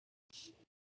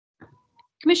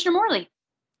 Commissioner Morley.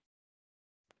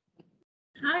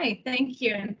 Hi, thank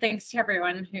you, and thanks to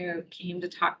everyone who came to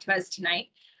talk to us tonight.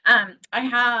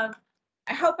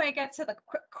 I hope I get to the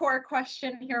core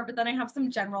question here, but then I have some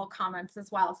general comments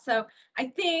as well. So I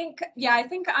think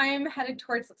I'm headed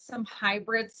towards some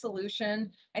hybrid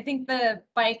solution. I think the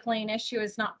bike lane issue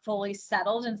is not fully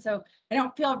settled, and so I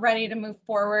don't feel ready to move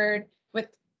forward with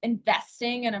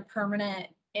investing in a permanent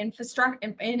infrastructure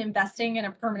and investing in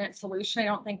a permanent solution. I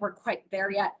don't think we're quite there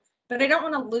yet, but I don't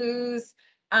want to lose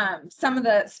some of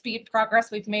the speed progress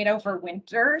we've made over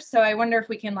winter. So I wonder if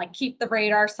we can keep the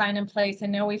radar sign in place. I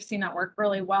know we've seen that work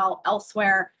really well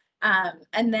elsewhere.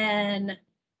 And then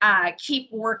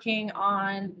keep working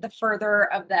on the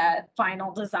further of the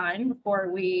final design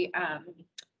before we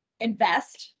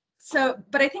invest.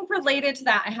 But I think related to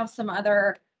that, I have some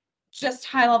other just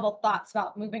high level thoughts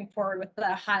about moving forward with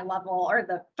the high level or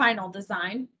the final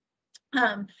design.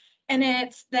 And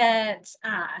it's that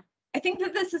I think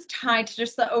that this is tied to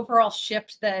just the overall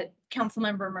shift that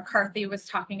Councilmember McCarthy was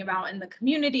talking about in the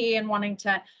community and wanting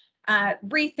to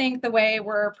rethink the way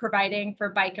we're providing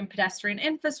for bike and pedestrian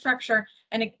infrastructure.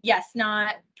 And yes,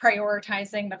 not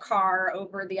prioritizing the car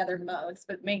over the other modes,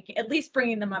 but at least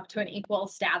bringing them up to an equal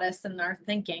status in our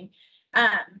thinking.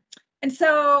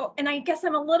 And I guess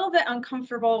I'm a little bit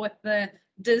uncomfortable with the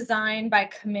design by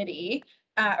committee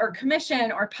or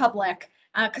commission or public.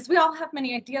 Because we all have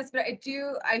many ideas, but I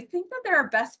think that there are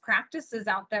best practices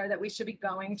out there that we should be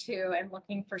going to and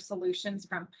looking for solutions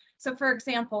from. So for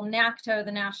example, NACTO,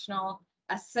 the National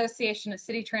Association of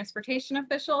City Transportation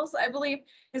Officials, I believe,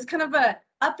 is kind of a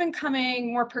up and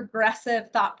coming, more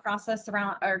progressive thought process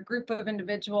around a group of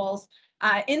individuals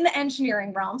in the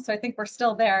engineering realm. So I think we're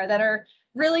still there, that are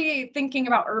really thinking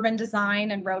about urban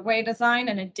design and roadway design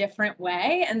in a different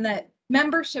way, and that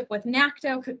membership with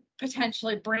NACTO could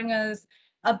potentially bring us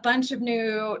a bunch of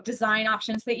new design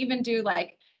options. They even do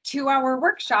like 2-hour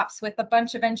workshops with a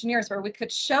bunch of engineers where we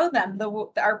could show them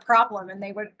our problem, and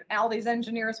all these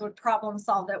engineers would problem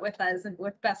solve it with us and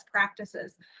with best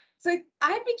practices. So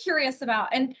I'd be curious about,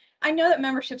 and I know that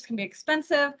memberships can be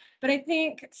expensive, but I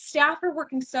think staff are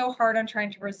working so hard on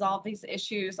trying to resolve these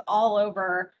issues all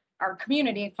over our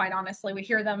community. Quite honestly, we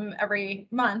hear them every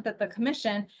month at the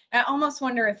commission. I almost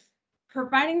wonder if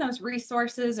providing those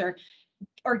resources or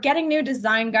getting new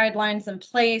design guidelines in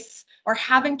place or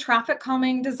having traffic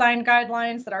calming design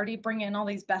guidelines that already bring in all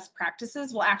these best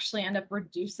practices will actually end up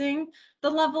reducing the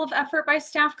level of effort by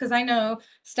staff. Because I know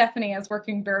Stephanie is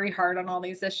working very hard on all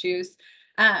these issues.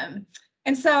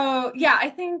 And so, yeah, I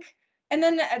think, and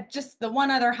then just the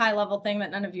one other high level thing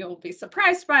that none of you will be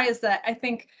surprised by is that I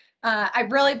think I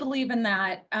really believe in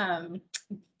that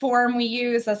form we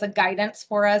use as a guidance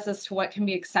for us as to what can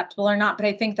be acceptable or not. But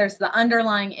I think there's the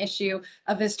underlying issue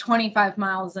of, is 25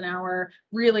 miles an hour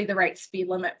really the right speed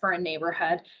limit for a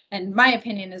neighborhood? And my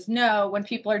opinion is no. When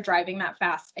people are driving that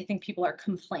fast, I think people are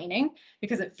complaining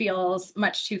because it feels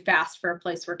much too fast for a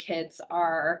place where kids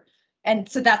are. And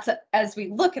so that's, as we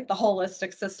look at the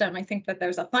holistic system, I think that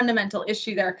there's a fundamental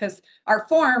issue there, because our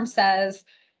form says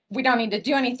we don't need to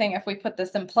do anything if we put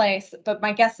this in place. But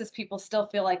my guess is people still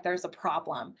feel like there's a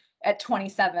problem at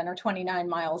 27 or 29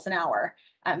 miles an hour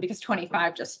because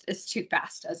 25 just is too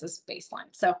fast as a baseline.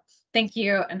 So thank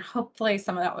you. And hopefully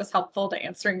some of that was helpful to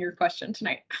answering your question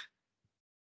tonight.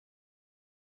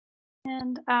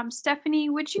 And Stephanie,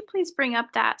 would you please bring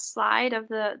up that slide of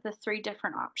the 3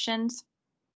 different options?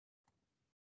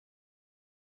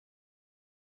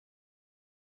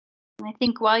 I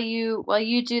think while you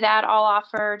do that, I'll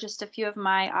offer just a few of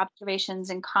my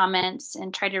observations and comments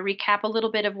and try to recap a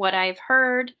little bit of what I've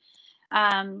heard.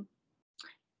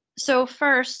 So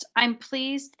first, I'm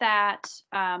pleased that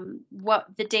what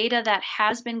the data that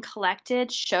has been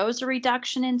collected shows a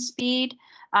reduction in speed.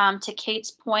 To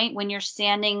Kate's point, when you're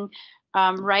standing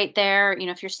right there,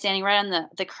 if you're standing right on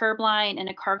the curb line and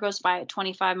a car goes by at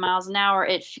 25 miles an hour,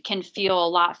 it can feel a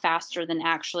lot faster than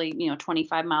actually,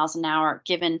 25 miles an hour,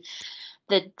 given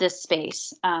the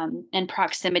space and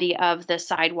proximity of the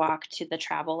sidewalk to the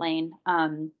travel lane.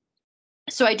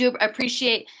 So I do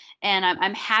appreciate, and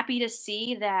I'm happy to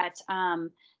see that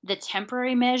the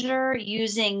temporary measure,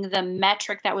 using the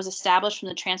metric that was established from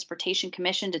the Transportation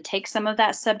Commission to take some of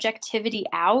that subjectivity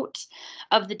out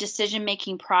of the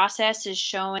decision-making process, is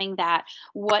showing that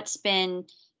what's been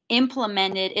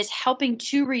implemented is helping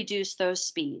to reduce those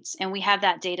speeds, and we have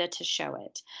that data to show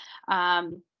it.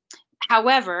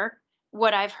 However,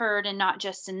 what I've heard, and not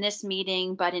just in this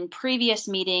meeting, but in previous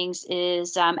meetings,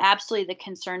 is absolutely the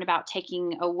concern about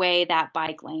taking away that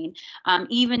bike lane.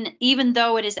 Even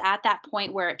though it is at that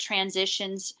point where it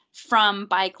transitions from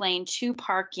bike lane to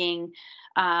parking,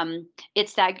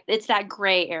 it's that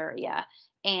gray area.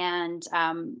 And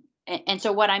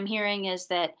so what I'm hearing is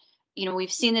that,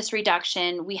 we've seen this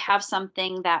reduction. We have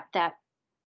something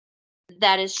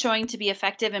that is showing to be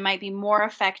effective and might be more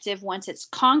effective once it's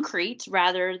concrete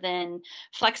rather than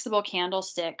flexible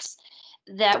candlesticks,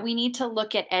 that we need to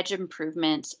look at edge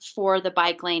improvements for the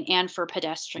bike lane and for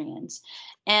pedestrians.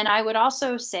 And I would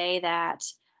also say that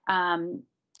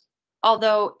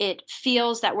although it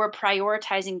feels that we're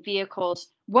prioritizing vehicles,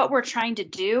 what we're trying to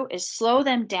do is slow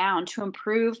them down to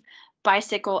improve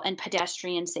bicycle and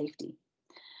pedestrian safety.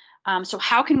 So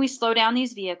how can we slow down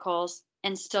these vehicles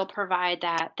and still provide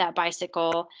that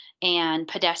bicycle and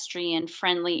pedestrian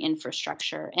friendly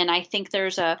infrastructure? And I think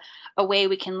there's a way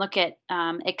we can look at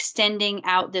extending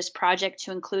out this project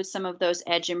to include some of those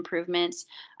edge improvements.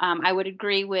 I would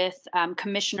agree with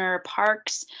Commissioner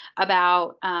Parks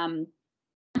about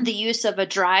the use of a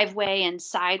driveway and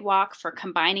sidewalk for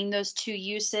combining those 2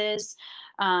 uses.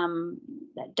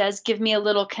 That does give me a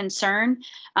little concern.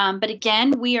 But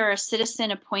again, we are a citizen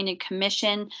appointed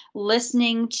commission,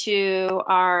 listening to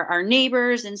our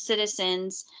neighbors and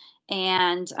citizens,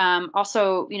 and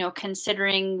also,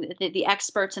 considering the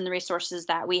experts and the resources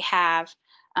that we have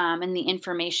and the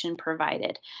information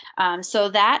provided. So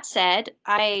that said,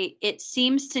 it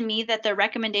seems to me that the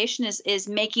recommendation is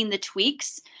making the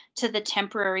tweaks to the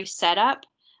temporary setup.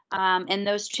 And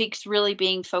those tweaks really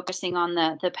being focusing on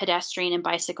the pedestrian and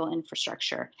bicycle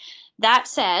infrastructure. That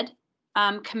said,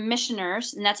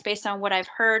 commissioners, and that's based on what I've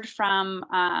heard from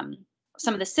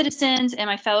some of the citizens and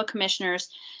my fellow commissioners,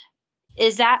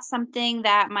 is that something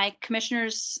that my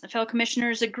fellow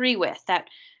commissioners agree with, that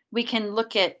we can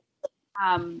look at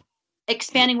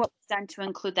expanding what was done to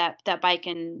include that bike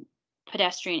and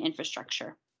pedestrian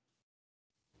infrastructure?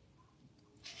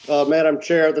 Madam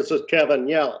Chair, this is Kevin.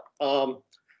 Yeah,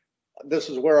 this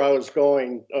is where I was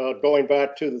going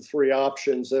back to the three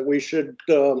options, that we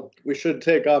should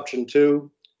take option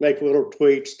 2, make little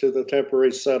tweaks to the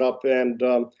temporary setup, and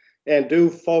do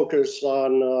focus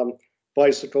on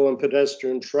bicycle and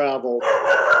pedestrian travel.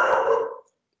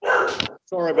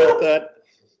 Sorry about that.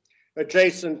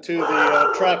 Adjacent to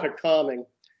the traffic calming.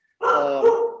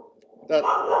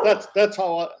 That's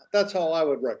how I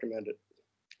would recommend it.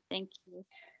 Thank you.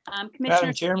 Commissioner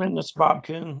Madam Chairman, this is Bob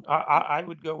Kuhn. I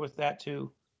would go with that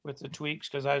too, with the tweaks,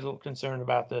 because I was a little concerned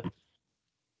about the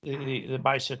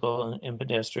bicycle and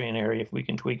pedestrian area. If we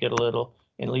can tweak it a little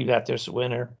and leave that this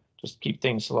winter, just keep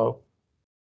things slow.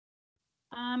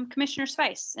 Commissioner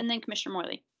Spice, and then Commissioner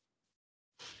Morley.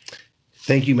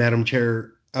 Thank you, Madam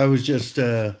Chair. I was just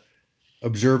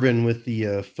observing with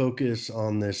the focus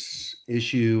on this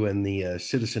issue and the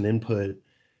citizen input.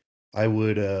 I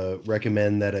would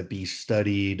recommend that it be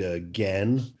studied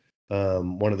again.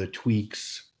 One of the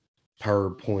tweaks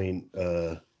PowerPoint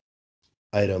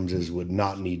items is would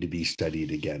not need to be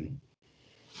studied again.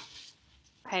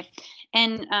 Okay.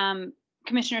 And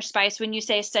Commissioner Spice, when you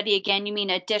say study again, you mean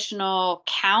additional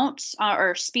counts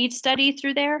or speed study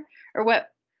through there, or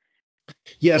what?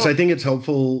 Yes, I think it's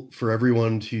helpful for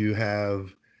everyone to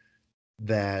have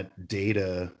that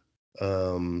data.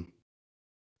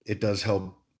 It does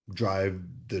help drive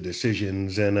the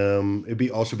decisions, and it'd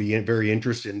also be very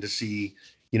interesting to see,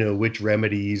 which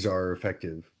remedies are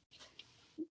effective.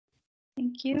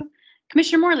 Thank you.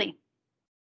 Commissioner Morley.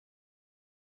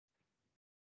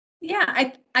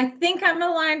 Yeah, I think I'm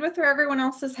aligned with where everyone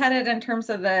else is headed in terms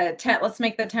of let's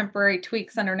make the temporary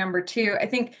tweaks under number 2. I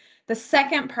think the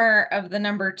second part of the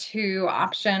number 2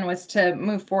 option was to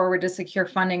move forward to secure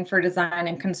funding for design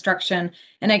and construction.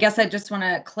 And I guess I just want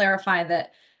to clarify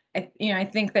that, I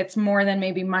think that's more than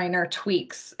maybe minor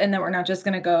tweaks, and that we're not just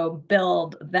going to go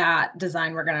build that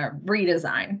design. We're going to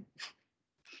redesign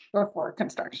before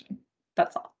construction.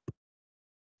 That's all.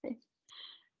 Okay.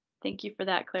 Thank you for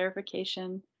that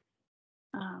clarification.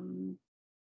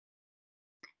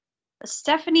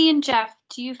 Stephanie and Jeff,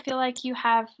 do you feel like you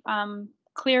have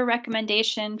clear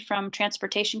recommendation from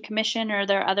Transportation Commission, or are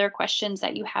there other questions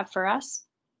that you have for us?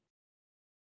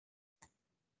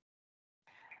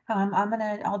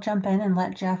 I'll jump in and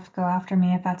let Jeff go after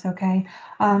me if that's okay.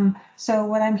 So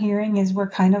what I'm hearing is we're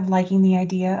kind of liking the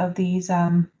idea of these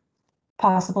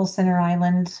possible center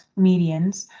island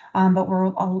medians, but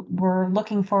we're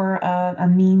looking for a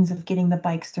means of getting the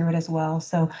bikes through it as well.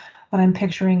 So what I'm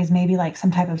picturing is maybe like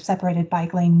some type of separated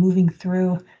bike lane moving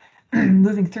through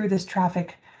this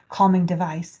traffic calming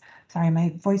device. Sorry,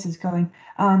 my voice is going.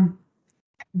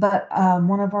 But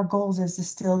one of our goals is to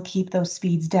still keep those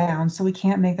speeds down, so we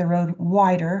can't make the road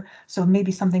wider. So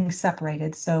maybe something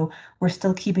separated. So we're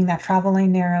still keeping that travel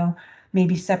lane narrow,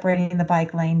 maybe separating the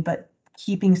bike lane, but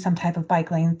keeping some type of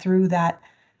bike lane through that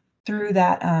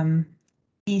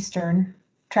eastern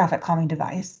traffic calming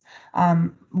device.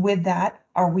 With that,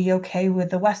 are we okay with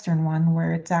the western one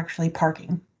where it's actually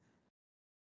parking?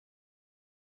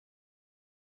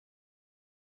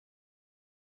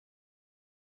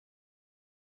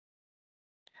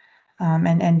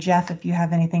 And Jeff, if you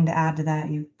have anything to add to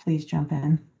that, you please jump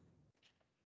in.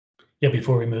 Yeah,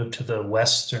 before we move to the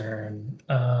western,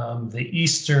 the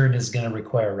eastern is going to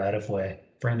require right-of-way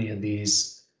for any of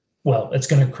these. Well, it's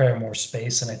going to require more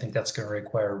space, and I think that's going to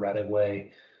require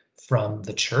right-of-way from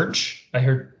the church. I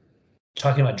heard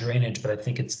talking about drainage, but I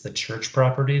think it's the church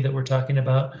property that we're talking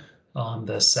about on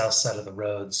the south side of the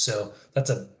road. So that's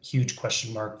a huge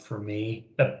question mark for me.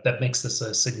 That makes this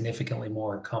a significantly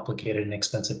more complicated and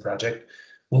expensive project.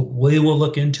 We will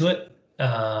look into it,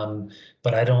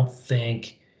 but I don't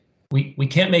think we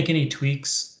can't make any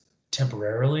tweaks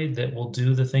temporarily that will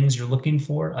do the things you're looking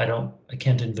for. I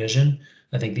can't envision.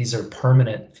 I think these are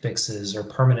permanent fixes or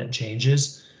permanent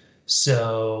changes.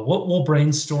 So we'll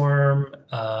brainstorm,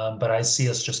 but I see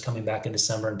us just coming back in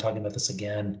December and talking about this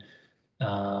again,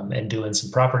 and doing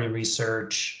some property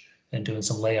research and doing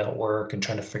some layout work and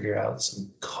trying to figure out some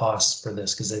costs for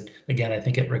this. Because again, I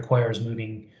think it requires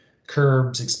moving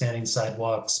curbs, expanding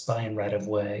sidewalks, buying right of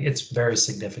way. It's very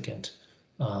significant.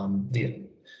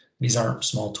 These aren't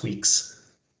small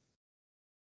tweaks.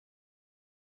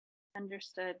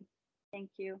 Understood. Thank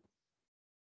you.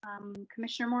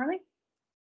 Commissioner Morley?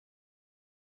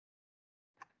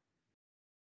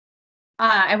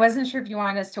 I wasn't sure if you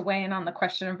wanted us to weigh in on the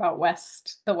question about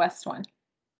the west one.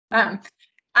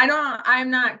 I'm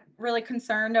not really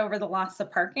concerned over the loss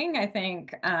of parking. I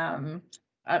think, yeah,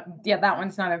 that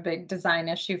one's not a big design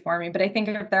issue for me, but I think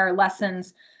if there are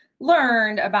lessons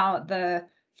learned about the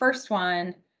first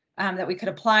one, that we could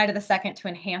apply to the second to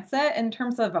enhance it in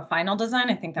terms of a final design,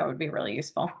 I think that would be really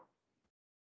useful.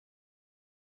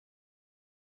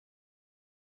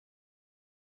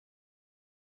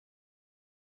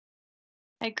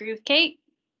 I agree with Kate.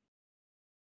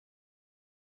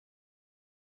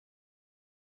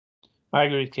 I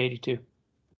agree with Katie too.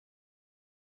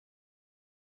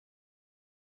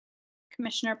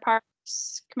 Commissioner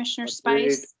Parks, Commissioner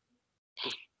Agreed. Spice.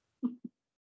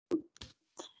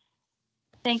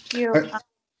 Thank you.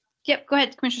 Yep, go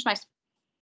ahead, Commissioner Spice.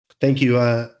 Thank you.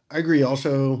 I agree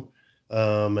also.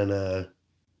 And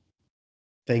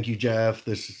thank you, Jeff.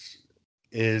 This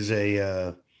is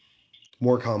a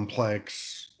more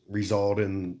complex result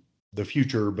in the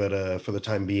future, but for the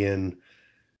time being,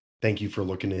 thank you for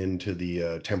looking into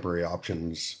the temporary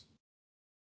options.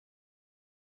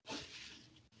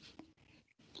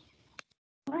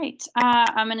 All right,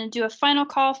 I'm going to do a final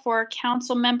call for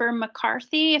Council Member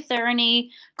McCarthy. If there are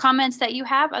any comments that you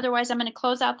have, otherwise I'm going to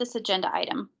close out this agenda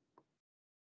item.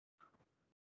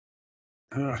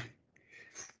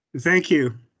 Thank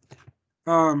you.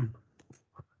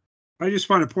 I just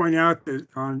want to point out that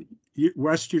on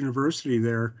West University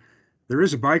there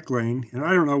is a bike lane, and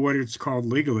I don't know what it's called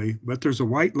legally, but there's a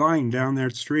white line down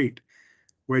that street,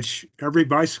 which every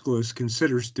bicyclist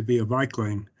considers to be a bike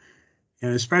lane,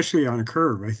 and especially on a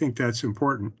curve. I think that's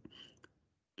important.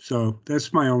 So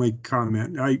that's my only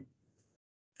comment. I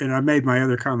made my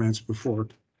other comments before.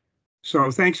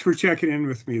 So thanks for checking in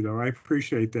with me, though. I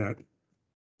appreciate that.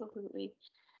 Absolutely.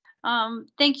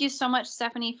 Thank you so much,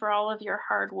 Stephanie, for all of your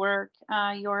hard work,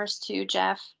 yours too,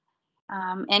 Jeff,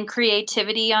 and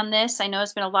creativity on this. I know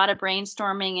it's been a lot of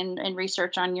brainstorming and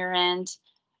research on your end.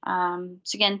 So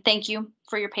again, thank you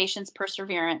for your patience,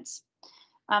 perseverance.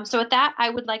 So with that, I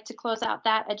would like to close out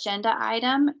that agenda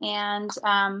item and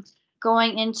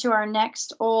going into our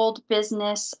next old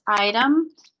business item.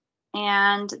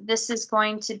 And this is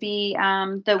going to be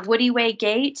the Woody Way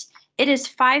Gate. It is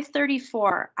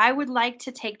 5:34. I would like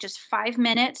to take just 5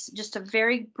 minutes, just a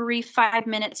very brief 5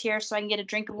 minutes here so I can get a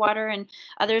drink of water and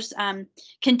others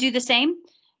can do the same.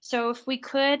 So if we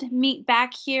could meet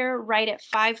back here right at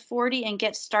 5:40 and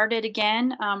get started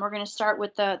again, we're going to start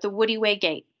with the Woody Way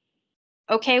Gate.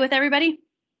 Okay with everybody?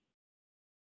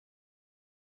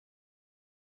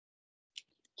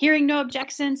 Hearing no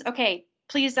objections. Okay,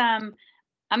 please,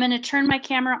 I'm going to turn my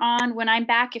camera on when I'm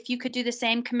back. If you could do the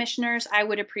same, commissioners, I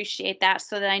would appreciate that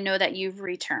so that I know that you've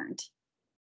returned.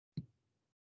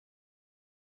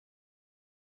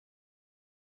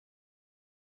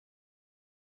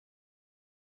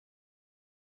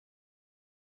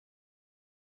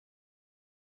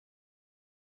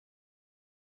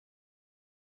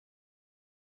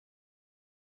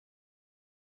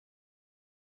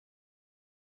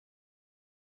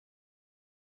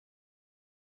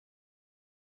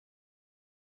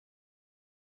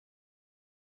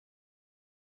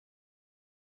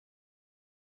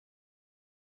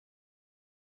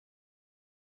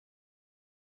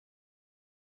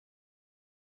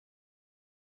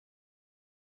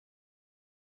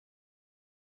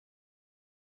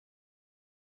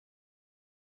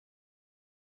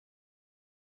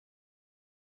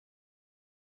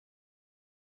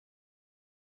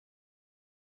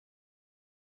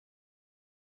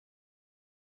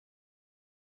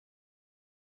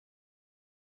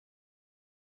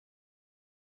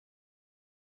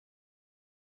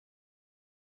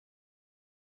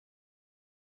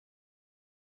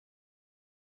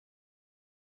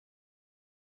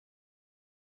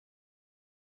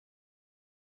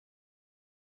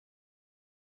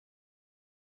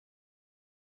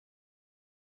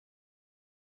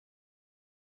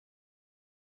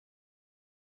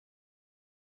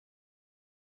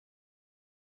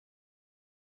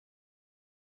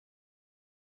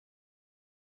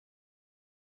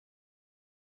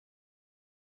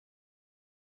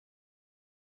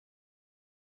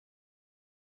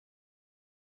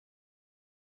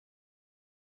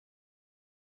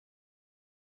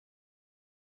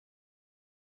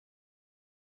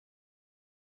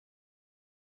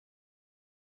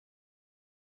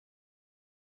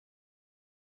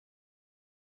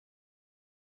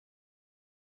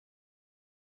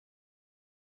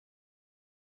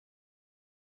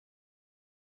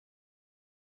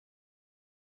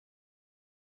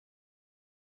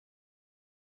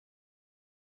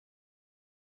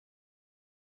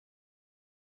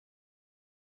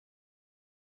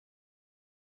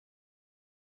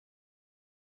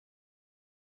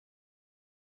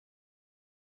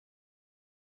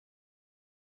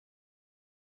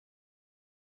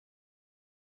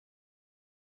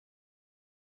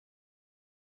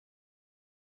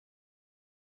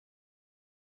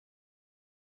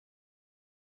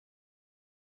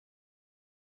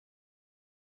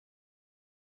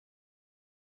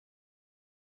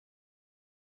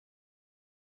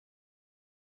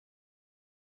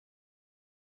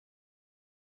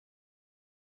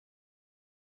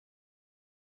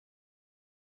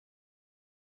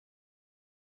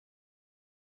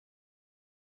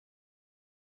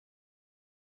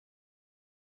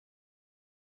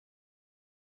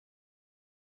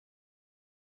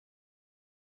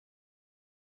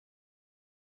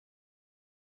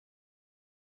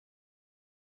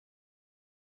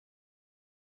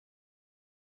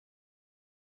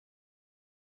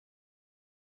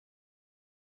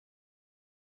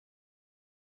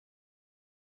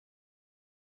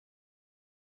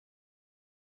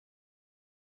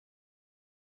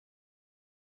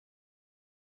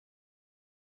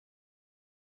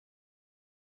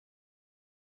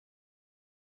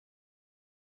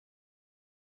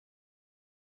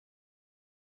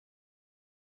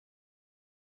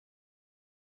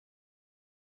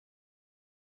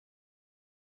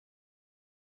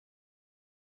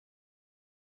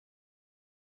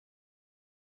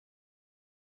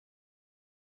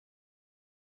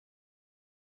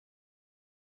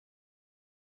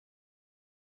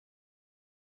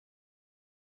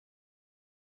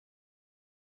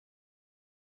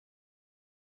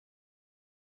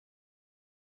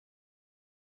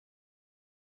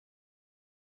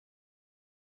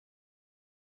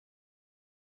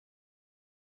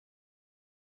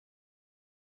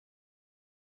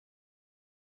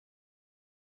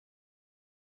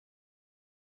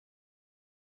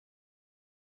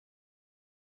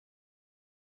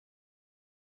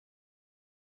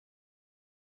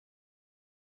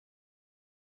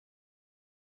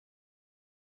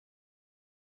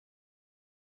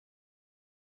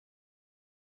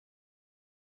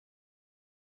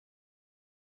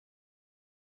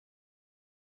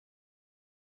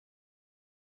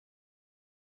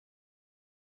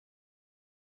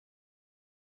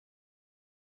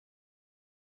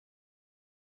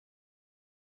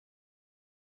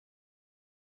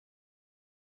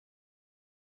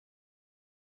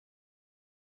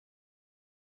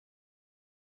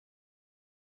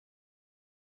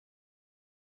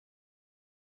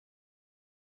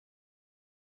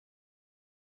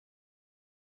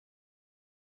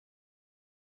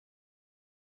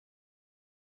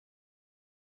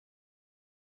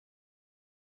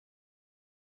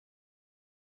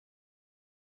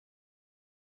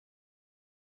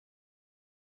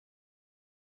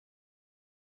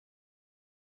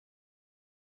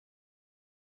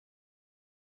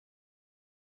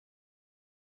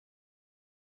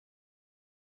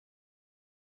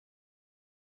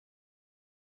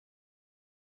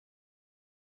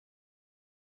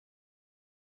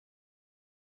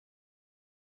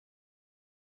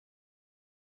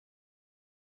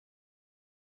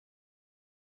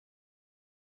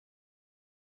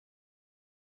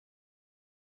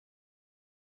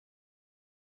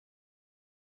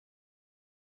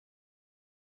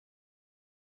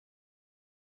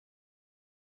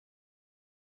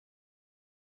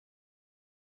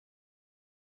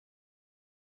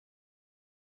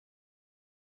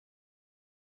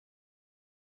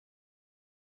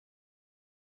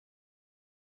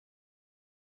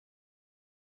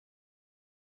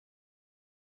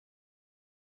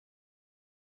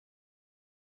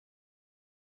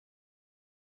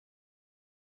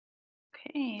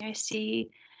 Okay, I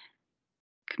see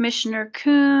Commissioner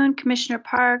Kuhn, Commissioner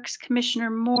Parks, Commissioner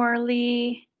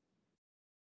Morley.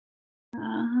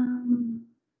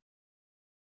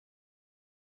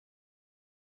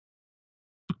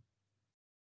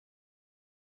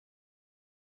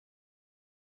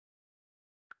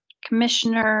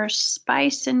 Commissioner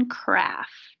Spice and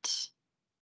Craft.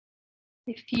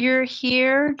 If you're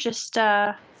here, just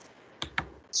show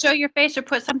your face or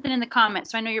put something in the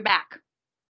comments so I know you're back.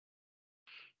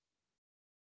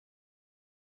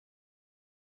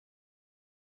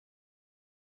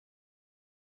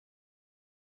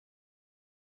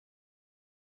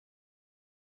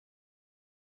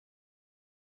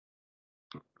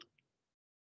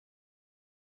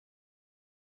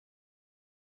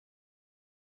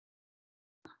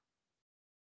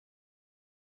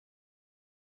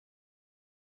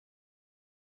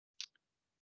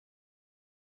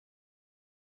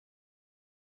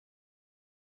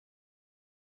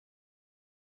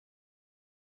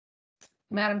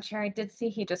 Madam Chair, I did see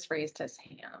he just raised his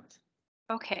hand.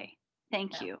 Okay,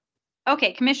 thank you.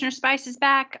 Okay, Commissioner Spice is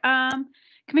back.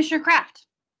 Commissioner Kraft,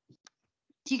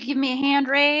 do you give me a hand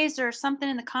raise or something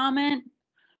in the comment?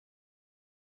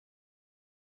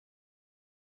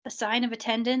 A sign of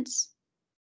attendance?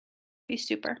 Be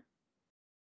super.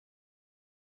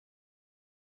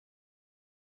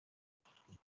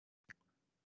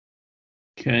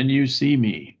 Can you see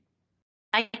me?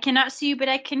 I cannot see you, but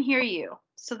I can hear you.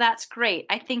 So that's great.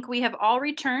 I think we have all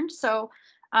returned. So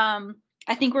I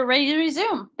think we're ready to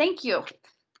resume. Thank you.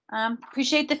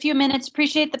 Appreciate the few minutes.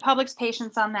 Appreciate the public's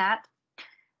patience on that.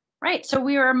 Right. So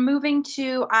we are moving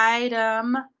to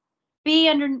item B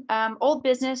under old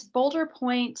business, Boulder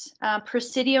Pointe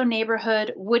Presidio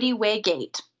neighborhood Woody Way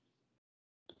Gate.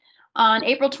 On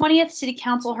April 20th, City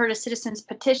Council heard a citizen's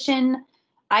petition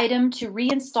item to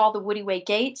reinstall the Woody Way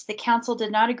gates. The council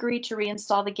did not agree to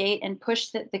reinstall the gate and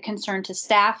pushed the concern to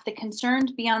staff. The concern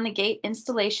beyond the gate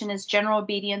installation is general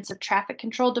obedience of traffic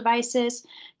control devices,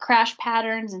 crash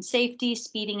patterns and safety,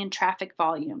 speeding and traffic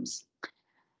volumes.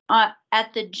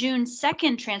 At the June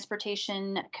 2nd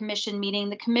Transportation Commission meeting,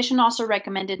 the commission also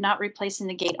recommended not replacing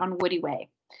the gate on Woody Way.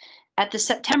 At the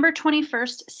September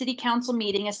 21st City Council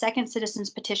meeting, a second citizen's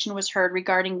petition was heard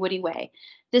regarding Woody Way.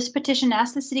 This petition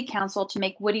asked the City Council to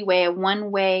make Woody Way a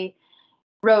one-way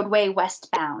roadway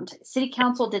westbound. City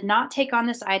Council did not take on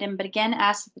this item, but again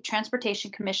asked that the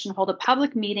Transportation Commission hold a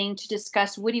public meeting to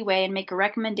discuss Woody Way and make a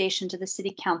recommendation to the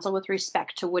City Council with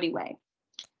respect to Woody Way.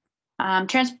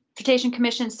 Transportation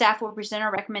Commission staff will present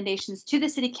our recommendations to the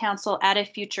City Council at a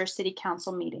future City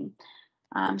Council meeting.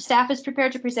 Staff is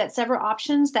prepared to present several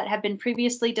options that have been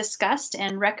previously discussed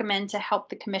and recommend to help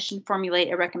the commission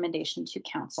formulate a recommendation to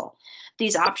council.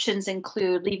 These options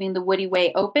include leaving the Woody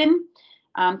Way open,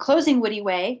 closing Woody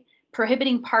Way,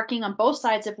 prohibiting parking on both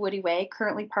sides of Woody Way.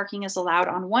 Currently parking is allowed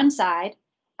on one side,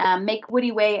 make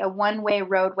Woody Way a one-way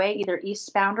roadway, either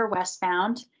eastbound or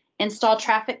westbound, install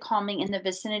traffic calming in the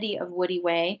vicinity of Woody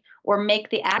Way, or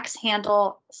make the Axe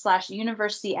Handle /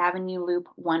 University Avenue loop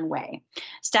one way.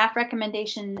 Staff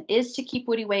recommendation is to keep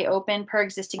Woody Way open per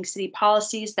existing city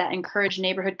policies that encourage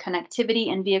neighborhood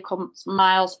connectivity and vehicle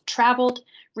miles traveled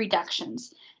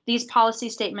reductions. These policy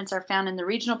statements are found in the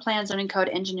Regional Plan, Zoning Code,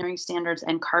 Engineering Standards,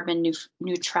 and Carbon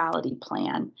Neutrality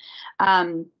Plan.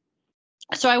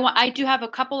 So I do have a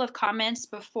couple of comments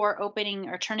before opening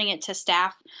or turning it to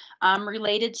staff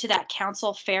related to that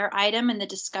council fair item and the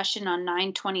discussion on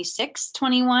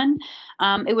 9/26/21.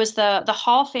 It was the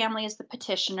Hall family is the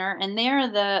petitioner, and they're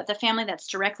the family that's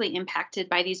directly impacted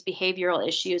by these behavioral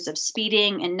issues of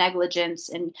speeding and negligence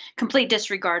and complete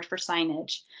disregard for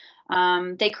signage.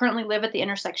 They currently live at the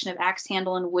intersection of Axe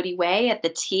Handle and Woody Way at the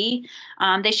T.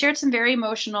 They shared some very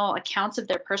emotional accounts of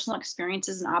their personal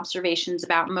experiences and observations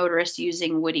about motorists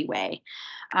using Woody Way.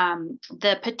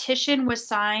 The petition was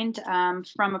signed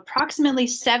from approximately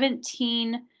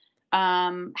 17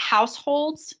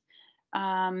 households.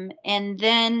 And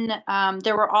then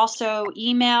there were also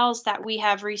emails that we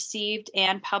have received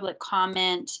and public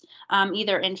comment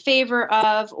either in favor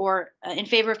of or in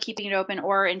favor of keeping it open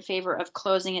or in favor of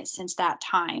closing it since that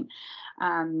time.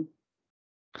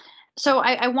 So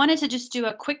I wanted to just do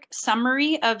a quick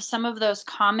summary of some of those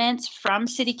comments from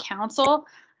City Council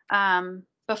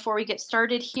before we get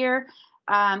started here.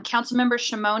 Councilmember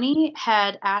Shimoni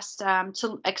had asked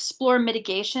to explore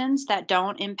mitigations that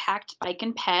don't impact bike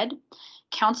and ped.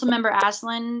 Councilmember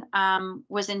Aslan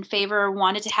was in favor,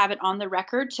 wanted to have it on the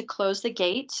record to close the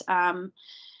gate.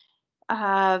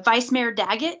 Vice Mayor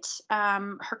Daggett,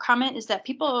 her comment is that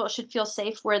people should feel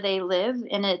safe where they live,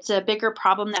 and it's a bigger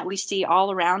problem that we see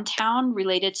all around town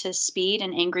related to speed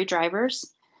and angry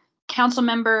drivers.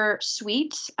 Councilmember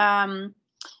Sweet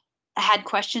had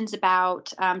questions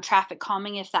about traffic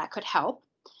calming, if that could help.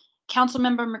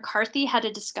 Councilmember McCarthy had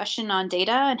a discussion on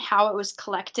data and how it was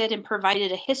collected and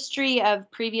provided a history of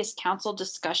previous council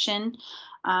discussion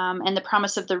and the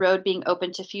promise of the road being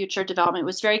open to future development. It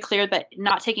was very clear, but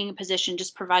not taking a position,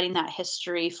 just providing that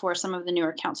history for some of the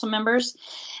newer council members.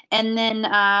 And then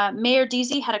Mayor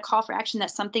Deasy had a call for action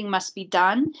that something must be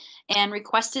done and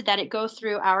requested that it go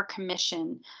through our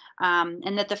commission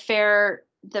and that the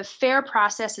fair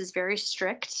process is very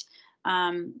strict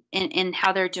in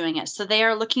how they're doing it. So they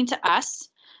are looking to us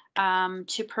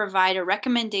to provide a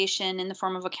recommendation in the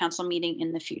form of a council meeting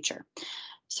in the future.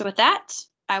 So with that,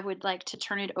 I would like to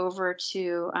turn it over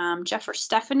to Jeff or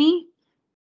Stephanie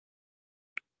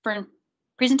for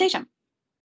presentation.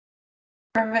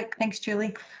 Perfect. Thanks,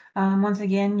 Julie. Once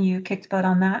again, you kicked butt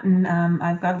on that, and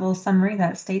I've got a little summary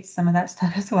that states some of that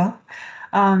stuff as well.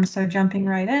 So jumping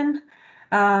right in.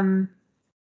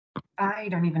 I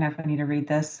don't even know if I need to read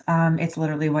this. It's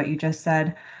literally what you just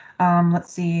said.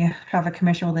 Let's see, Traffic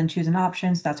Commission will then choose an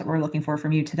option. So that's what we're looking for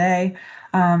from you today.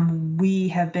 We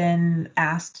have been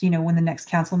asked, when the next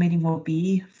council meeting will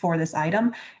be for this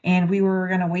item, and we were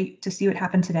going to wait to see what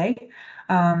happened today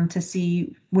to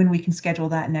see when we can schedule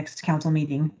that next council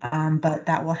meeting. But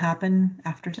that will happen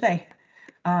after today.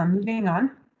 Moving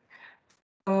on.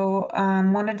 So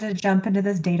wanted to jump into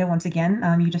this data once again.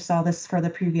 You just saw this for the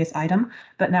previous item,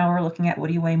 but now we're looking at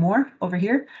Woody Way more over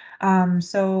here.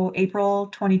 So April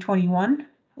 2021,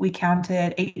 we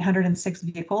counted 806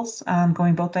 vehicles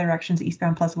going both directions,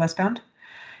 eastbound plus westbound.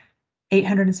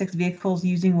 806 vehicles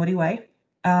using Woody Way.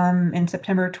 In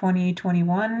September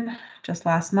 2021, just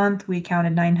last month, we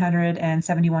counted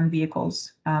 971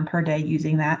 vehicles per day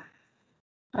using that.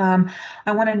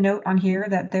 I want to note on here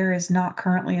that there is not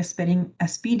currently a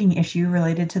speeding issue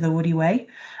related to the Woody Way.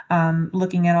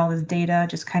 Looking at all this data,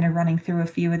 just kind of running through a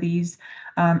few of these.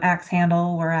 Axe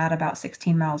Handle, we're at about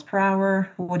 16 miles per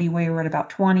hour. Woody Way, we're at about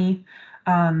 20.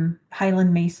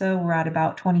 Highland Mesa, we're at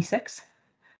about 26.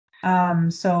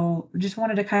 So just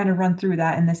wanted to kind of run through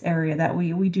that in this area that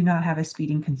we do not have a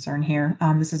speeding concern here.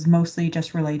 This is mostly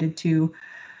just related to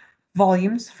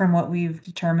volumes from what we've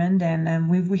determined, and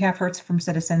we have heard from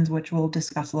citizens, which we'll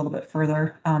discuss a little bit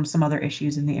further, some other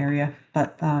issues in the area.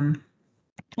 But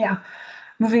yeah,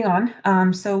 moving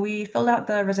on. So we filled out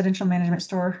the residential management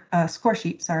score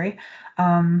sheet, sorry.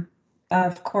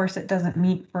 Of course, it doesn't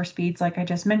meet for speeds like I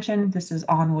just mentioned. This is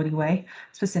on Woody Way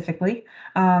specifically.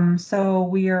 So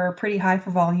we are pretty high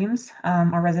for volumes.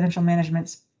 Our residential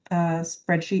management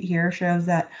spreadsheet here shows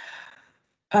that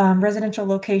residential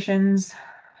locations,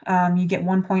 you get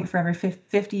 1 point for every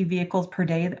 50 vehicles per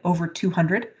day over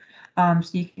 200. So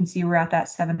you can see we're at that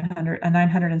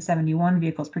 971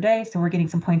 vehicles per day. So we're getting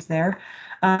some points there.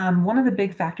 One of the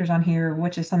big factors on here,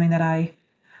 which is something that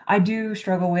I do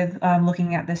struggle with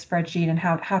looking at this spreadsheet and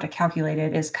how to calculate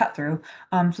it, is cut through.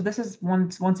 So this is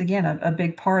once again a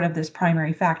big part of this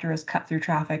primary factor is cut through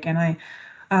traffic. And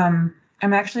I'm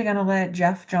actually going to let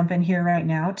Jeff jump in here right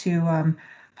now to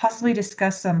possibly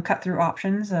discuss some cut through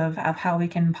options of how we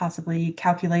can possibly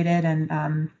calculate it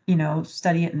and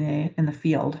study it in the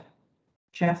field.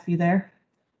 Jeff, you there?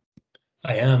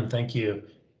 I am, thank you.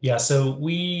 Yeah, so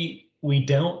we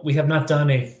have not done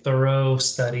a thorough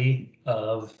study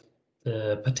of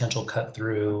the potential cut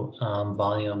through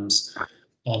volumes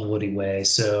on Woody Way.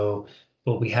 So,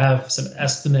 but we have some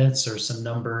estimates or some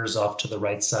numbers off to the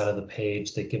right side of the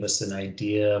page that give us an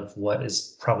idea of what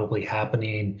is probably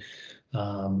happening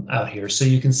out here. So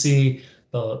you can see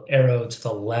the arrow to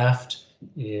the left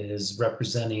is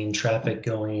representing traffic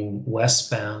going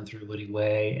westbound through Woody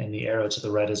Way, and the arrow to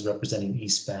the right is representing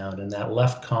eastbound. And that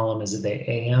left column is the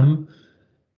AM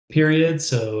period.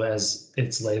 So as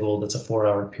it's labeled, it's a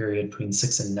 4-hour period between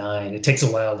 6 and 9. It takes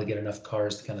a while to get enough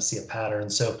cars to kind of see a pattern.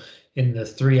 So in the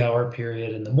 3-hour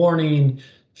period in the morning,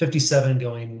 57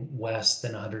 going west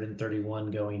and 131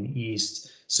 going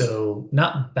east. So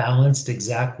not balanced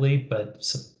exactly, but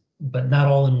not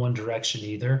all in one direction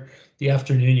either. The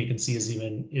afternoon you can see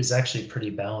is actually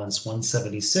pretty balanced.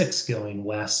 176 going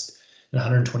west and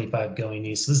 125 going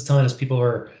east. So this is telling us people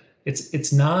are.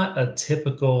 It's not a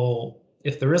typical.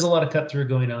 If there is a lot of cut through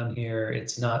going on here,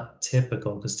 it's not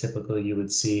typical, because typically you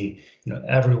would see,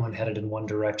 everyone headed in one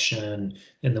direction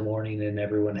in the morning and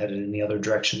everyone headed in the other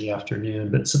direction in the afternoon.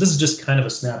 But so this is just kind of a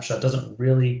snapshot. Doesn't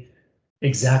really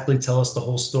exactly tell us the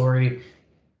whole story.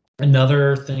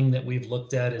 Another thing that we've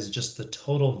looked at is just the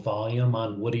total volume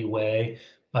on Woody Way.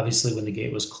 Obviously, when the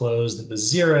gate was closed, it was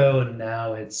 0, and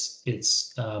now it's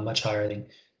much higher. I think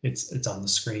it's on the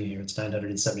screen here. It's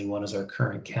 971 is our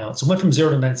current count. So it went from 0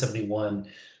 to 971.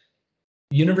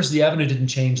 University Avenue didn't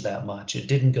change that much. It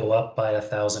didn't go up by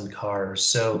 1,000 cars.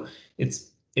 So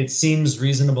it seems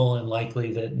reasonable and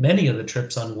likely that many of the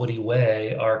trips on Woody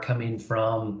Way are coming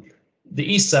from the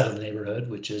east side of the neighborhood,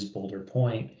 which is Boulder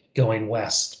Pointe, going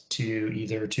west to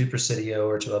either to Presidio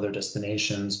or to other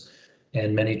destinations.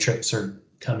 And many trips are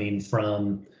coming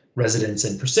from residents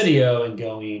in Presidio and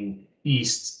going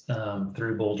east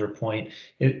through Boulder Pointe.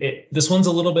 This one's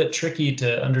a little bit tricky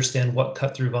to understand what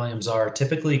cut-through volumes are.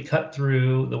 Typically,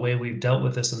 cut-through, the way we've dealt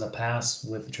with this in the past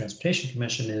with the Transportation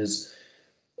Commission is,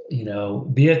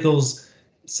 vehicles,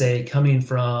 say, coming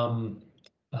from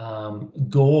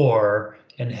Gore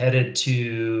and headed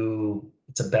to,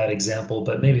 it's a bad example,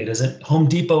 but maybe it isn't, Home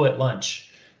Depot at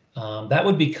lunch. That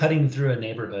would be cutting through a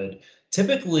neighborhood.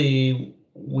 Typically,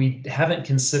 we haven't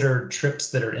considered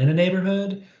trips that are in a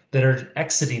neighborhood that are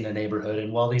exiting a neighborhood.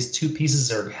 And while these two pieces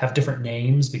have different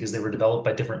names because they were developed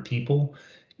by different people,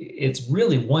 it's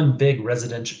really one big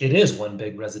residential, it is one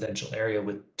big residential area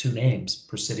with two names,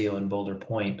 Presidio and Boulder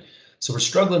Pointe. So we're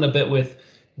struggling a bit with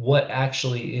what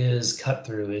actually is cut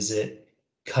through. Is it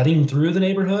cutting through the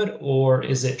neighborhood, or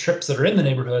is it trips that are in the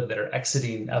neighborhood that are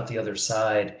exiting out the other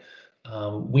side?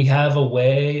 We have a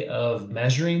way of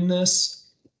measuring this.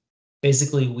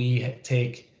 Basically, we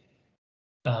take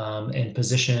and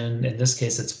position, in this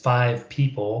case, it's 5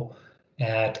 people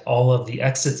at all of the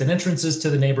exits and entrances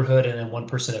to the neighborhood, and then 1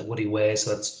 person at Woody Way.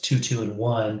 So that's 2, 2, and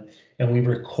 1. And we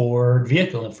record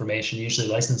vehicle information, usually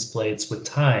license plates with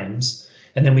times.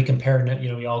 And then we compare,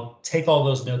 we all take all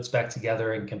those notes back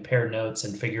together and compare notes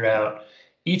and figure out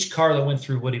each car that went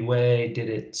through Woody Way, did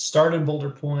it start in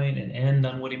Boulder Pointe and end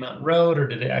on Woody Mountain Road, or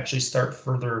did it actually start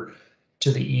further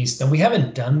to the east? And we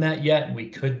haven't done that yet, and we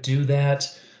could do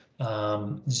that.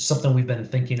 Something we've been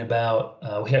thinking about.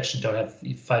 We actually don't have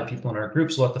 5 people in our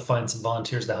group, so we'll have to find some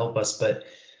volunteers to help us. But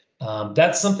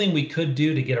that's something we could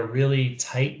do to get a really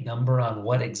tight number on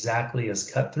what exactly is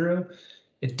cut through.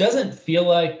 It doesn't feel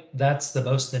like that's the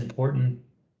most important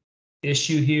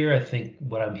issue here. I think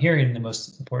what I'm hearing, the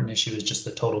most important issue is just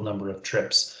the total number of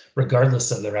trips,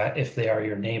 regardless of if they are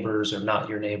your neighbors or not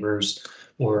your neighbors,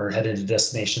 or headed to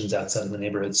destinations outside of the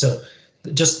neighborhood. So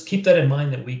just keep that in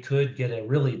mind, that we could get a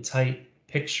really tight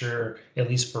picture, at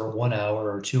least for 1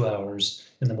 hour or 2 hours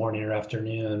in the morning or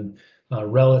afternoon,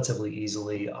 relatively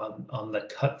easily on the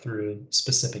cut through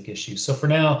specific issues. So for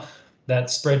now, that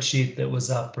spreadsheet that was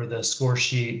up, or the score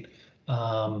sheet,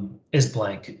 is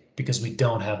blank because we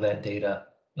don't have that data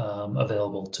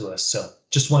available to us. So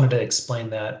just wanted to explain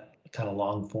that kind of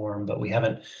long form, but we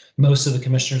haven't, most of the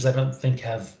commissioners, I don't think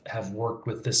have worked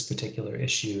with this particular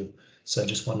issue. So I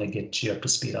just wanted to get you up to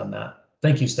speed on that.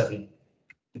 Thank you, Stephanie.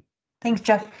 Thanks,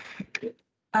 Jeff.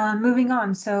 Moving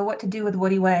on. So what to do with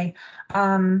Woody Way?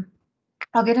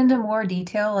 I'll get into more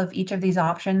detail of each of these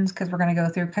options because we're going to go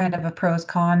through kind of a pros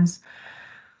cons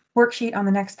worksheet on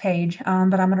the next page,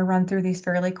 but I'm going to run through these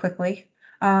fairly quickly.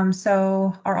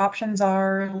 So our options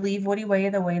are leave Woody Way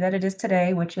the way that it is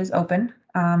today, which is open,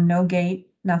 no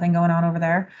gate, nothing going on over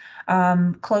there.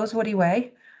 Close Woody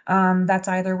Way. That's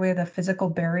either with a physical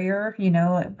barrier,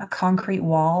 a concrete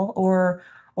wall, or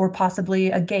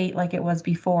possibly a gate like it was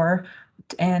before,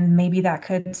 and maybe that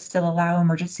could still allow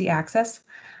emergency access.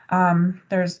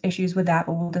 There's issues with that,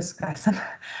 but we'll discuss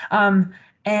them.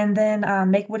 And then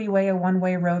make Woody Way a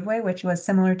one-way roadway, which was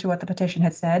similar to what the petition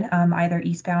had said, either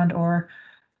eastbound or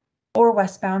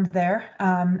westbound there,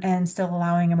 and still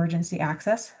allowing emergency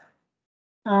access.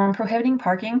 Prohibiting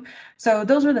parking. So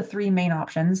those were the 3 main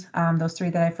options, those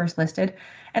 3 that I first listed.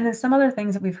 And then some other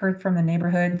things that we've heard from the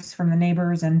neighborhoods, from the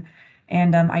neighbors, and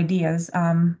ideas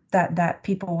that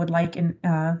people would like and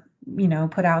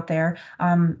put out there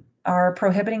are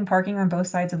prohibiting parking on both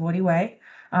sides of Woody Way.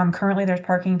 Currently there's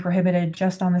parking prohibited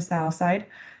just on the south side,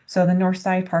 so the north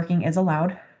side parking is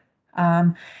allowed.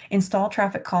 Install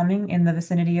traffic calming in the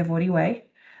vicinity of Woody Way.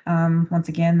 Once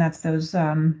again, that's those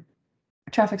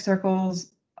traffic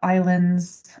circles,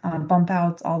 islands, bump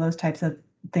outs, all those types of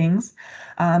things.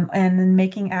 And then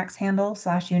making Axe Handle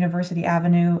 / University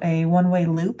Avenue a one-way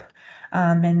loop,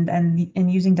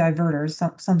 and using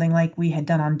diverters, something like we had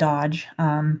done on Dodge.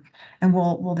 And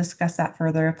we'll discuss that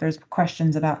further if there's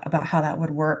questions about how that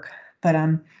would work. But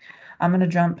I'm going to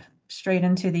jump straight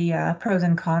into the pros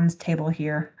and cons table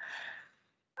here.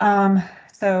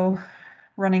 So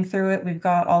running through it, we've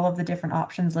got all of the different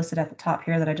options listed at the top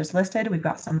here that I just listed. We've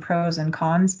got some pros and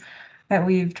cons that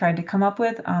we've tried to come up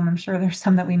with. I'm sure there's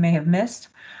some that we may have missed.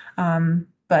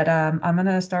 But but I'm going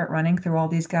to start running through all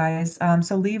these guys.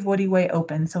 So leave Woody Way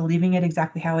open, so leaving it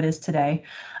exactly how it is today.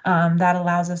 That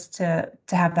allows us to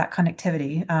have that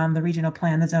connectivity. The regional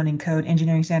plan, the zoning code,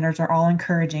 engineering standards are all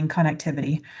encouraging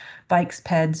connectivity. Bikes,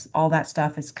 peds, all that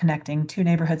stuff is connecting two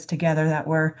neighborhoods together that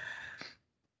were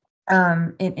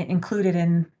included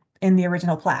in the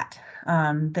original plat.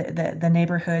 The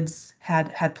neighborhoods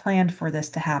had planned for this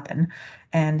to happen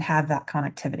and have that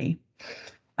connectivity.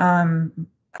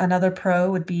 Another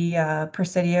pro would be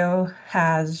Presidio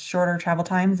has shorter travel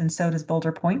times, and so does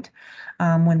Boulder Pointe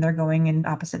when they're going in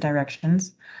opposite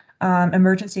directions.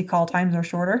 Emergency call times are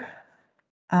shorter.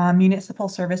 Municipal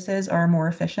services are more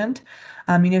efficient.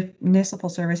 Municipal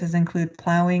services include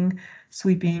plowing,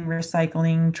 sweeping,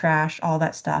 recycling, trash, all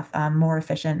that stuff. More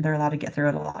efficient. They're allowed to get through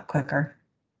it a lot quicker.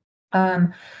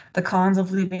 The cons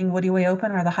of leaving Woody Way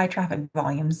open are the high traffic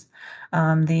volumes.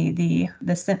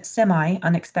 The semi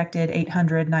unexpected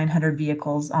 800, 900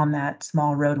 vehicles on that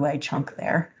small roadway chunk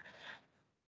there.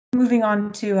 Moving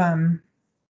on to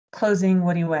closing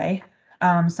Woody Way.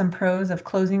 Some pros of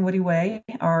closing Woody Way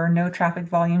are no traffic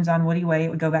volumes on Woody Way. It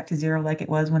would go back to zero like it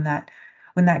was when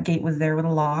that gate was there with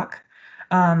a lock.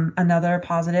 Another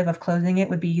positive of closing it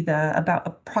would be the about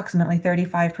approximately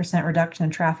 35% reduction in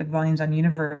traffic volumes on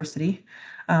University.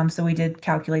 So we did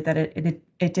calculate that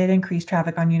it did increase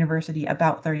traffic on University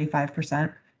about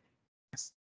 35%.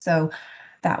 So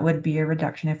that would be a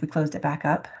reduction if we closed it back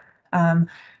up.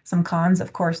 Some cons,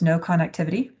 of course, no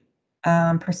connectivity.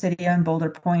 Presidio and Boulder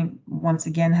Pointe once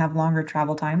again have longer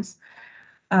travel times.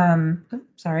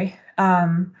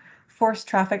 Force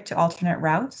traffic to alternate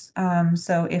routes.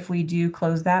 So if we do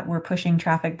close that, we're pushing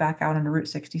traffic back out onto Route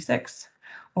 66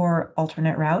 or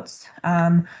alternate routes.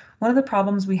 One of the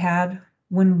problems we had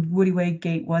when Woody Way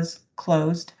Gate was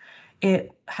closed,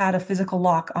 it had a physical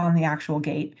lock on the actual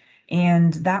gate,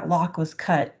 and that lock was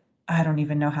cut. I don't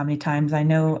even know how many times. I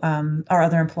know our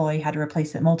other employee had to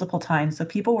replace it multiple times. So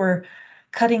people were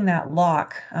cutting that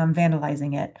lock,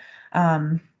 vandalizing it.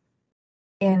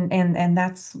 And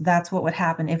that's what would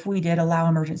happen if we did allow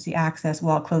emergency access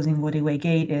while closing Woody Way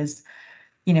Gate is,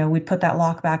 we'd put that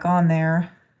lock back on there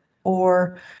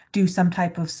or do some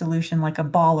type of solution like a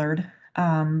bollard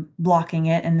blocking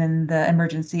it, and then the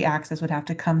emergency access would have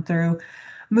to come through,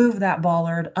 move that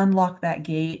bollard, unlock that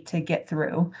gate to get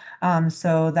through.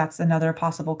 So that's another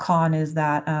possible con, is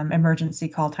that emergency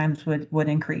call times would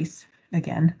increase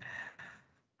again.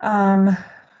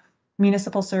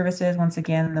 Municipal services, once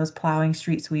again, those plowing,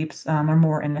 street sweeps are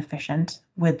more inefficient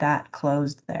with that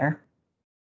closed there.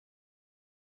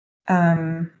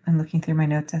 I'm looking through my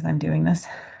notes as I'm doing this.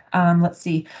 Let's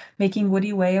see, making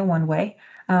Woody Way a one-way.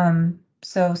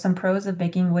 So some pros of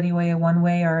making Woody Way a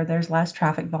one-way are there's less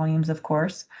traffic volumes, of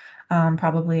course,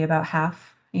 probably about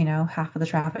half of the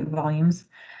traffic volumes.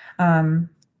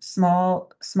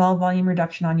 Small volume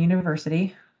reduction on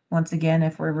University. Once again,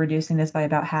 if we're reducing this by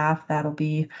about half, that'll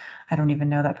be, I don't even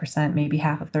know that percent, maybe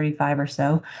half of 35 or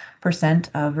so %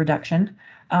 of reduction.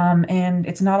 And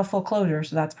it's not a full closure,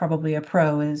 so that's probably a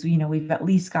pro, is, we've at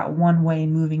least got one way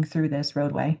moving through this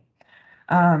roadway.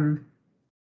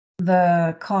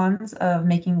 The cons of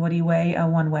making Woody Way a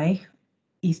one-way,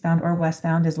 eastbound or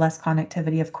westbound, is less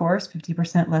connectivity, of course,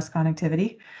 50% less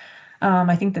connectivity.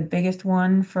 I think the biggest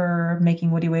one for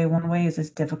making Woody Way one way is it's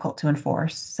difficult to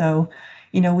enforce. So,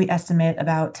 we estimate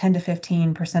about 10 to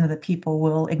 15% of the people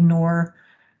will ignore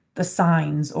the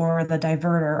signs or the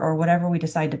diverter or whatever we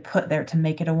decide to put there to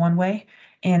make it a one way,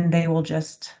 and they will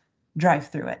just drive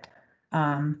through it.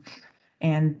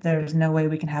 And there's no way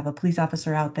we can have a police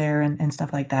officer out there and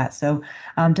stuff like that. So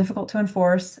difficult to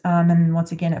enforce. And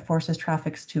once again, it forces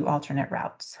traffic to alternate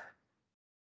routes.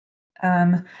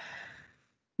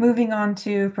 Moving on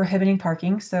to prohibiting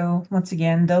parking. So once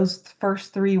again, those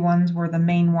first three ones were the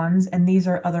main ones, and these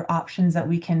are other options that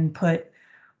we can put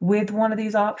with one of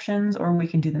these options, or we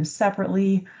can do them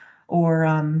separately,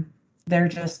 or they're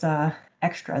just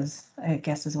extras, I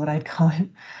guess is what I'd call it.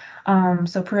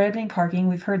 So prohibiting parking,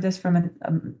 we've heard this from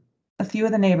a few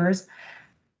of the neighbors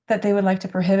that they would like to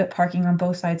prohibit parking on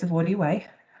both sides of Woody Way.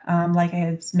 Like I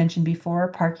had mentioned before,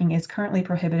 parking is currently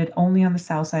prohibited only on the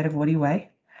south side of Woody Way.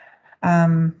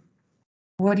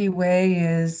 Woody Way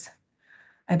is,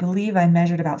 I believe I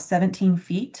measured about 17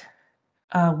 feet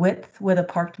width with a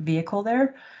parked vehicle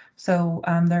there. So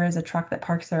there is a truck that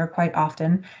parks there quite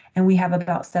often, and we have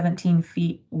about 17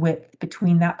 feet width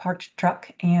between that parked truck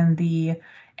and the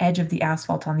edge of the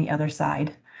asphalt on the other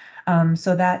side.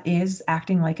 So that is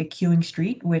acting like a queuing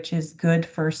street, which is good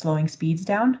for slowing speeds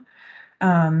down.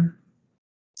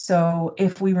 So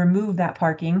if we remove that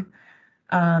parking,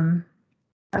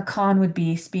 a con would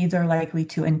be speeds are likely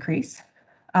to increase.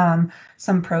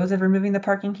 Some pros of removing the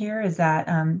parking here is that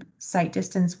sight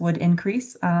distance would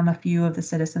increase. A few of the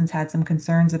citizens had some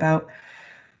concerns about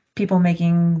people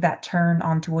making that turn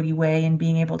onto Woody Way and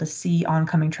being able to see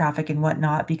oncoming traffic and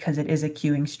whatnot because it is a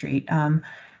queuing street.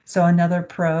 So another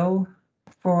pro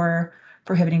for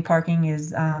prohibiting parking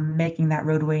is making that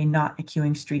roadway not a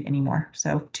queuing street anymore.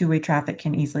 So two-way traffic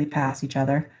can easily pass each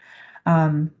other.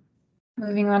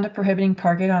 Moving on to prohibiting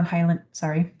parking on Highland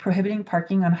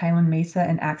Mesa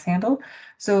and Axe Handle.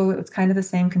 So it's kind of the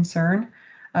same concern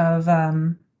of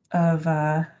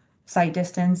sight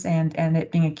distance and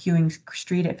it being a queuing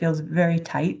street. It feels very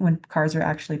tight when cars are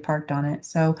actually parked on it.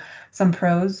 So some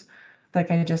pros,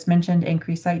 like I just mentioned,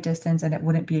 increase sight distance and it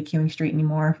wouldn't be a queuing street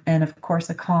anymore. And of course,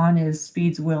 a con is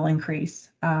speeds will increase.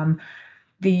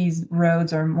 These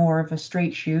roads are more of a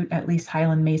straight shoot. At least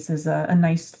Highland Mesa is a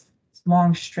nice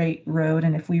long straight road,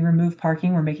 and if we remove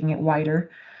parking, we're making it wider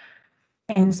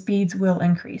and speeds will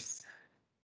increase.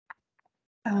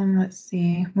 Let's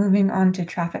see, moving on to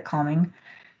traffic calming.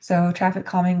 So traffic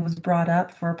calming was brought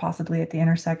up for possibly at the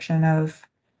intersection of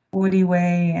Woody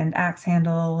Way and Axe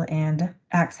Handle and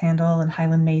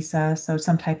Highland Mesa. So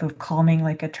some type of calming,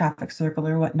 like a traffic circle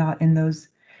or whatnot in those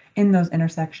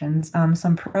intersections.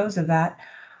 Some pros of that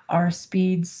are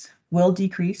speeds will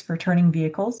decrease for turning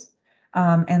vehicles.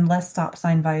 And less stop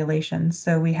sign violations.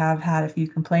 So we have had a few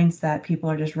complaints that people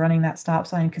are just running that stop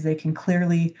sign because they can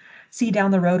clearly see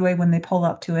down the roadway when they pull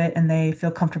up to it and they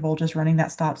feel comfortable just running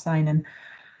that stop sign. And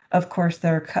of course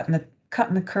they're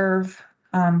cutting the curve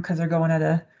because they're going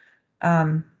at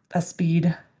a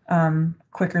speed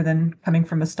quicker than coming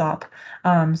from a stop.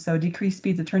 So decreased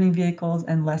speeds of turning vehicles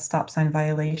and less stop sign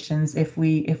violations if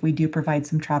we do provide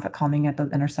some traffic calming at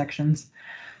those intersections.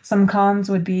 Some cons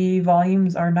would be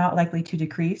volumes are not likely to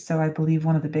decrease. So I believe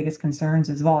one of the biggest concerns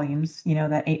is volumes,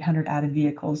 that 800 added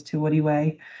vehicles to Woody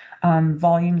Way.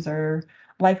 Volumes are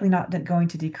likely not going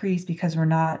to decrease because we're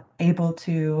not able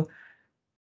to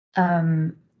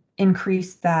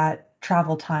increase that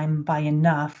travel time by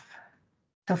enough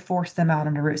to force them out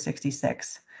onto Route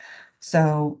 66.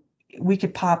 So we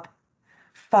could pop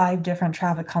 5 different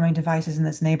traffic calming devices in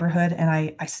this neighborhood, and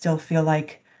I still feel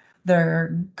like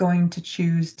they're going to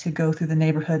choose to go through the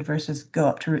neighborhood versus go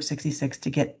up to Route 66 to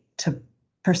get to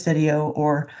Presidio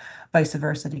or vice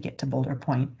versa to get to Boulder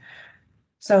Pointe.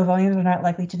 So volumes are not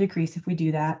likely to decrease if we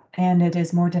do that, and it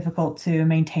is more difficult to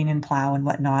maintain and plow and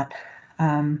whatnot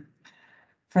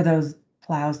for those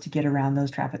plows to get around those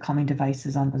traffic calming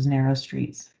devices on those narrow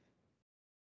streets.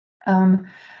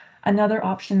 Another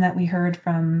option that we heard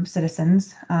from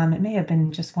citizens, it may have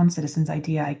been just one citizen's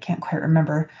idea, I can't quite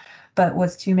remember, but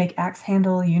was to make Axe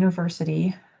Handle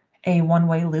University a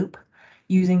one-way loop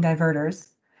using diverters.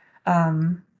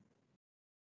 I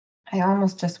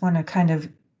almost just want to kind of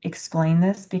explain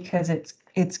this because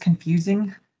it's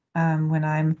confusing when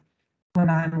I'm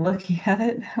looking at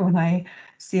it, when I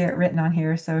see it written on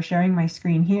here. So sharing my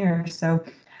screen here. So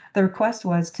the request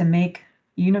was to make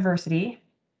University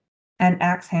and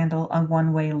Axe Handle a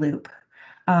one-way loop.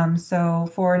 So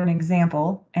for an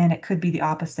example, and it could be the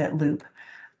opposite loop,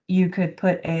 you could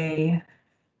put a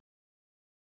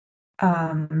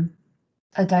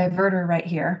diverter right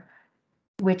here,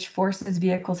 which forces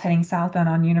vehicles heading southbound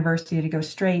on University to go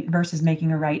straight versus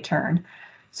making a right turn.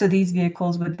 So these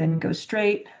vehicles would then go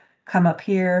straight, come up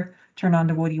here, turn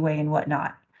onto Woody Way and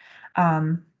whatnot.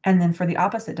 And then for the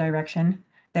opposite direction,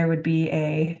 there would be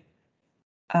a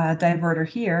diverter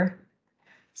here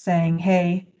saying,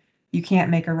 hey, you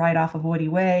can't make a right off of Woody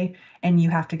Way and you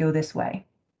have to go this way.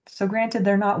 So granted,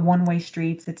 they're not one-way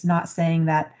streets. It's not saying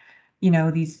that,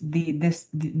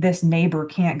 this neighbor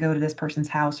can't go to this person's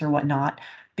house or whatnot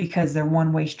because they're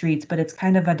one-way streets, but it's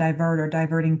kind of a diverter,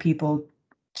 diverting people,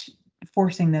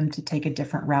 forcing them to take a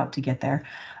different route to get there.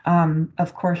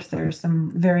 Of course, there's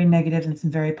some very negatives and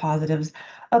some very positives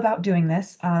about doing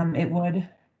this. It would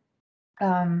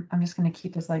I'm just going to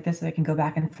keep this like this so I can go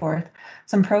back and forth.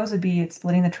 Some pros would be it's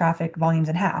splitting the traffic volumes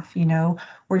in half.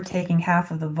 We're taking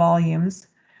half of the volumes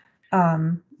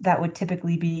that would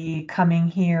typically be coming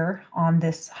here on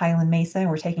this Highland Mesa, and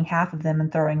we're taking half of them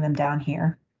and throwing them down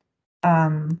here.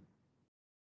 And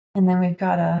then we've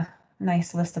got a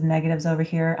nice list of negatives over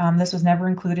here. This was never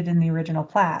included in the original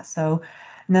plat, so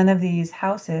none of these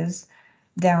houses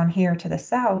down here to the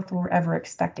south were ever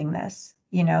expecting this.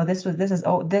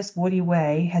 This Woody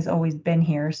Way has always been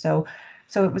here, so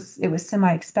it was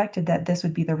semi-expected that this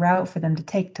would be the route for them to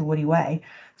take to Woody Way.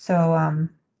 So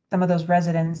some of those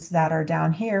residents that are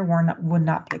down here would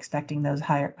not be expecting those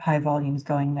high volumes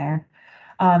going there.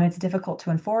 It's difficult to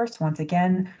enforce. Once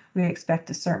again, we expect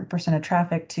a certain percent of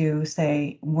traffic to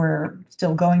say we're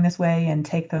still going this way and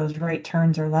take those right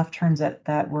turns or left turns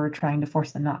that we're trying to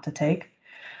force them not to take.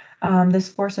 This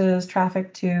forces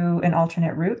traffic to an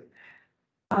alternate route.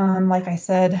 Like I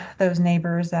said, those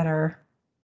neighbors that are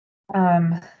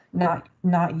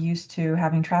not used to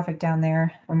having traffic down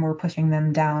there, when we're pushing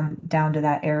them down to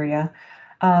that area.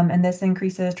 And this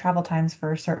increases travel times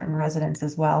for certain residents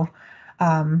as well.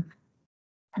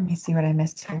 Let me see what I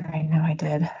missed here. I know I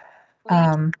did.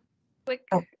 Quick,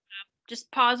 Oh.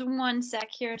 Just pause 1 sec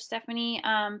here, Stephanie.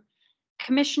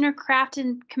 Commissioner Kraft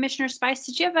and Commissioner Spice,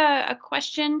 did you have a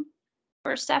question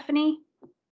for Stephanie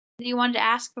that you wanted to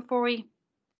ask before we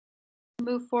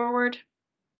move forward?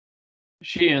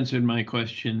 She answered my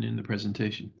question in the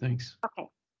presentation. Thanks. Okay,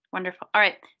 wonderful. All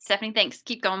right, Stephanie, thanks.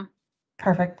 Keep going.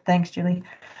 Perfect. Thanks, Julie.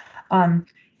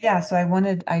 Yeah, so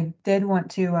I did want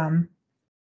to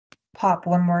pop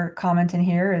one more comment in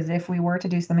here, is if we were to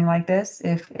do something like this,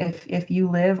 if you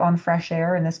live on fresh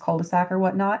air in this cul-de-sac or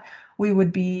whatnot, we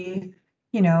would be,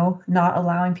 you know, not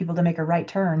allowing people to make a right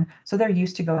turn. So they're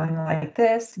used to going like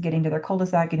this, getting to their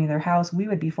cul-de-sac, getting to their house. We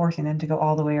would be forcing them to go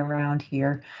all the way around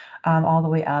here, all the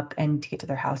way up and to get to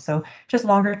their house. So just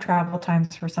longer travel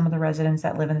times for some of the residents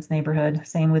that live in this neighborhood.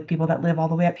 Same with people that live all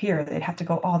the way up here. They'd have to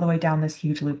go all the way down this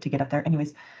huge loop to get up there.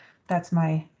 Anyways, that's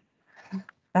my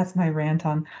rant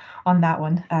on that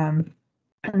one.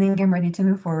 I think I'm ready to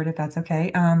move forward if that's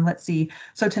okay. Let's see.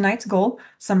 So tonight's goal,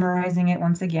 summarizing it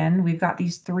once again, we've got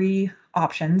these 3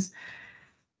 options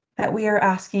that we are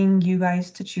asking you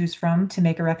guys to choose from to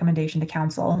make a recommendation to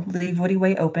council. Leave Woody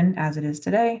Way open as it is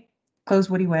today, close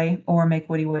Woody Way, or make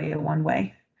Woody Way a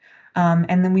one-way.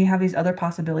 And then we have these other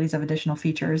possibilities of additional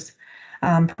features.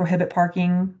 Prohibit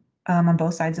parking on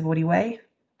both sides of Woody Way,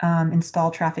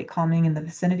 install traffic calming in the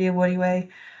vicinity of Woody Way,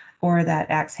 or that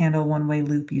axe handle one-way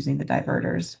loop using the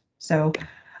diverters. So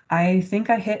I think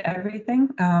I hit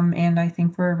everything, and I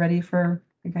think we're ready for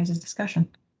your guys' discussion.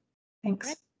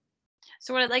 Thanks.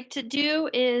 So what I'd like to do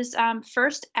is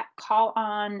first call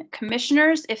on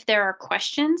commissioners if there are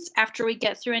questions. After we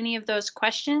get through any of those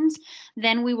questions,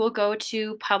 then we will go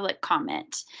to public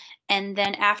comment. And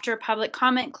then after public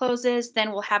comment closes,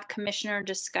 then we'll have commissioner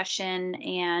discussion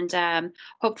and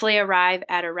hopefully arrive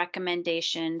at a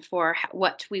recommendation for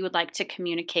what we would like to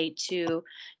communicate to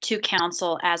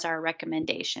council as our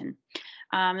recommendation.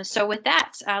 So with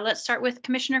that, let's start with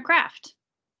Commissioner Kraft.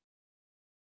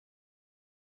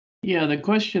 Yeah, the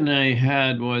question I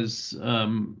had was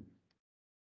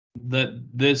that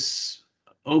this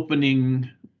opening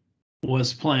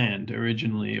was planned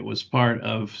originally. It was part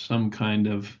of some kind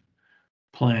of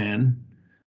plan.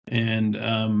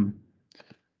 And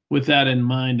with that in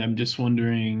mind, I'm just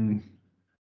wondering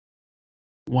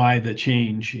why the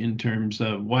change in terms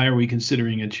of why are we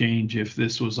considering a change if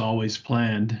this was always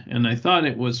planned? And I thought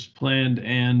it was planned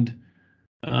and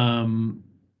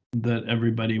that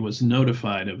everybody was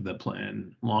notified of the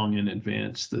plan long in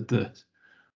advance that the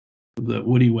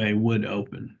Woody Way would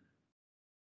open.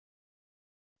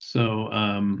 So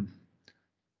I'm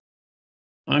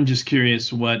just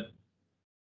curious what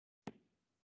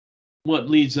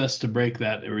leads us to break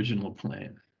that original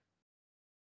plan.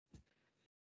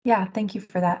 Yeah, thank you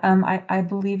for that. I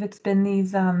believe it's been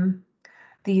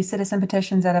these citizen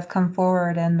petitions that have come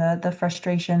forward and the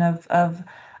frustration of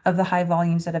the high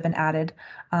volumes that have been added.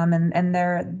 And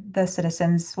they're the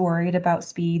citizens worried about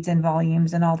speeds and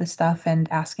volumes and all this stuff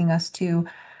and asking us to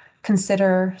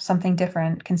consider something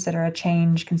different, consider a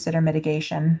change, consider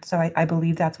mitigation. So I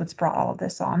believe that's what's brought all of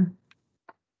this on.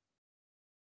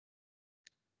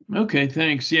 Okay,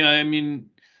 thanks. Yeah, I mean,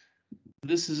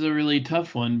 this is a really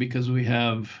tough one because we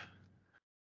have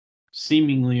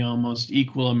seemingly almost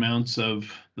equal amounts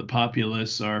of the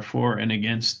populace are for and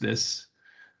against this.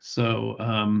 So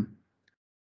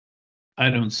I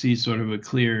don't see sort of a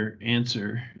clear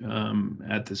answer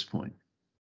at this point.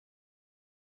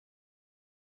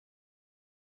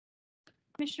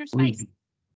 Commissioner Spice.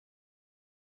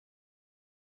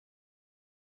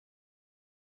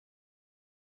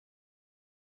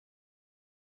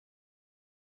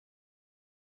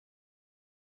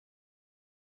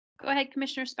 Go ahead,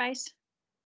 Commissioner Spice.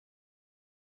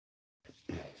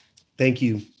 Thank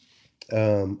you.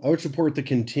 I would support the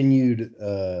continued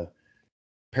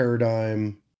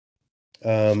paradigm.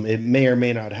 It may or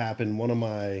may not happen. One of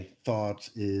my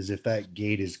thoughts is if that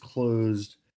gate is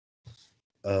closed,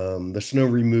 the snow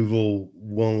removal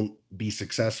won't be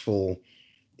successful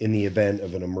in the event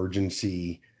of an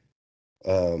emergency.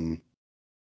 The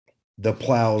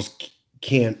plows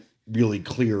can't really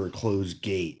clear a closed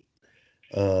gate.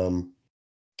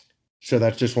 So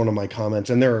that's just one of my comments.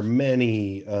 And there are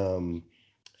many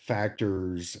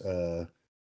factors,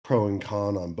 pro and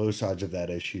con on both sides of that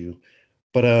issue.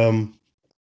 But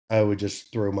I would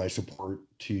just throw my support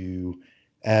to,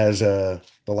 as the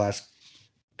last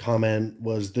comment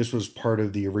was, this was part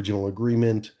of the original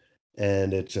agreement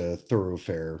and it's a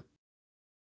thoroughfare.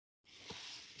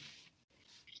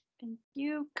 Thank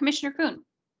you. Commissioner Kuhn.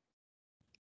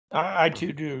 I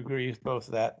too do agree with both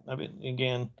of that. I mean,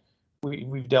 again,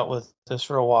 we've dealt with this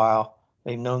for a while.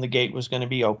 They've known the gate was going to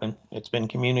be open. It's been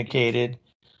communicated.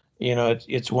 You know,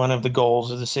 it's one of the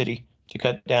goals of the city to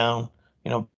cut down,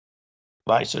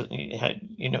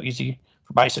 easy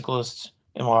for bicyclists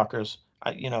and walkers.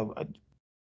 I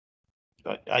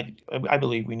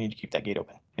believe we need to keep that gate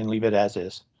open and leave it as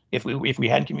is. If we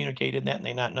hadn't communicated that and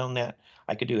they not known that,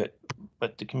 I could do it.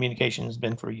 But the communication has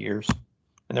been for years,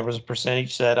 and there was a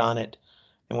percentage set on it,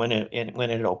 and when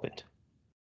it opened.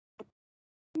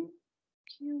 Thank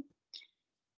you.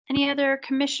 Any other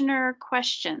commissioner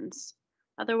questions?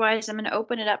 Otherwise, I'm going to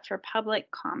open it up for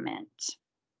public comment.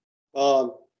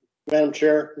 Madam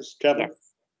Chair, this is Kevin.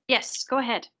 Yes, go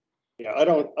ahead. Yeah, I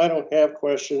don't have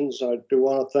questions. I do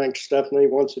want to thank Stephanie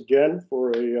once again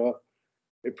for a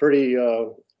pretty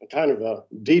kind of a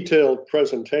detailed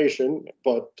presentation,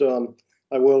 but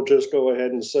I will just go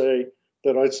ahead and say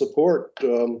that I support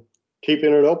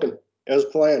keeping it open as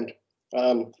planned.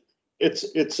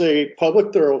 It's a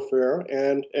public thoroughfare,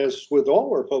 and as with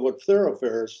all our public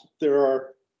thoroughfares, there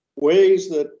are ways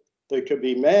that they could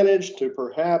be managed to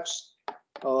perhaps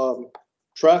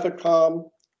traffic calm,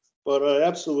 but I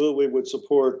absolutely would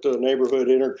support neighborhood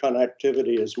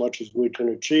interconnectivity as much as we can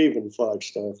achieve in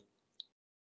Flagstaff.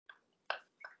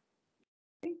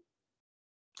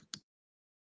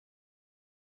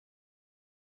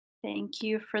 Thank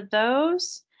you for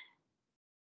those.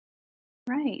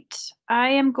 Right. I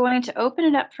am going to open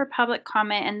it up for public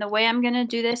comment, and the way I'm going to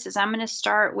do this is I'm going to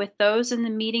start with those in the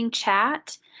meeting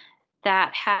chat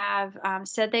that have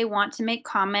said they want to make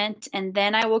comment, and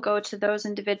then I will go to those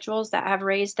individuals that have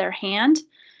raised their hand.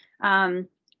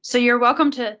 So you're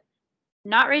welcome to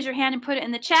not raise your hand and put it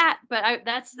in the chat, but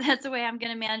that's the way I'm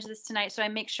going to manage this tonight. So I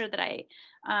make sure that I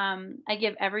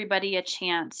give everybody a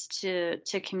chance to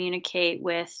communicate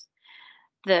with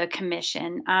the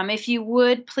commission. If you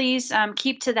would please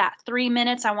keep to that 3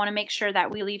 minutes. I want to make sure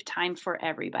that we leave time for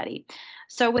everybody.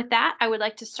 So with that, I would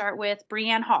like to start with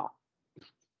Breanne Hall.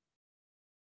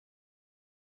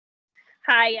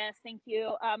 Hi, yes, thank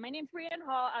you. My name's Breanne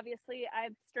Hall. Obviously,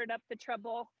 I've stirred up the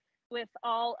trouble with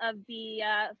all of the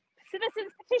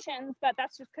citizens petitions, but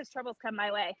that's just because troubles come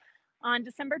my way. On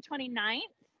December 29th,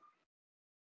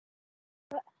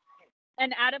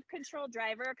 an out-of-control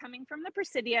driver coming from the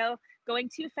Presidio, going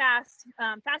too fast,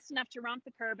 fast enough to romp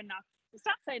the curb and knock the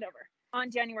stop sign over.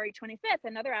 On January 25th,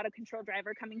 another out-of-control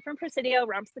driver coming from Presidio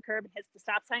romps the curb and hits the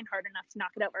stop sign hard enough to knock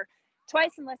it over.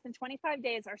 Twice in less than 25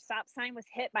 days, our stop sign was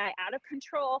hit by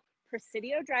out-of-control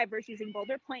Presidio drivers using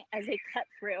Boulder Pointe as a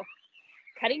cut-through.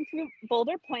 Cutting through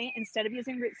Boulder Pointe instead of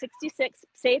using Route 66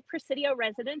 saved Presidio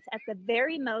residents at the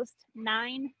very most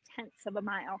 9/10 of a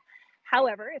mile.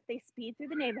 However, if they speed through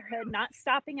the neighborhood, not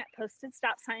stopping at posted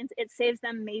stop signs, it saves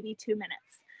them maybe 2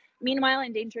 minutes. Meanwhile,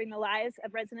 endangering the lives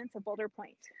of residents of Boulder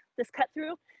Pointe. This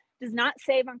cut-through does not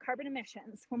save on carbon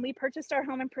emissions. When we purchased our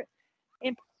home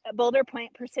in Boulder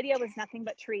Pointe, Presidio was nothing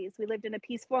but trees. We lived in a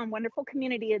peaceful and wonderful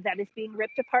community that is being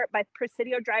ripped apart by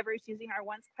Presidio drivers using our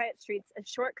once quiet streets as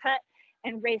shortcut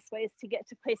and raceways to get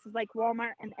to places like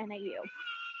Walmart and NAU.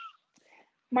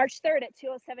 March 3rd at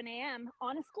 2:07 a.m.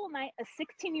 on a school night, a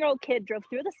 16-year-old kid drove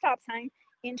through the stop sign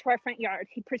into our front yard.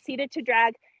 He proceeded to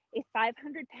drag a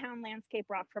 500-pound landscape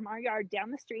rock from our yard down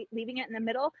the street, leaving it in the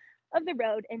middle of the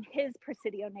road in his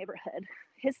Presidio neighborhood.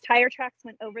 His tire tracks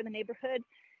went over the neighborhood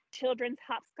children's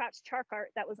hopscotch chalk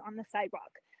art that was on the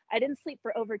sidewalk. I didn't sleep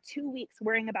for over 2 weeks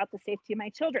worrying about the safety of my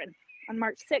children. On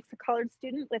March 6th, a colored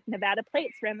student with Nevada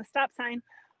plates ran the stop sign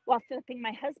while flipping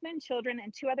my husband, children,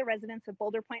 and 2 other residents of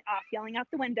Boulder Pointe off, yelling out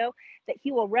the window that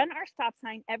he will run our stop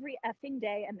sign every effing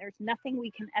day and there's nothing we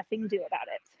can effing do about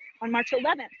it. On March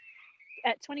 11th,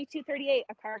 at 22:38,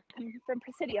 a car coming from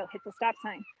Presidio hit the stop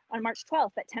sign. On March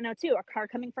 12th at 10:02, a car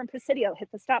coming from Presidio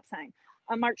hit the stop sign.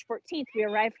 On March 14th, we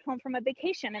arrived home from a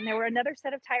vacation and there were another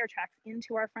set of tire tracks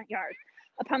into our front yard.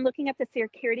 Upon looking at the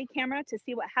security camera to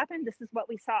see what happened, this is what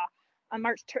we saw. On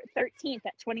March 13th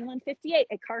at 21:58,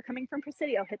 a car coming from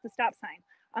Presidio hit the stop sign.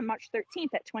 On March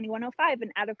 13th at 21:05,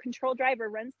 an out-of-control driver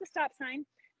runs the stop sign,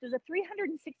 does a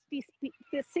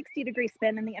 360-degree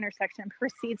spin in the intersection,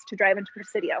 proceeds to drive into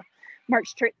Presidio.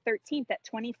 March 13th at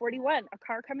 20:41, a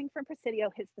car coming from Presidio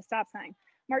hits the stop sign.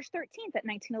 March 13th at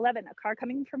 1911, a car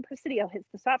coming from Presidio hits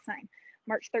the stop sign.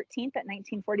 March 13th at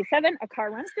 1947, a car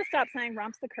runs the stop sign,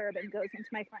 romps the curb, and goes into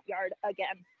my front yard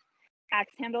again.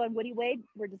 Axe handle and Woody Way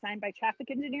were designed by traffic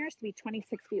engineers to be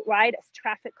 26 feet wide as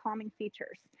traffic calming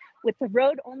features. With the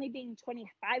road only being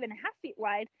 25 and a half feet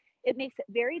wide, it makes it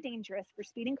very dangerous for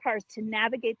speeding cars to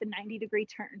navigate the 90-degree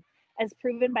turn, as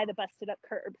proven by the busted up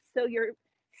curb. So your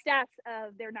stats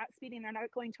of they're not speeding, they're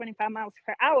not going 25 miles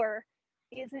per hour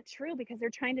isn't true because they're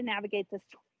trying to navigate this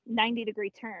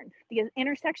 90-degree turn. The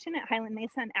intersection at Highland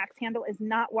Mesa and Axe Handle is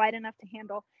not wide enough to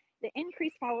handle the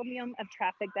increased volume of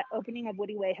traffic that opening of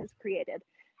Woody Way has created.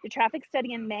 The traffic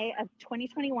study in May of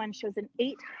 2021 shows an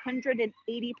 880%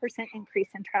 increase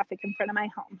in traffic in front of my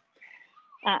home.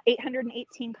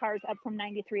 818 cars, up from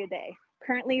 93 a day.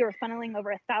 Currently, you're funneling over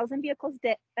 1,000 vehicles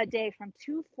a day from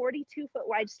 2 42-foot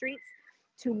wide streets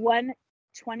to one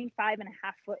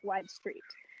 25.5-foot wide street.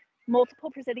 Multiple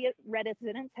Presidio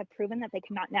residents have proven that they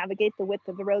cannot navigate the width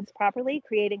of the roads properly,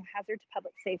 creating a hazard to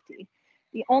public safety.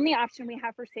 The only option we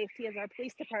have for safety is our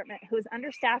police department, who is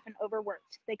understaffed and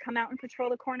overworked. They come out and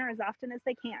patrol the corner as often as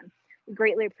they can. We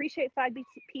greatly appreciate Flagstaff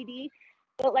PD,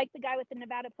 but like the guy with the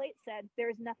Nevada plate said,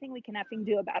 there is nothing we can effing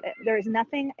do about it. There is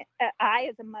nothing I,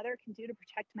 as a mother, can do to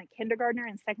protect my kindergartner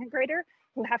and second grader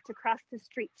who have to cross the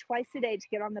street twice a day to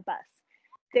get on the bus.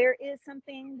 There is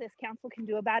something this council can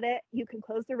do about it. You can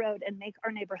close the road and make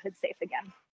our neighborhood safe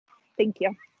again. Thank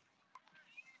you.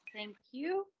 Thank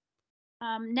you.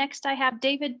 Next, I have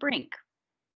David Brink.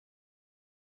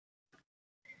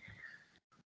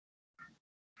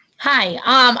 Hi,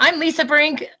 I'm Lisa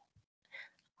Brink.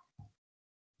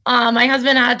 My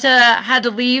husband had to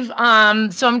leave, so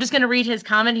I'm just going to read his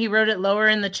comment. He wrote it lower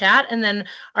in the chat, and then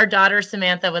our daughter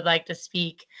Samantha would like to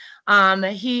speak.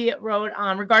 He wrote,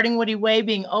 regarding Woody Way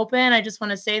being open, I just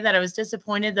want to say that I was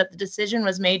disappointed that the decision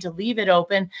was made to leave it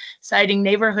open, citing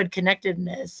neighborhood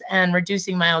connectedness and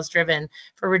reducing miles driven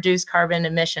for reduced carbon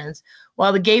emissions.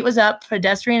 While the gate was up,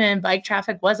 pedestrian and bike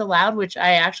traffic was allowed, which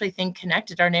I actually think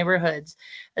connected our neighborhoods.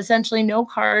 Essentially, no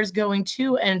cars going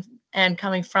to and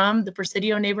coming from the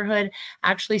Presidio neighborhood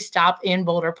actually stop in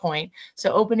Boulder Pointe.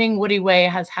 So opening Woody Way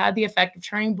has had the effect of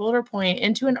turning Boulder Pointe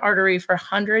into an artery for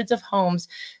hundreds of homes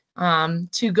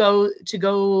to go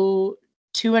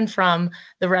to and from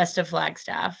the rest of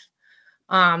Flagstaff.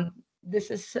 This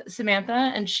is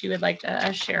Samantha, and she would like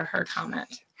to share her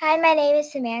comment. Hi, my name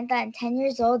is Samantha. I'm 10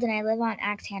 years old and I live on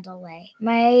Axe Handle Way.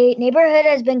 My neighborhood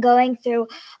has been going through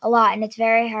a lot and it's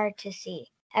very hard to see.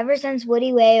 Ever since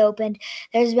Woody Way opened,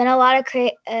 there's been a lot of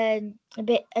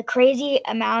a crazy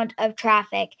amount of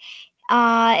traffic.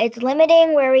 It's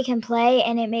limiting where we can play,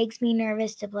 and it makes me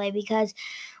nervous to play because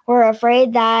we're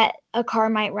afraid that a car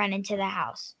might run into the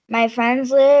house. My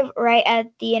friends live right at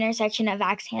the intersection of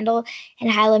Axe Handle and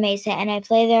Highland Mesa, and I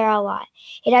play there a lot.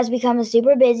 It has become a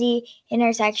super busy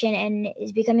intersection and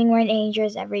is becoming more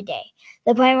dangerous every day.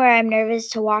 The point where I'm nervous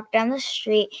to walk down the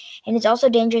street, and it's also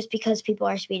dangerous because people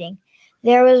are speeding.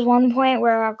 There was one point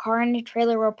where a car and a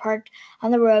trailer were parked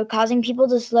on the road, causing people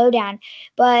to slow down,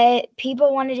 but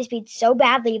people wanted to speed so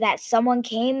badly that someone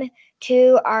came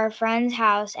to our friend's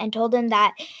house and told them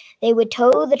that they would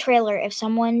tow the trailer if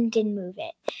someone didn't move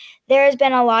it. There has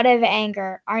been a lot of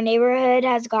anger. Our neighborhood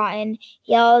has gotten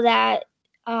yelled at,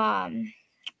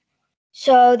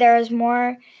 so there's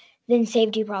more than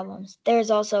safety problems. There's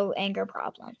also anger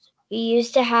problems. We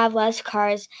used to have less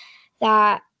cars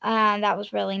that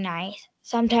was really nice.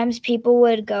 Sometimes people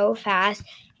would go fast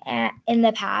in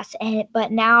the past,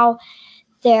 but now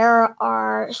there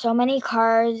are so many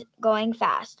cars going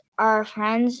fast. Our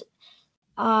friends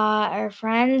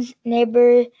and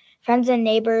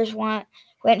neighbors went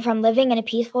from living in a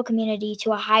peaceful community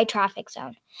to a high traffic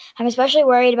zone. I'm especially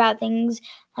worried about things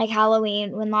like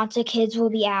Halloween when lots of kids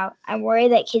will be out. I'm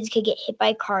worried that kids could get hit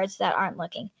by cars that aren't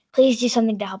looking. Please do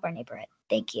something to help our neighborhood.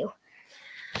 Thank you.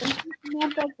 Thank you,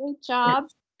 Samantha. Great job.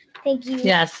 Thank you.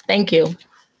 Yes, thank you.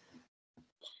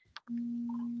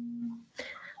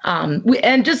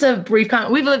 And just a brief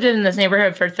comment, we've lived in this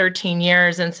neighborhood for 13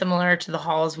 years, and similar to the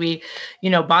Halls, we,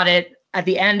 bought it at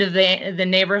the end of the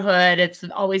neighborhood. It's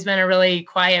always been a really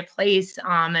quiet place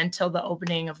until the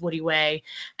opening of Woody Way.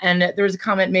 And there was a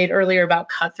comment made earlier about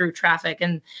cut through traffic,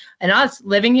 and us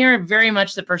living here, very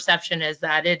much the perception is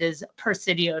that it is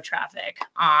Presidio traffic.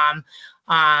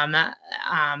 On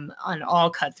all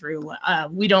cut through.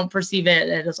 We don't perceive it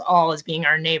as all as being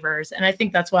our neighbors. And I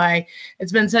think that's why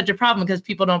it's been such a problem, because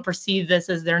people don't perceive this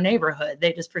as their neighborhood.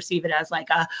 They just perceive it as like,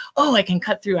 oh, I can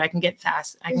cut through, I can get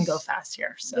fast, I can go fast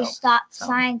here. So the stop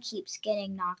sign keeps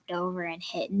getting knocked over and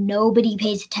hit. Nobody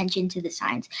pays attention to the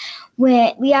signs.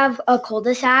 When we have a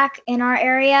cul-de-sac in our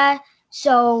area,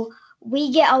 so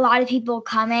we get a lot of people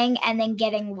coming and then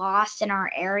getting lost in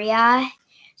our area.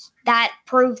 That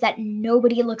proves that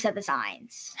nobody looks at the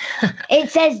signs. It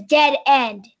says dead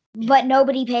end, but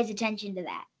nobody pays attention to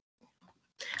that.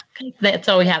 That's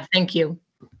all we have. Thank you.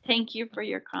 Thank you for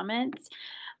your comments.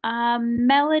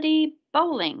 Melody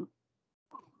Bowling.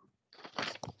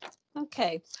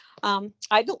 Okay.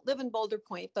 I don't live in Boulder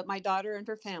Pointe, but my daughter and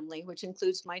her family, which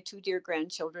includes my 2 dear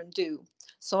grandchildren, do.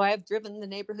 So I have driven the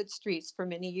neighborhood streets for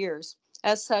many years.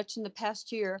 As such, in the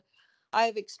past year, I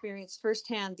have experienced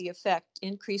firsthand the effect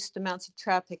increased amounts of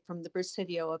traffic from the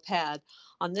Presidio have had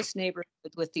on this neighborhood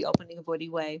with the opening of Woody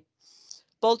Way.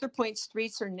 Boulder Pointe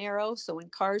streets are narrow, so when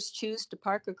cars choose to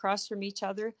park across from each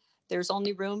other, there's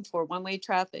only room for one-way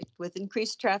traffic. With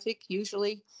increased traffic,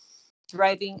 usually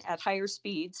driving at higher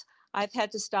speeds, I've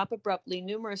had to stop abruptly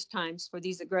numerous times for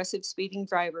these aggressive speeding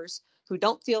drivers who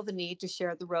don't feel the need to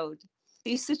share the road.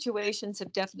 These situations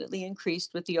have definitely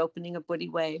increased with the opening of Woody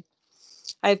Way.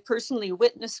 I have personally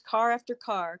witnessed car after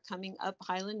car coming up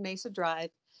Highland Mesa Drive,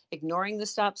 ignoring the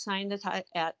stop sign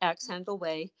at Axe Handle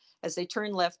Way as they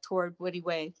turn left toward Woody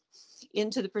Way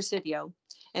into the Presidio.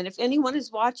 And if anyone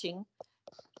is watching,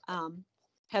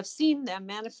 have seen them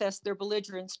manifest their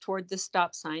belligerence toward this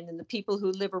stop sign and the people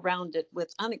who live around it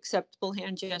with unacceptable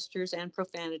hand gestures and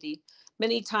profanity,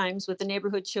 many times with the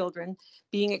neighborhood children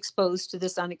being exposed to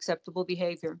this unacceptable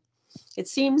behavior. It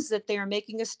seems that they are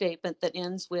making a statement that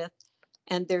ends with,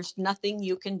 "And there's nothing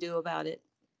you can do about it."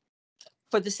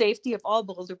 For the safety of all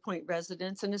Boulder Pointe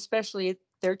residents, and especially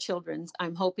their children,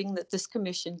 I'm hoping that this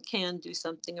commission can do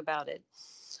something about it.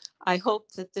 I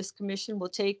hope that this commission will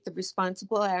take the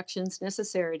responsible actions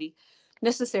necessary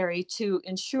to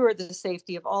ensure the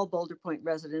safety of all Boulder Pointe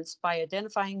residents by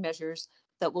identifying measures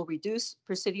that will reduce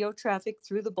Presidio traffic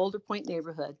through the Boulder Pointe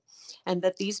neighborhood, and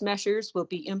that these measures will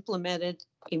be implemented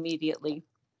immediately.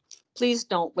 Please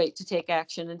don't wait to take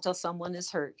action until someone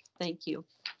is hurt. Thank you.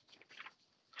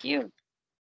 Thank you.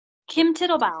 Kim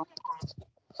Tittlebaum.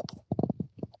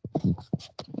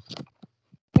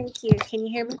 Thank you. Can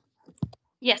you hear me?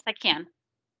 Yes, I can.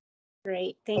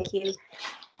 Great, thank you.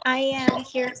 I am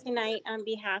here tonight on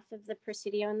behalf of the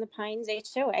Presidio and the Pines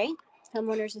HOA,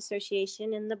 Homeowners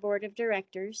Association, and the Board of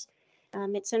Directors.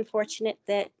 It's unfortunate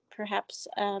that perhaps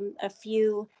a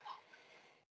few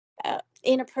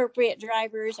inappropriate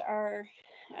drivers are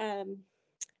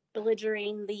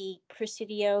belligerent the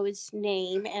Presidio's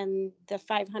name and the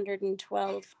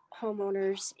 512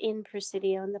 homeowners in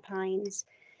Presidio and the Pines.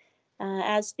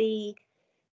 As the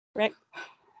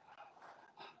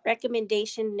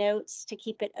recommendation notes to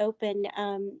keep it open,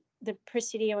 the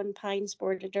Presidio and Pines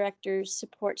Board of Directors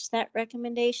supports that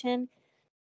recommendation.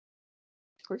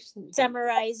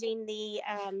 Summarizing the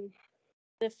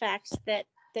facts that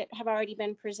have already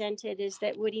been presented is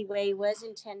that Woody Way was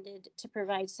intended to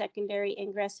provide secondary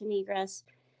ingress and egress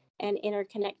and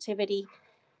interconnectivity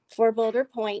for Boulder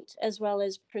Pointe, as well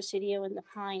as Presidio and the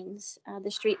Pines.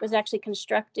 The street was actually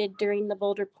constructed during the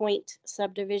Boulder Pointe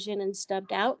subdivision and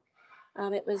stubbed out.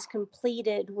 It was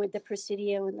completed with the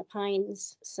Presidio and the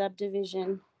Pines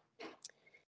subdivision.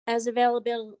 As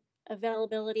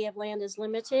availability of land is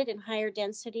limited and higher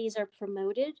densities are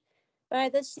promoted by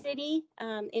the city,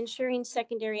 ensuring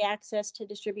secondary access to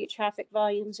distribute traffic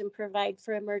volumes and provide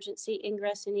for emergency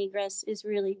ingress and egress is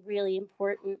really, really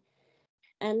important.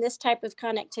 And this type of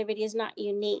connectivity is not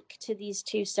unique to these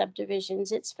two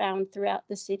subdivisions. It's found throughout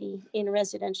the city in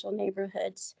residential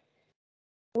neighborhoods.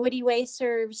 Woody Way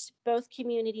serves both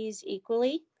communities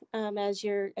equally, as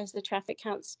the traffic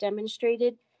counts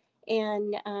demonstrated.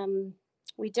 And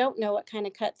we don't know what kind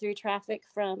of cut through traffic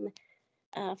from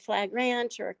Flag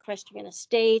Ranch or Equestrian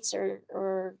Estates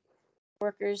or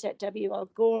workers at W.L.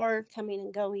 Gore coming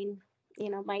and going,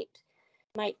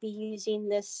 might be using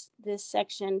this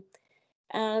section.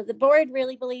 The board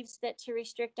really believes that to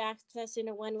restrict access in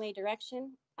a one-way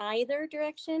direction, either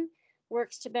direction,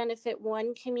 works to benefit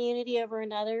one community over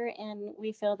another, and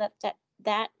we feel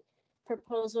that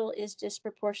proposal is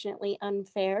disproportionately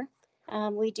unfair.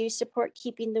 We do support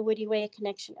keeping the Woody Way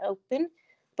connection open,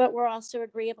 but we're also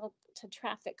agreeable to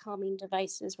traffic calming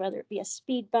devices, whether it be a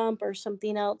speed bump or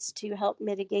something else to help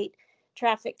mitigate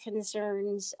traffic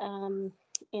concerns and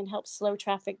help slow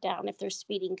traffic down if there's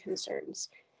speeding concerns.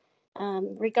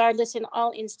 Regardless, in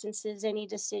all instances, any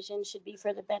decision should be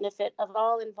for the benefit of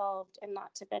all involved and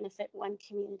not to benefit one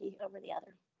community over the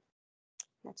other.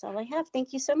 That's all I have.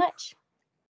 Thank you so much.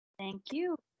 Thank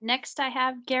you. Next, I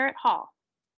have Garrett Hall.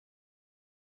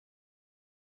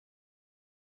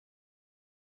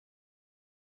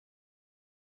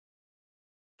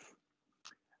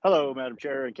 Hello, Madam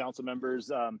Chair and council members.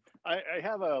 I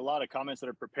have a lot of comments that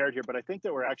are prepared here, but I think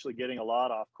that we're actually getting a lot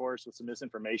off course with some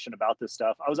misinformation about this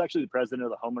stuff. I was actually the president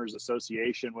of the Homeowners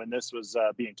Association when this was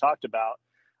being talked about,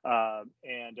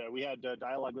 and we had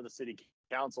dialogue with the city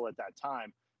council at that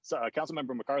time. So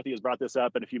Councilmember McCarthy has brought this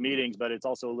up in a few meetings, but it's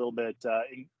also a little bit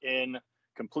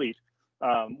incomplete.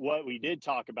 What we did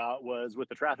talk about was with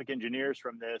the traffic engineers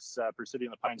from this Presidio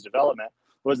and the Pines development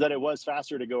was that it was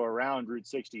faster to go around Route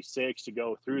 66 to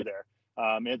go through there.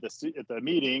 At the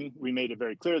meeting, we made it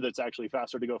very clear that it's actually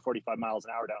faster to go 45 miles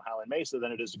an hour down Highland Mesa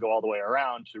than it is to go all the way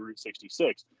around to Route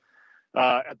 66.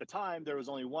 At the time, there was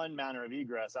only one manner of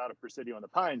egress out of Presidio and the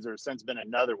Pines. There has since been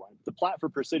another one. The plat for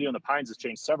Presidio and the Pines has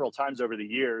changed several times over the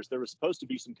years. There was supposed to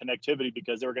be some connectivity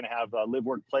because they were going to have a live,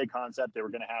 work, play concept. They were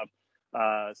going to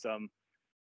have some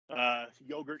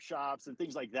yogurt shops and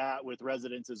things like that with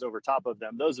residences over top of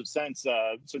them. Those have since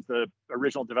the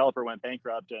original developer went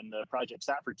bankrupt and the project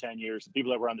sat for 10 years, the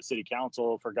people that were on the city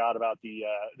council forgot about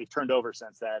they've turned over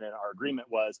since then. And our agreement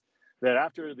was that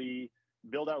after the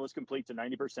build out was complete to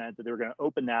 90%, that they were going to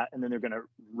open that and then they're going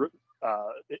to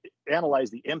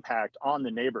analyze the impact on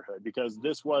the neighborhood, because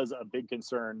this was a big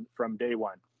concern from day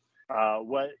one.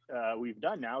 What we've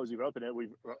done now is we've opened it,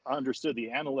 we've understood the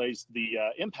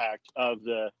impact of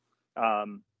the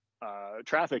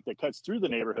traffic that cuts through the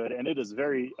neighborhood, and it is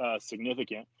very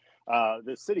significant.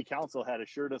 The city council had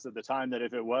assured us at the time that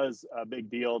if it was a big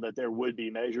deal, that there would be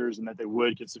measures and that they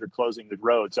would consider closing the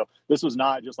road. So this was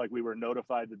not just like we were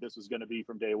notified that this was going to be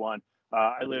from day one.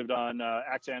 I lived on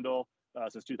Axe Handle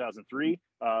since 2003.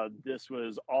 This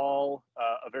was all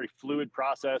a very fluid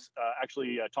process.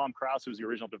 Actually, Tom Krause, who's the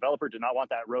original developer, did not want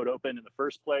that road open in the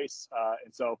first place.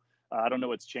 And so I don't know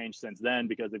what's changed since then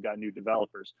because they've got new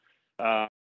developers.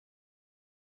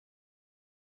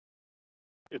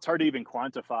 It's hard to even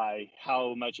quantify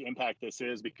how much impact this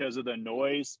is because of the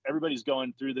noise. Everybody's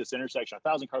going through this intersection,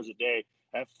 1,000 cars a day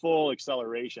at full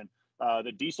acceleration.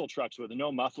 The diesel trucks with no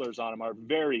mufflers on them are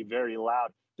very, very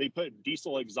loud. They put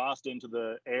diesel exhaust into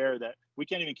the air that we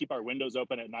can't even keep our windows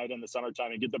open at night in the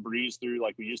summertime and get the breeze through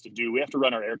like we used to do. We have to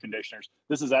run our air conditioners.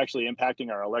 This is actually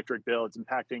impacting our electric bill. It's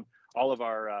impacting all of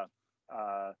our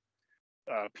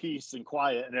peace and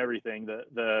quiet and everything.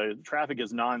 The traffic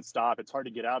is nonstop. It's hard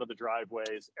to get out of the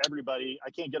driveways. Everybody, I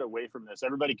can't get away from this.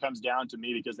 Everybody comes down to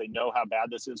me because they know how bad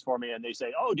this is for me. And they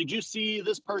say, oh, did you see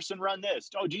this person run this?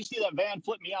 Oh, did you see that van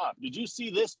flip me off? Did you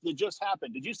see this that just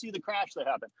happened? Did you see the crash that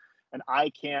happened? And I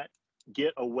can't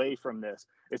get away from this.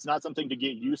 It's not something to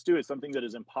get used to. It's something that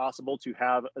is impossible to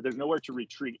have. There's nowhere to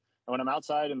retreat. And when I'm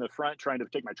outside in the front trying to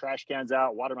take my trash cans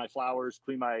out, water my flowers,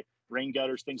 clean my rain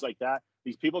gutters, things like that,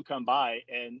 these people come by,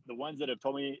 and the ones that have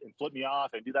told me and flip me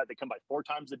off and do that, they come by 4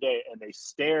 times a day and they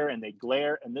stare and they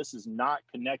glare, and this is not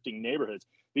connecting neighborhoods.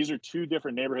 These are 2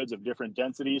 different neighborhoods of different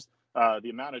densities. The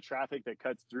amount of traffic that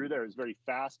cuts through there is very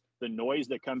fast. The noise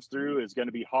that comes through is going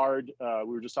to be hard.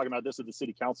 We were just talking about this at the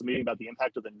city council meeting about the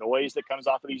impact of the noise that comes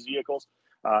off of these vehicles.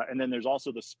 And then there's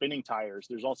also the spinning tires.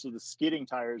 There's also the skidding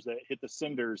tires that hit the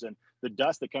cinders and the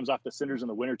dust that comes off the cinders in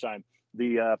the wintertime.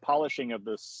 The polishing of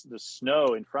the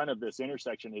snow in front of this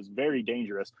intersection is very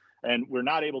dangerous. And we're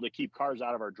not able to keep cars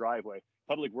out of our driveway.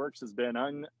 Public Works has been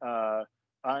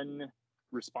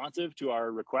unresponsive to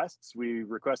our requests. We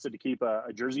requested to keep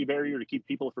a Jersey barrier to keep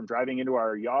people from driving into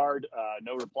our yard.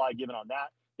 No reply given on that.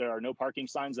 There are no parking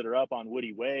signs that are up on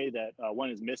Woody Way. That one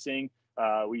is missing.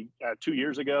 2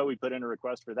 years ago, we put in a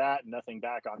request for that. Nothing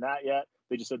back on that yet.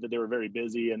 They just said that they were very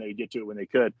busy and they would get to it when they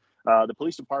could. The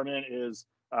police department is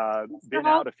been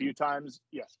out a few times.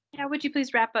 Yes. Yeah, would you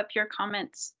please wrap up your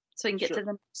comments so we can get Sure. to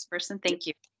the next person? Thank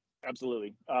you.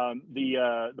 Absolutely.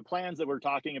 The plans that we're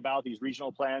talking about, these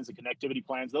regional plans, the connectivity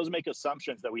plans, those make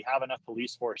assumptions that we have enough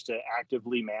police force to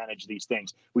actively manage these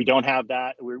things. We don't have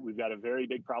that. We've got a very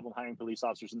big problem hiring police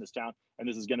officers in this town, and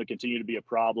this is going to continue to be a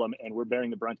problem, and we're bearing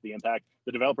the brunt of the impact.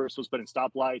 The developer was supposed to put in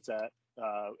stoplights at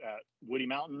Woody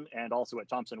Mountain and also at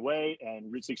Thompson Way,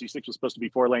 and Route 66 was supposed to be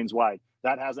 4 lanes wide.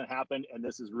 That hasn't happened, and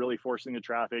this is really forcing the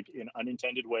traffic in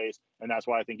unintended ways, and that's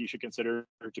why I think you should consider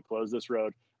to close this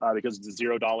road because it's a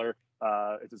 $0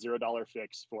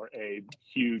 fix for a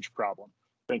huge problem.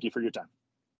 Thank you for your time.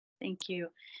 Thank you.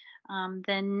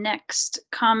 The next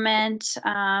comment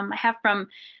I have from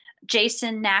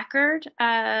Jason Nackard.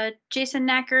 Jason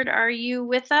Nackard, are you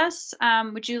with us?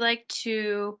 Would you like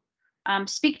to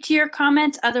speak to your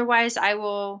comments? Otherwise, I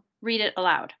will read it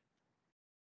aloud.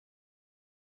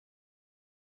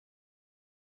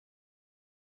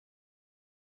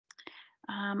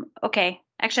 Okay,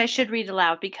 actually I should read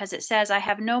aloud because it says, I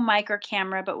have no mic or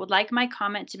camera, but would like my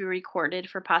comment to be recorded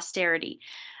for posterity.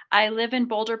 I live in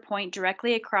Boulder Pointe,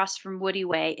 directly across from Woody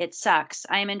Way. It sucks.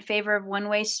 I am in favor of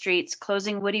one-way streets,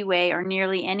 closing Woody Way, or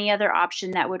nearly any other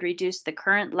option that would reduce the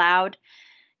current loud,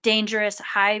 dangerous,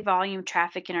 high-volume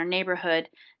traffic in our neighborhood.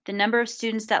 The number of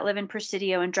students that live in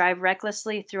Presidio and drive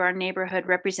recklessly through our neighborhood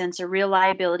represents a real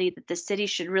liability that the city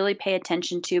should really pay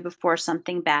attention to before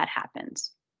something bad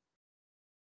happens.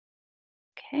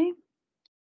 Okay.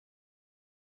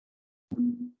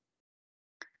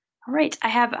 All right, I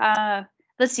have,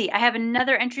 let's see, I have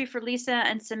another entry for Lisa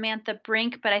and Samantha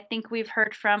Brink, but I think we've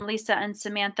heard from Lisa and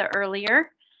Samantha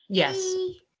earlier. Yes.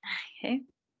 Okay.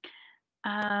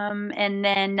 And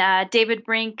then David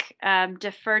Brink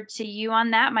deferred to you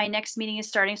on that. My next meeting is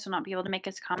starting, so I'll not be able to make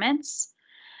his comments.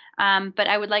 But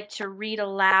I would like to read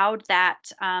aloud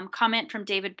that comment from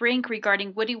David Brink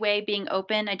regarding Woody Way being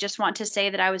open. I just want to say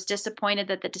that I was disappointed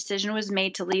that the decision was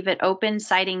made to leave it open,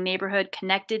 citing neighborhood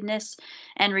connectedness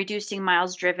and reducing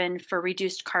miles driven for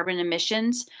reduced carbon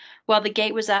emissions. While the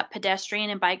gate was up,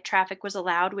 pedestrian and bike traffic was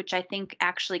allowed, which I think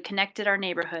actually connected our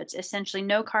neighborhoods. Essentially,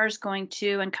 no cars going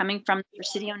to and coming from the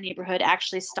Presidio neighborhood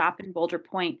actually stop in Boulder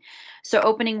Pointe. So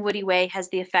opening Woody Way has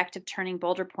the effect of turning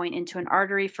Boulder Pointe into an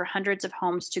artery for hundreds of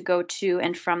homes to go to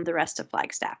and from the rest of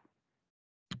Flagstaff.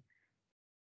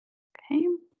 Okay.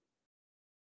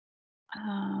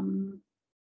 I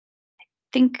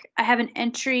think I have an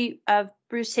entry of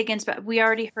Bruce Higgins, but we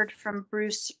already heard from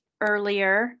Bruce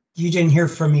earlier. You didn't hear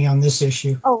from me on this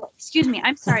issue. Oh, excuse me.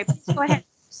 I'm sorry. Please go ahead.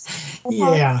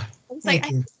 Yeah,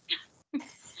 thank you.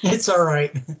 It's all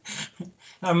right.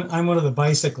 I'm one of the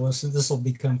bicyclists, and this will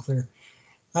become clear.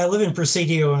 I live in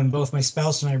Presidio, and both my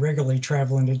spouse and I regularly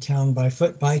travel into town by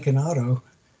foot, bike, and auto.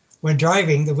 When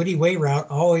driving, the Woody Way route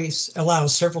always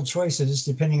allows several choices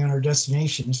depending on our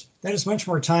destinations. That is much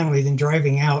more timely than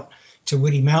driving out to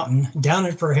Woody Mountain, down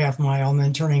it for a half mile, and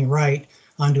then turning right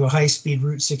onto a high-speed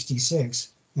Route 66.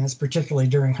 And that's particularly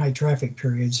during high traffic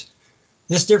periods.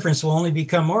 This difference will only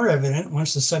become more evident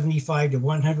once the 75 to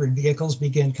 100 vehicles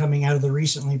begin coming out of the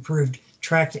recently approved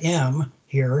Tract M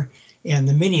here, and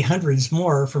the many hundreds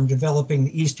more from developing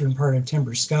the eastern part of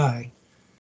Timber Sky.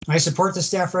 I support the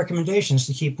staff recommendations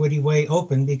to keep Woody Way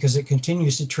open because it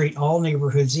continues to treat all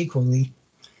neighborhoods equally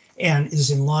and is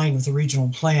in line with the regional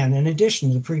plan, in addition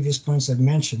to the previous points I've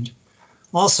mentioned.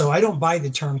 Also, I don't buy the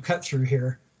term cut through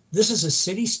here. This is a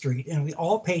city street, and we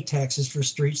all pay taxes for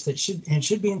streets that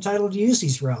should be entitled to use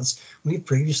these routes. We've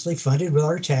previously funded with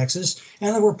our taxes,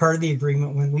 and they were part of the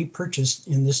agreement when we purchased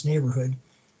in this neighborhood.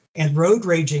 And road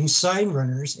raging sign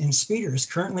runners and speeders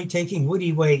currently taking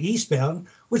Woody Way eastbound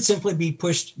would simply be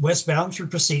pushed westbound through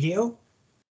Presidio.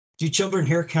 Do children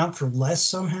here count for less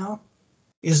somehow?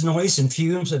 Is noise and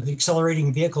fumes of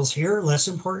accelerating vehicles here less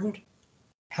important?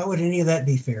 How would any of that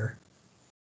be fair?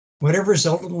 Whatever is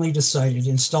ultimately decided,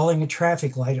 installing a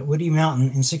traffic light at Woody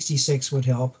Mountain in 66 would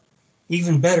help.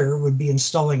 Even better would be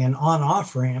installing an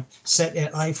on-off ramp set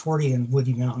at I-40 in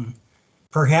Woody Mountain.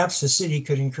 Perhaps the city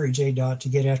could encourage ADOT to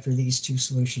get after these two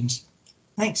solutions.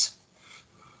 Thanks.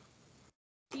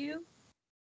 Thank you.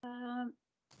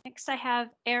 Next, I have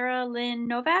Era Lynn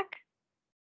Novak.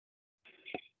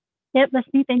 Yep,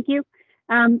 that's me. Thank you.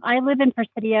 I live in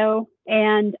Presidio,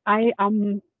 and I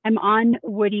am on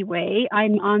Woody Way.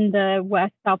 I'm on the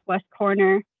southwest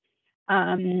corner,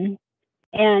 and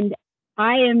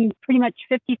I am pretty much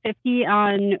 50-50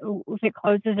 on if it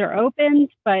closes or opens,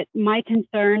 but my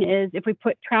concern is if we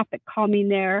put traffic calming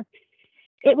there,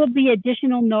 it will be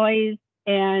additional noise.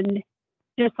 And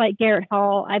just like Garrett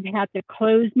Hall, I've had to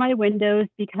close my windows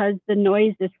because the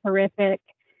noise is horrific.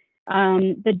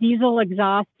 The diesel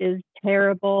exhaust is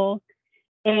terrible,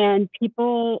 and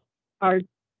people are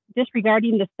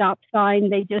disregarding the stop sign.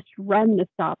 They just run the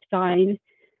stop sign.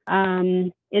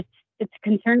 It's a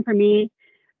concern for me.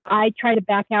 I try to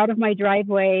back out of my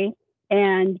driveway,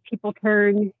 and people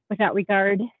turn without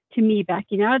regard to me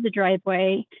backing out of the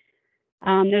driveway.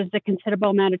 There's a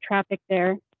considerable amount of traffic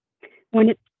there. When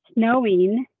it's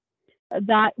snowing,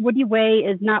 that Woody Way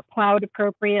is not plowed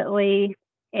appropriately,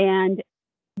 and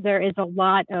there is a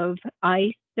lot of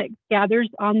ice that gathers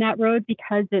on that road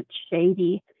because it's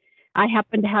shady. I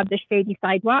happen to have the shady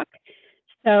sidewalk,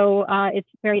 so it's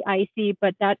very icy,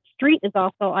 but that street is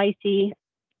also icy,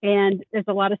 and there's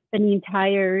a lot of spinning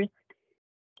tires.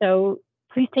 So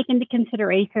please take into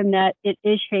consideration that it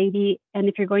is shady, and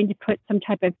if you're going to put some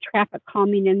type of traffic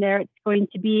calming in there, it's going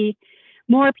to be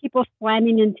more people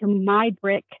slamming into my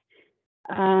brick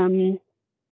than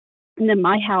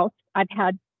my house. I've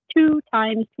had 2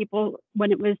 times people,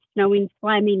 when it was snowing,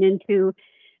 slamming into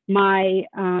my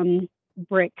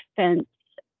brick fence.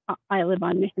 I live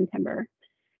on Mission Timber.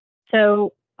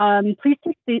 So please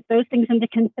take those things into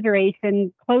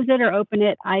consideration, close it or open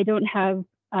it. I don't have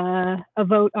a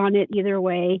vote on it either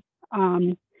way.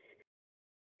 One,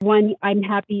 I'm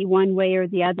happy one way or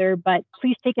the other, but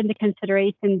please take into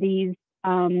consideration these,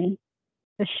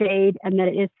 the shade and that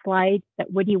it is slight,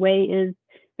 that Woody Way is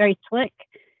very slick,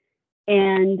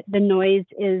 and the noise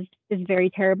is very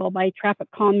terrible. By traffic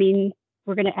calming,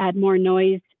 we're going to add more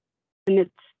noise, and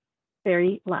it's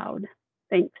very loud.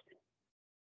 Thanks.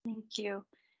 Thank you.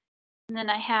 And then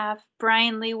I have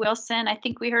Brian Lee Wilson. I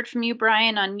think we heard from you,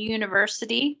 Brian, on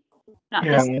University. Not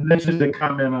Yeah, this. and this is a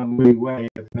comment on Woody Way,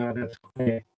 if not, that's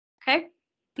okay. Okay.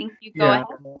 Thank you. Go Yeah,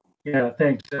 ahead. yeah,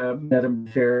 thanks, Madam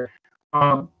Chair.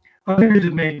 Others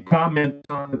have made comments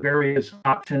on the various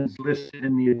options listed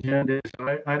in the agenda,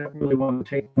 so I don't really want to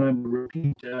take time to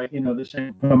repeat, the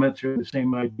same comments or the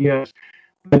same ideas.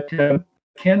 But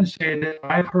can say that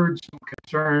I've heard some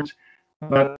concerns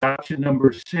about option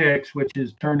number 6, which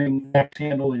is turning Axe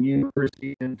Handle and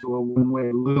University into a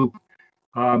one-way loop.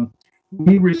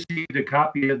 We received a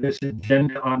copy of this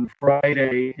agenda on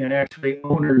Friday, and actually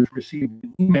owners received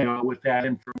an email with that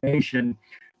information.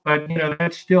 But,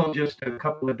 that's still just a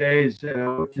couple of days,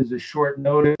 which is a short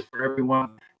notice for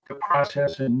everyone to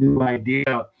process a new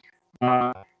idea.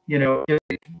 If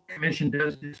the commission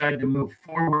does decide to move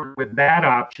forward with that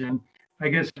option, I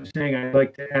guess I'm saying I'd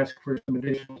like to ask for some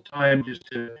additional time just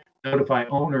to notify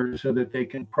owners so that they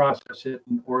can process it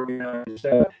and organize,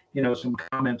 some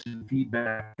comments and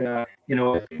feedback,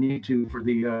 if they need to for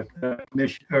the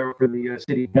commission or for the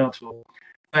city council.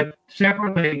 But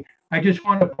separately, I just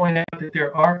want to point out that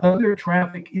there are other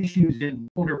traffic issues in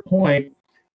Boulder Pointe,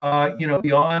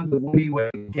 beyond the Woody Way,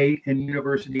 Gate, and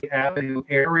University Avenue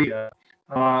area.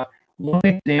 One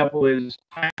example is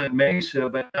Highland Mesa,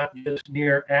 but not just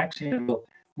near Axe Handle.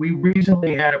 We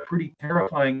recently had a pretty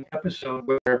terrifying episode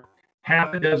where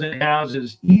half a dozen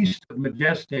houses east of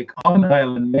Majestic on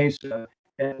Highland Mesa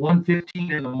at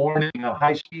 1:15 in the morning, a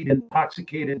high-speed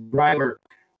intoxicated driver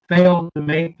failed to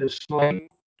make the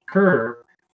slight curve.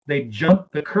 They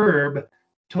jumped the curb,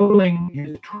 totaling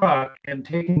his truck and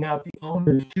taking out the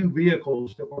owner's 2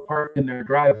 vehicles that were parked in their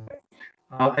driveway.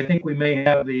 I think we may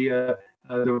have the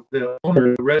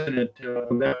owner, the resident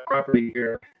of that property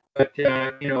here. But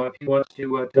if he wants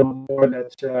to tell more,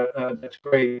 that's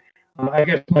great. I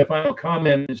guess my final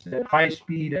comment is that high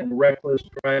speed and reckless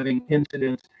driving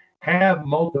incidents have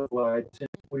multiplied since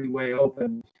Woody Way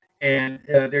opened, and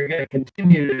they're going to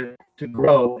continue to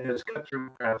grow as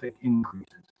cut-through traffic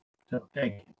increases. So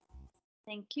thank you.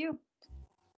 Thank you.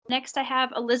 Next, I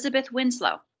have Elizabeth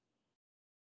Winslow.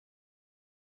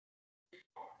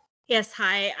 Yes,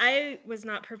 hi. I was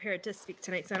not prepared to speak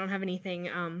tonight, so I don't have anything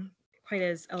quite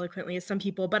as eloquently as some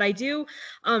people, but I do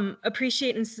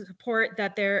appreciate and support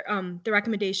that the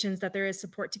recommendations that there is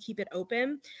support to keep it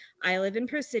open. I live in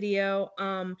Presidio.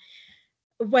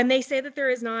 When they say that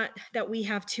that we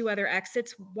have 2 other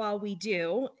exits, while we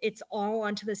do, it's all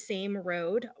onto the same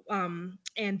road.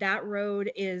 And that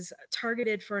road is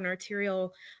targeted for an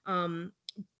arterial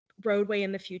roadway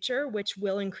in the future, which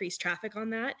will increase traffic on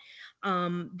that.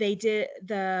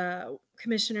 The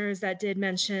commissioners that did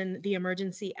mention the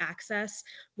emergency access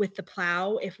with the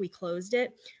plow if we closed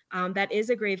it. That is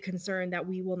a grave concern that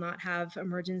we will not have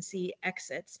emergency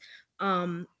exits.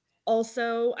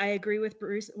 Also, I agree with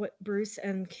what Bruce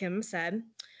and Kim said.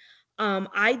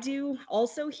 I do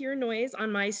also hear noise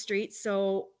on my street,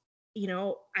 so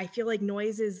I feel like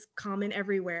noise is common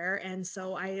everywhere, and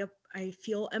so I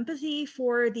feel empathy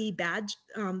for the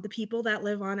people that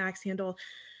live on Axe Handle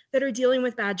that are dealing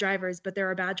with bad drivers, but there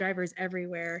are bad drivers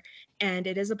everywhere, and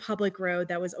it is a public road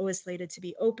that was always slated to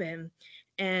be open,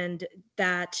 and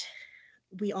that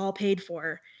we all paid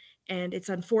for. And it's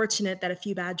unfortunate that a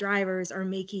few bad drivers are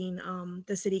making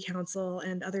the city council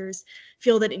and others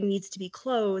feel that it needs to be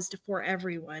closed for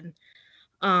everyone.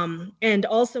 And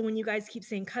also, when you guys keep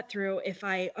saying cut through, if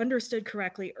I understood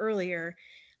correctly earlier,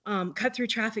 cut through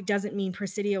traffic doesn't mean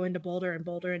Presidio into Boulder and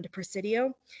Boulder into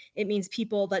Presidio. It means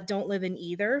people that don't live in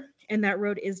either. And that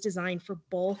road is designed for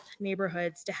both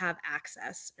neighborhoods to have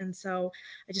access. And so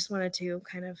I just wanted to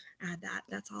kind of add that.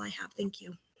 That's all I have. Thank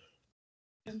you.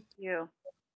 Thank you.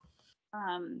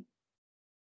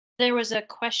 There was a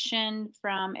question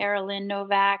from Erilyn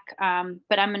Novak,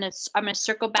 but I'm gonna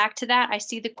circle back to that. I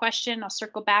see the question. I'll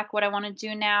circle back. What I want to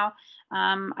do now.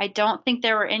 I don't think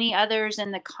there were any others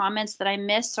in the comments that I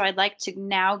missed, so I'd like to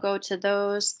now go to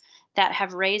those that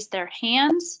have raised their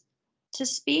hands to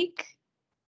speak.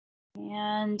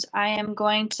 And I am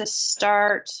going to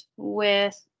start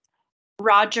with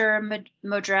Roger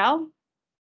Modrell.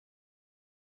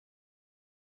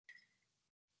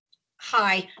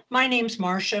 Hi, my name's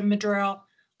Marcia Madrell.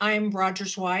 I'm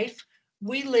Roger's wife.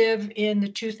 We live in the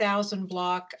 2000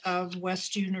 block of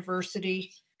West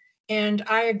University, and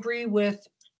I agree with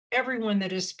everyone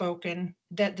that has spoken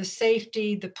that the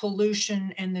safety, the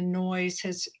pollution, and the noise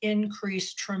has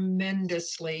increased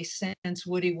tremendously since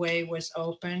Woody Way was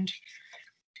opened.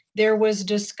 There was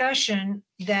discussion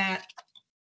that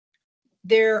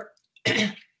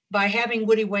by having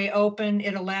Woody Way open,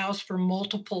 it allows for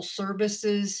multiple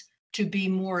services to be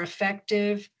more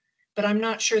effective. But I'm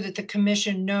not sure that the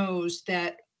commission knows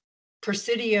that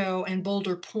Presidio and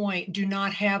Boulder Pointe do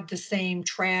not have the same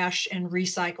trash and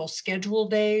recycle schedule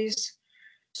days.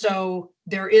 So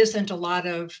there isn't a lot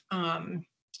of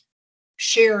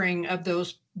sharing of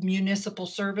those municipal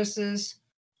services.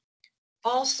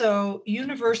 Also,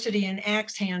 University and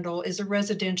Axe Handle is a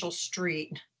residential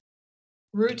street.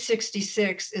 Route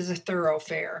 66 is a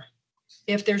thoroughfare.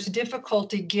 If there's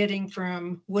difficulty getting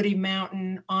from Woody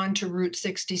Mountain onto Route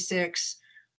 66,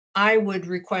 I would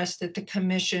request that the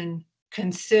commission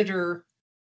consider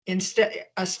instead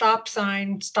a stop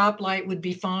sign, stoplight would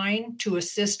be fine to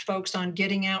assist folks on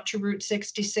getting out to Route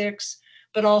 66,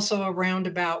 but also a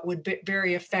roundabout would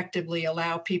very effectively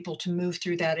allow people to move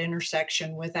through that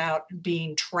intersection without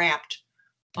being trapped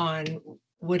on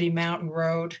Woody Mountain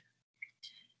Road.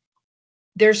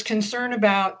 There's concern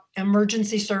about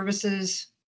emergency services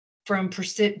from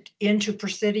into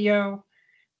Presidio,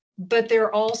 but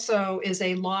there also is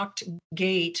a locked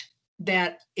gate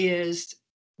that is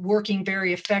working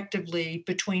very effectively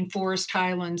between Forest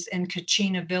Highlands and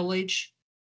Kachina Village.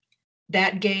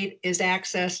 That gate is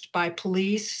accessed by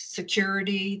police,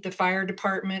 security, the fire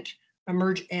department,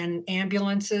 and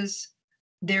ambulances.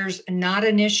 There's not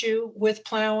an issue with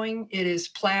plowing. It is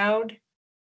plowed.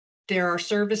 There are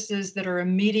services that are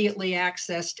immediately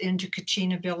accessed into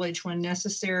Kachina Village when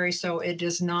necessary, so it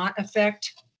does not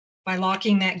affect, by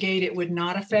locking that gate, it would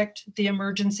not affect the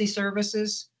emergency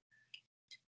services.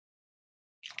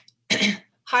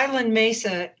 Highland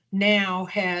Mesa now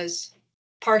has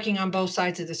parking on both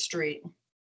sides of the street.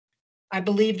 I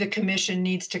believe the commission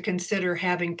needs to consider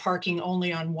having parking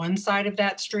only on one side of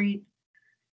that street.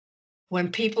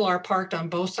 When people are parked on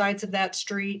both sides of that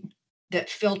street that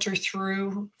filter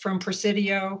through from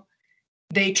Presidio,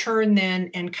 they turn then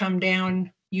and come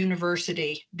down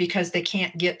University because they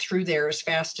can't get through there as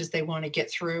fast as they want to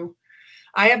get through.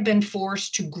 I have been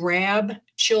forced to grab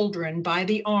children by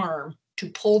the arm to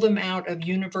pull them out of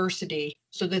University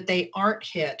so that they aren't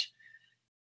hit.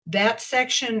 That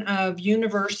section of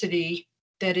University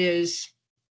that is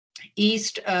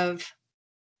east of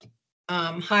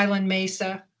Highland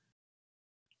Mesa,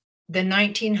 the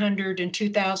 1900 and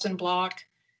 2000 block,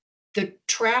 the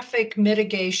traffic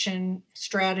mitigation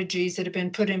strategies that have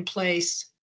been put in place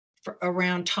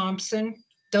around Thompson,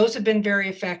 those have been very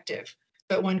effective.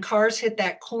 But when cars hit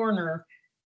that corner,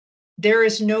 there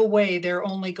is no way they're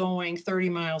only going 30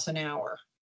 miles an hour.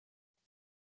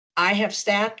 I have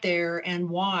sat there and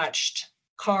watched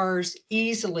cars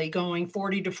easily going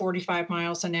 40 to 45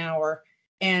 miles an hour,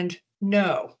 and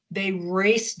no, they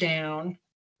race down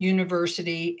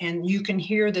University, and you can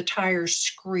hear the tires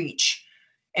screech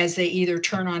as they either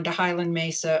turn onto Highland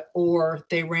Mesa or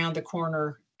they round the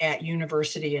corner at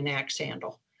University and Axe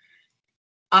Handle.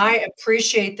 I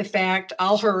appreciate the fact,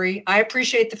 I'll hurry, I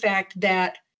appreciate the fact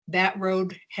that that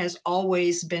road has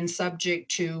always been subject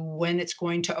to when it's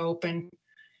going to open.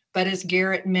 But as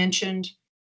Garrett mentioned,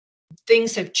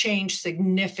 things have changed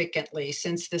significantly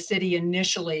since the city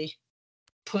initially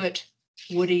put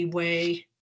Woody Way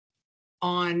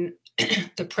on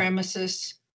the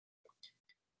premises.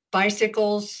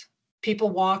 Bicycles, people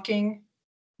walking,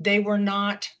 they were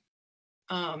not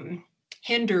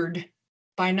hindered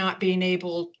by not being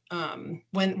able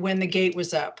when the gate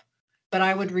was up. But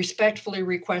I would respectfully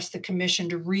request the commission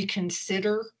to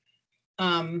reconsider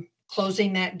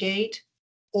closing that gate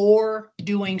or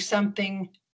doing something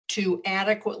to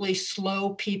adequately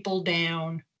slow people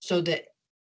down so that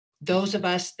those of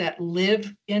us that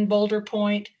live in Boulder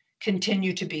Pointe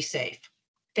continue to be safe.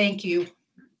 Thank you.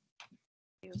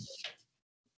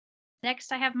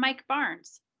 Next, I have Mike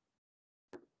Barnes.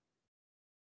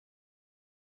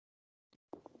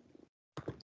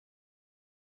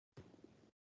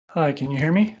 Hi, can you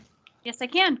hear me? Yes, I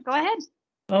can. Go ahead.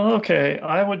 Okay,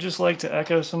 I would just like to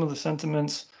echo some of the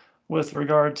sentiments with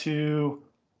regard to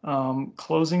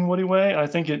closing Woody Way. I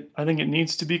think it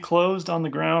needs to be closed on the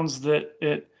grounds that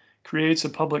it creates a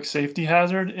public safety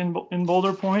hazard in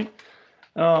Boulder Pointe.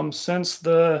 Since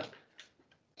the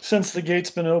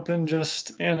gate's been open,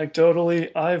 just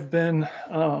anecdotally,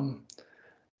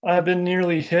 I've been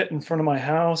nearly hit in front of my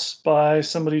house by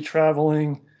somebody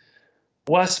traveling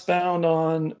westbound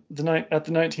on at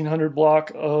the 1900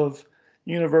 block of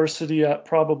University at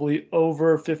probably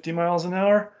over 50 miles an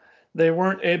hour. They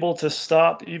weren't able to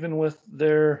stop even with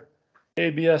their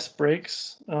ABS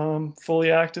brakes fully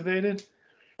activated.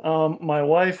 My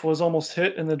wife was almost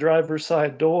hit in the driver's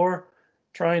side door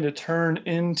trying to turn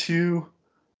into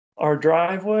our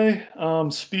driveway,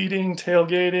 speeding,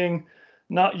 tailgating,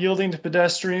 not yielding to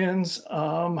pedestrians.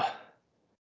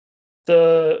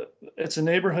 It's a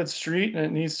neighborhood street and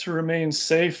it needs to remain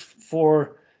safe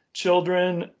for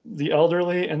children, the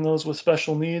elderly, and those with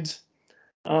special needs.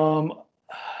 There's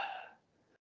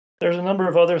a number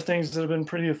of other things that have been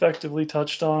pretty effectively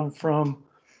touched on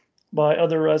by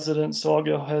other residents, so I'll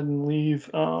go ahead and leave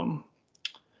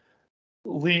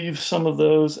some of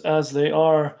those as they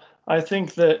are. I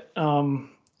think that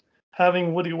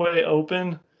having Woody Way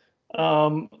open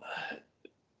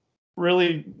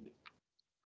really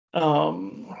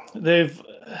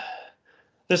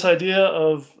this idea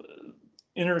of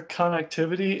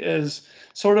interconnectivity is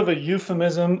sort of a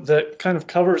euphemism that kind of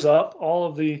covers up all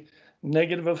of the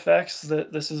negative effects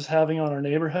that this is having on our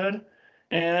neighborhood.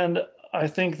 And I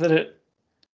think that it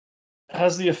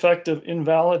has the effect of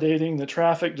invalidating the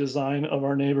traffic design of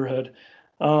our neighborhood.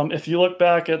 If you look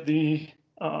back at the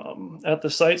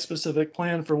site-specific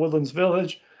plan for Woodlands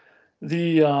Village,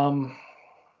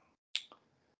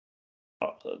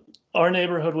 our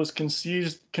neighborhood was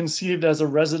conceived as a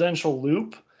residential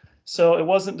loop, so it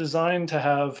wasn't designed to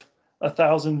have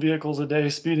 1,000 vehicles a day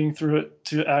speeding through it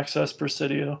to access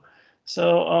Presidio.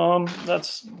 So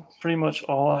that's pretty much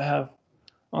all I have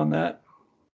on that.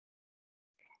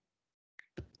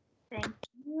 Thank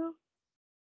you.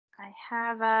 I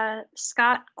have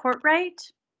Scott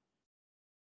Courtwright.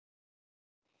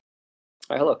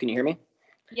 Hi, hello, can you hear me?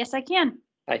 Yes, I can.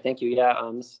 Hi, thank you. Yeah,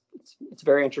 it's a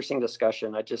very interesting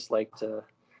discussion. I'd just like to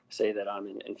say that I'm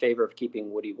in favor of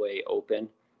keeping Woody Way open.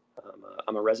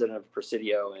 I'm a resident of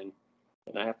Presidio, and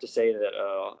I have to say that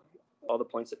all the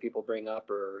points that people bring up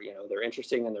are, they're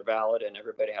interesting and they're valid, and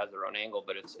everybody has their own angle.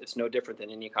 But it's no different than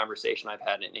any conversation I've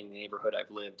had in any neighborhood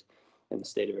I've lived in the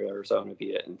state of Arizona,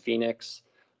 be it in Phoenix,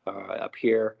 up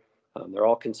here. They're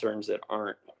all concerns that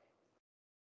aren't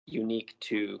unique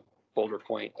to Boulder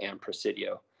Pointe and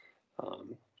Presidio.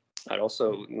 I'd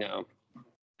also,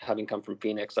 having come from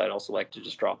Phoenix, I'd also like to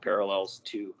just draw parallels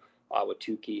to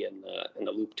Ahwatukee and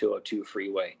the Loop 202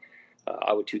 freeway.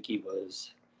 Ahwatukee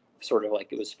was sort of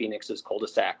like it was Phoenix's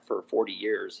cul-de-sac for 40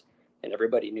 years, and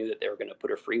everybody knew that they were going to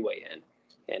put a freeway in.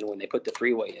 And when they put the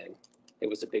freeway in, it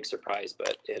was a big surprise,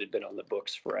 but it had been on the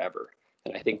books forever.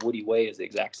 And I think Woody Way is the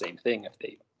exact same thing. If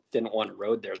they didn't want a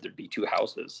road there, there'd be two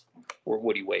houses where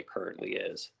Woody Way currently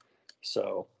is.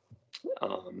 So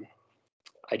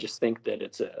I just think that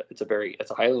it's a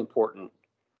highly important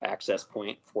access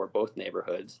point for both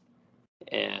neighborhoods.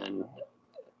 And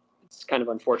it's kind of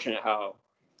unfortunate how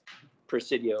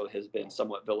Presidio has been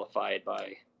somewhat vilified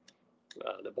by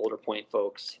the Boulder Pointe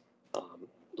folks.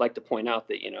 I'd like to point out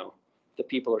that, the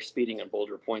people are speeding in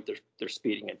Boulder Pointe, they're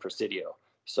speeding in Presidio.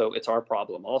 So it's our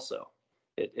problem also.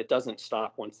 It doesn't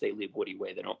stop once they leave Woody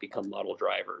Way. They don't become model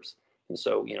drivers. And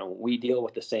so, we deal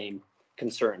with the same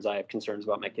concerns. I have concerns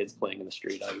about my kids playing in the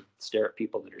street. I stare at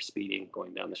people that are speeding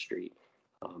going down the street.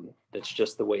 That's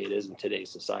just the way it is in today's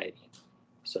society.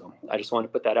 So I just want to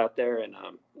put that out there and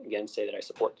again say that I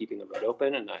support keeping the road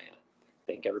open, and I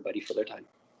thank everybody for their time.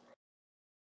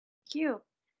 Thank you.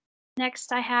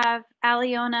 Next, I have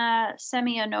Aliona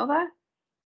Semyonova.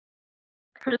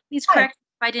 Please correct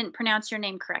if I didn't pronounce your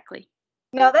name correctly.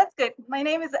 No, that's good. My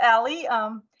name is Ali,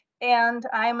 and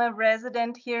I'm a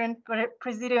resident here in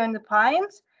Presidio in the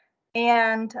Pines.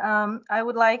 And I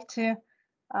would like to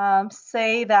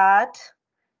say that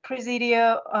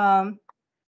Presidio,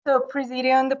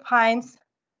 Presidio in the Pines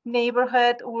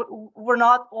neighborhood, we're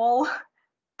not all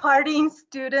partying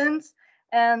students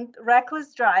and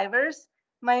reckless drivers.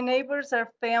 My neighbors are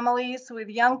families with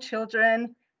young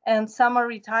children, and some are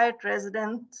retired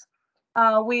residents.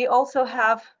 We also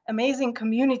have amazing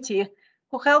community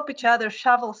who help each other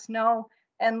shovel snow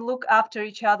and look after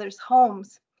each other's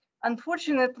homes.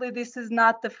 Unfortunately, this is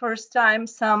not the first time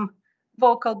some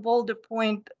vocal Boulder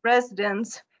Pointe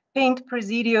residents paint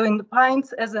Presidio in the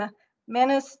Pines as a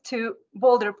menace to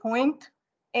Boulder Pointe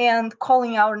and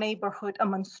calling our neighborhood a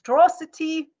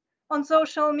monstrosity on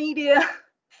social media.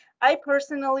 I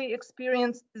personally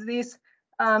experienced this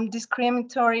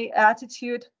discriminatory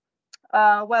attitude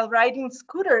while riding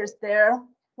scooters there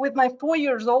with my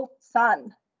 4-year-old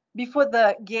son before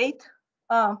the gate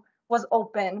was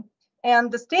open.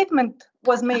 And the statement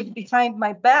was made behind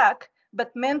my back,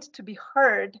 but meant to be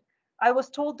heard. I was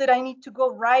told that I need to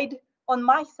go ride on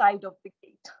my side of the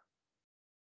gate.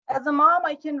 As a mom,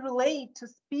 I can relate to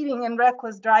speeding and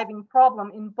reckless driving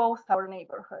problem in both our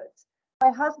neighborhoods.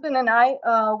 My husband and I,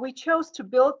 we chose to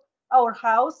build our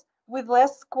house with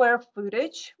less square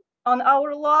footage on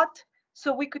our lot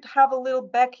so we could have a little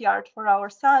backyard for our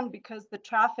son because the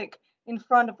traffic in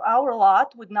front of our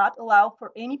lot would not allow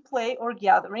for any play or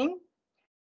gathering.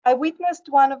 I witnessed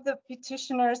one of the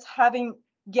petitioners having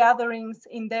gatherings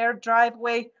in their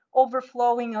driveway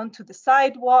overflowing onto the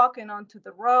sidewalk and onto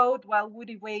the road while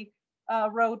Woody Way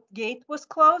Road gate was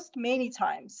closed many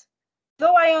times.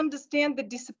 Though I understand the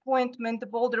disappointment the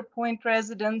Boulder Pointe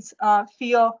residents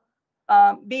feel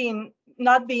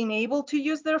not being able to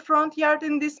use their front yard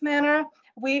in this manner,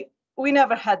 we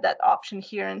never had that option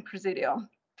here in Presidio.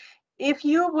 If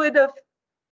you would have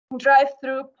drive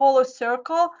through Polo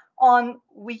Circle on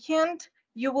weekend,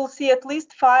 you will see at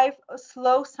least 5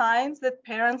 slow signs that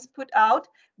parents put out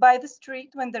by the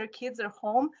street when their kids are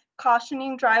home,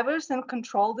 cautioning drivers and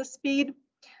control the speed.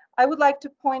 I would like to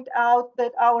point out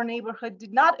that our neighborhood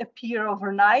did not appear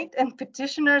overnight, and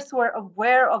petitioners were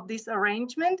aware of this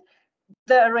arrangement,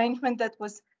 the arrangement that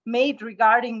was made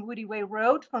regarding Woody Way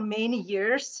Road for many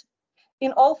years.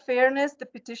 In all fairness, the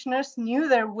petitioners knew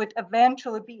there would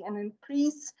eventually be an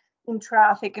increase in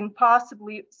traffic and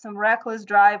possibly some reckless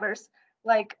drivers,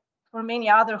 like for many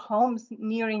other homes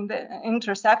nearing the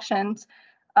intersections.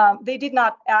 They did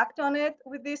not act on it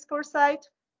with this foresight.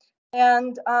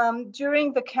 And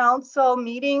during the council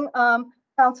meeting,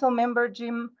 council member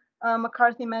Jim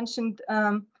McCarthy mentioned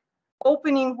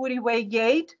opening Woody Way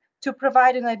Gate to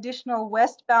provide an additional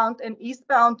westbound and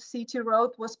eastbound city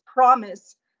road was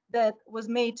promised that was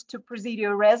made to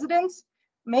Presidio residents.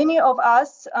 Many of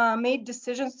us made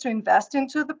decisions to invest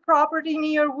into the property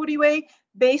near Woody Way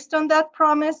based on that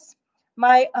promise.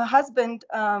 My husband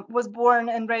was born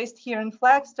and raised here in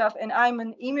Flagstaff, and I'm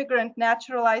an immigrant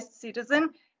naturalized citizen.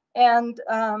 And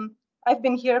I've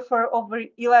been here for over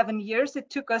 11 years. It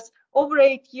took us over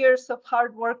 8 years of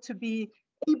hard work to be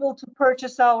able to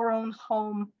purchase our own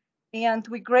home. And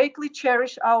we greatly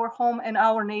cherish our home and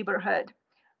our neighborhood.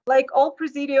 Like all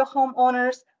Presidio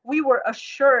homeowners, we were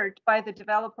assured by the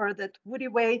developer that Woody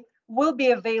Way will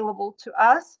be available to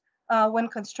us when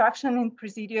construction in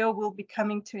Presidio will be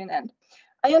coming to an end.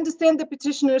 I understand the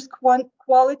petitioner's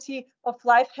quality of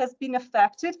life has been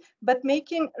affected, but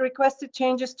making requested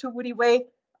changes to Woody Way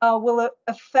will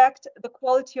affect the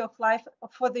quality of life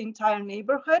for the entire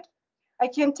neighborhood. I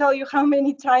can't tell you how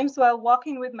many times while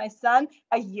walking with my son,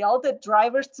 I yelled at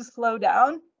drivers to slow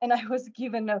down, and I was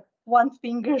given a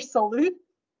one-finger salute.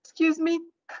 Excuse me.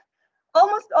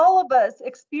 Almost all of us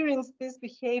experience this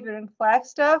behavior in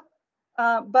Flagstaff,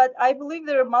 but I believe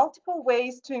there are multiple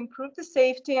ways to improve the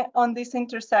safety on this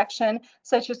intersection,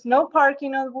 such as no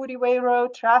parking on Woody Way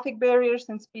Road, traffic barriers,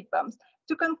 and speed bumps.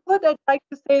 To conclude, I'd like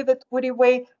to say that Woody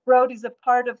Way Road is a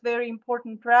part of very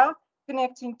important route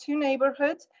connecting two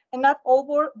neighborhoods, and not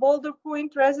all Boulder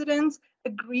Pointe residents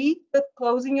agree that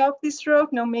closing off this road,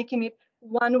 no making it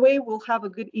one way, will have a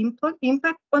good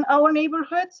impact on our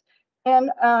neighborhoods.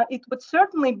 And it would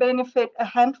certainly benefit a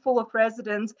handful of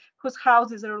residents whose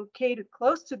houses are located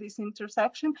close to this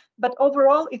intersection, but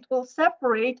overall it will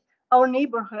separate our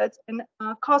neighborhoods and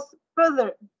cause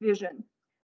further division.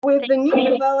 With the new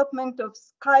development of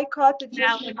Sky Cottages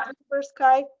and Super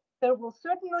Sky, there will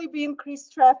certainly be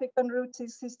increased traffic on Route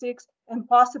 66 and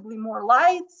possibly more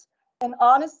lights. And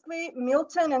honestly,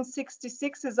 Milton and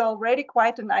 66 is already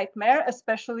quite a nightmare,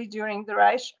 especially during the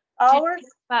rush hours.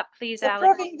 Please,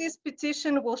 approving this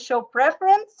petition will show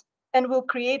preference and will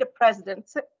create a precedent.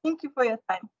 So thank you for your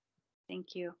time.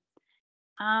 Thank you.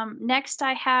 Next,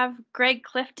 I have Greg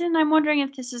Clifton. I'm wondering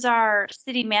if this is our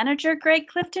city manager, Greg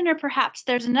Clifton, or perhaps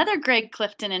there's another Greg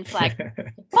Clifton in Flagstaff.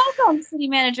 Welcome, City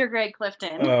Manager Greg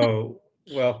Clifton. Oh,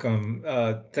 welcome.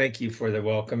 Thank you for the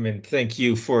welcome, and thank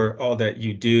you for all that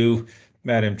you do,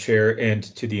 Madam Chair, and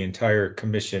to the entire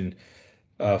commission.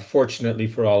 Fortunately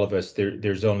for all of us,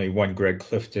 there's only one Greg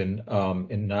Clifton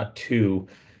and not two.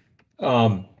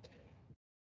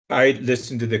 I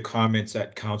listened to the comments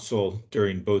at council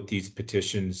during both these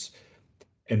petitions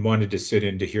and wanted to sit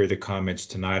in to hear the comments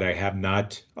tonight. I have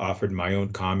not offered my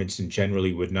own comments and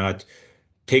generally would not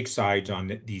take sides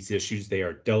on these issues. They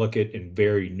are delicate and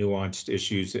very nuanced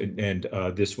issues, and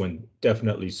this one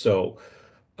definitely so.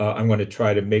 I'm going to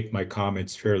try to make my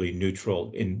comments fairly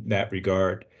neutral in that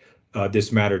regard.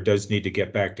 This matter does need to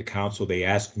get back to council. They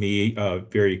asked me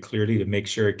very clearly to make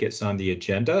sure it gets on the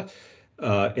agenda.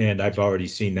 And I've already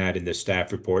seen that in the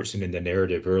staff reports and in the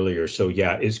narrative earlier. So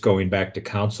yeah, it's going back to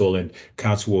council, and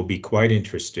council will be quite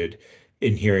interested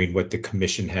in hearing what the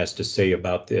commission has to say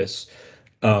about this.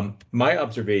 My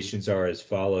observations are as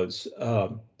follows.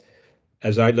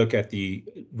 as I look at the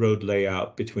road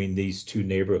layout between these two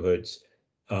neighborhoods,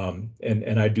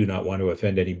 and I do not want to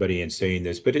offend anybody in saying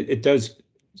this, but it does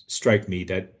strike me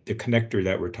that the connector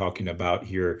that we're talking about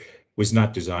here was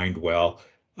not designed well.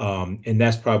 And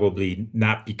that's probably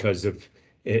not because of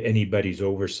anybody's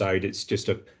oversight. It's just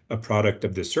a product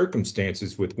of the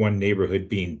circumstances, with one neighborhood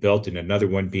being built and another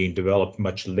one being developed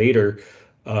much later,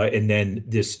 and then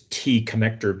this T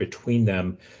connector between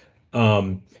them.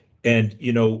 And,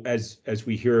 you know, as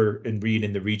we hear and read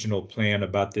in the regional plan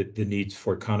about the needs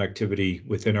for connectivity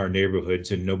within our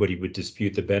neighborhoods, and nobody would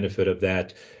dispute the benefit of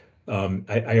that,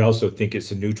 I also think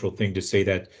it's a neutral thing to say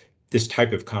that this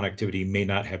type of connectivity may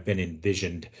not have been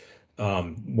envisioned.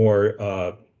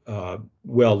 More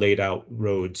well laid out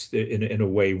roads in a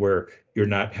way where you're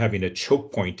not having a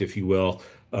choke point, if you will,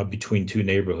 between two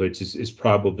neighborhoods is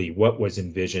probably what was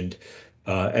envisioned.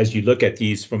 As you look at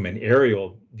these from an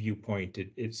aerial viewpoint,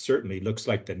 it certainly looks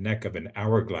like the neck of an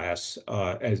hourglass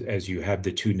as you have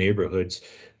the two neighborhoods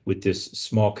with this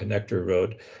small connector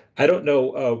road. I don't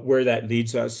know where that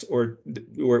leads us, or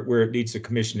where it leads the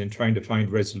commission in trying to find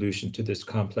resolution to this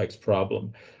complex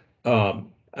problem.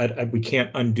 We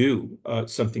can't undo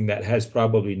something that has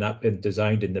probably not been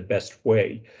designed in the best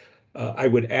way. I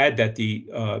would add that the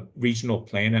regional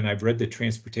plan, and I've read the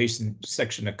transportation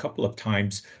section a couple of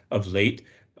times of late,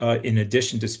 in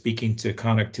addition to speaking to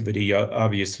connectivity,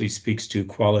 obviously speaks to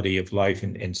quality of life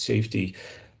and safety.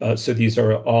 So these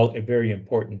are all very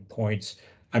important points.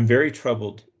 I'm very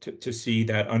troubled to see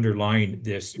that underlying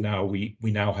this now, we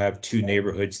now have two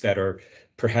neighborhoods that are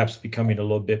perhaps becoming a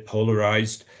little bit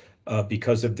polarized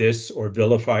because of this, or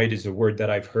vilified is a word that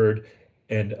I've heard.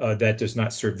 And that does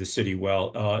not serve the city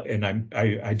well. And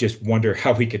I just wonder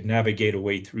how we could navigate a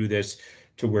way through this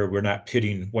to where we're not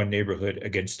pitting one neighborhood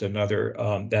against another.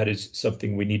 That is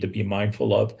something we need to be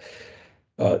mindful of.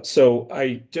 So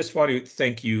I just want to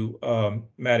thank you,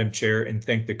 Madam Chair, and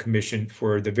thank the commission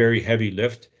for the very heavy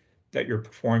lift that you're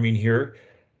performing here.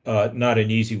 Not an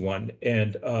easy one.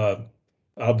 And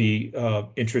I'll be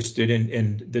interested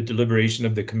in the deliberation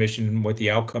of the commission and what the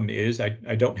outcome is.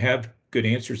 I don't have good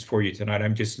answers for you tonight.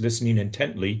 I'm just listening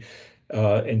intently,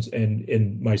 and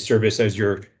in my service as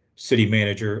your city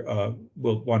manager,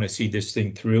 will want to see this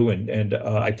thing through, and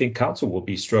I think council will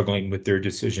be struggling with their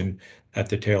decision at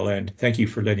the tail end. Thank you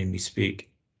for letting me speak.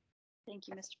 Thank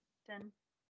you, Mr. Preston.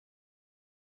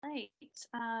 Right.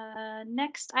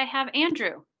 Next, I have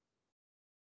Andrew.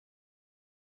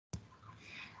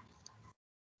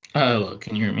 Hello,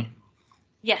 can you hear me?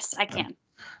 Yes, I can.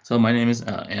 So my name is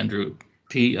Andrew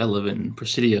P. I live in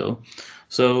Presidio.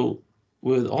 So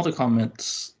with all the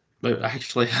comments, I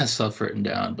actually have stuff written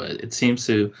down, but it seems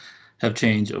to have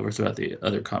changed over throughout the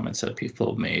other comments that people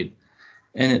have made.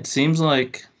 And it seems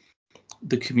like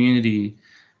the community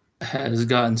has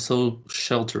gotten so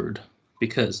sheltered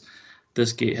because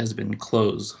this gate has been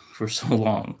closed for so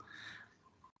long,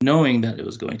 knowing that it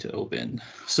was going to open.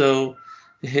 So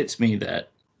it hits me that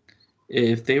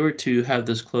if they were to have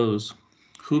this closed,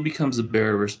 who becomes the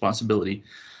bearer of responsibility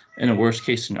in a worst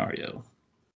case scenario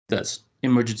that's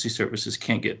emergency services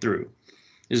can't get through?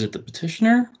 Is it the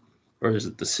petitioner or is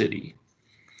it the city?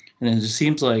 And it just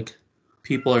seems like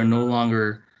people are no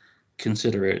longer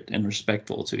considerate and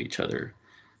respectful to each other.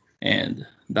 And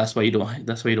that's why you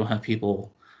don't have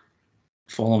people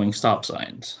following stop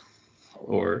signs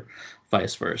or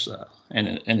vice versa.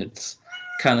 And it's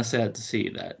kind of sad to see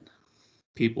that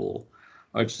people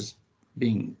are just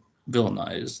being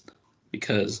villainized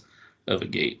because of a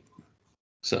gate.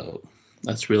 So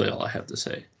that's really all I have to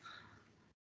say.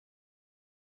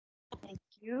 Thank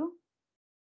you.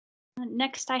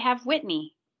 Next, I have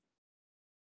Whitney.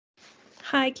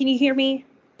 Hi, can you hear me?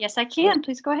 Yes, I can.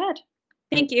 Please go ahead.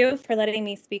 Thank you for letting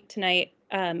me speak tonight.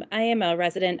 I am a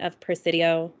resident of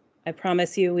Presidio. I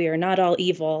promise you we are not all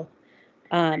evil.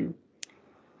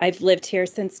 I've lived here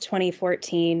since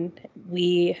 2014.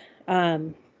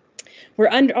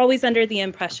 We're always under the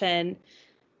impression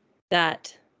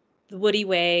that the Woody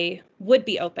Way would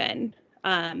be open.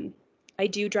 I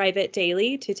do drive it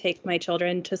daily to take my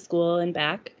children to school and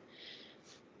back.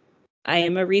 I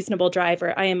am a reasonable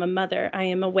driver. I am a mother. I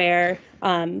am aware.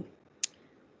 I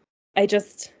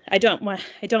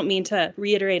don't mean to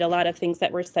reiterate a lot of things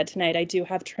that were said tonight. I do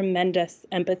have tremendous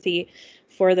empathy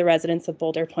for the residents of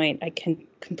Boulder Pointe. I can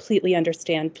completely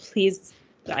understand. Please,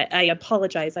 I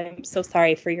apologize. I'm so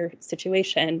sorry for your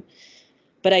situation.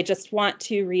 But I just want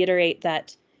to reiterate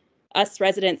that us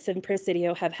residents in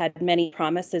Presidio have had many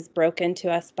promises broken to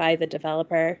us by the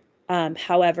developer.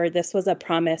 However, this was a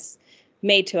promise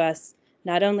made to us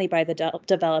not only by the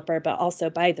developer, but also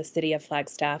by the city of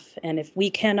Flagstaff. And if we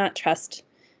cannot trust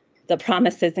the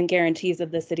promises and guarantees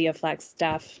of the city of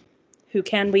Flagstaff. Who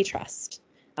can we trust?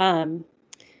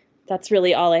 That's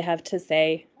really all I have to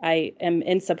say. I am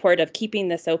in support of keeping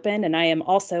this open, and I am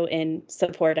also in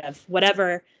support of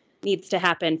whatever needs to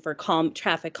happen for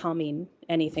traffic calming,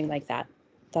 anything like that.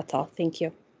 That's all. Thank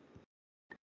you.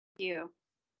 Thank you.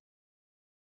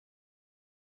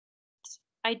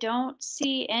 I don't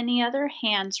see any other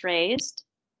hands raised.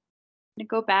 I'm going to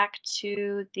go back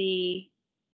to the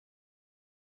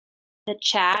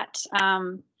chat.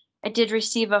 I did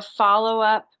receive a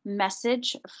follow-up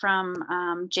message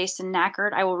from Jason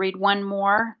Nackard. I will read one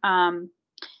more.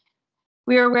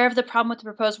 We are aware of the problem with the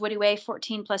proposed Woody Way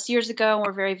 14 plus years ago, and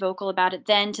we're very vocal about it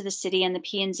then to the city and the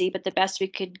P&Z, but the best we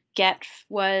could get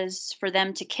was for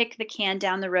them to kick the can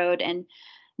down the road and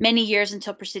many years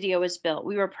until Presidio was built.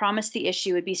 We were promised the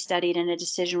issue would be studied and a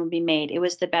decision would be made. It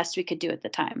was the best we could do at the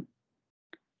time.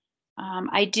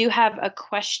 I do have a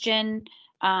question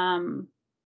from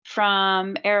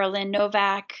Erilyn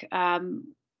Novak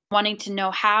wanting to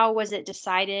know, how was it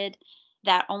decided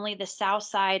that only the south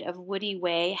side of Woody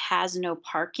Way has no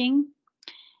parking?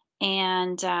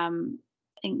 And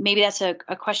maybe that's a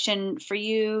question for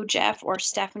you, Jeff, or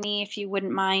Stephanie, if you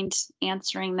wouldn't mind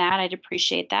answering that. I'd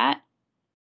appreciate that.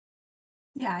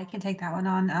 Yeah, I can take that one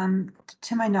on.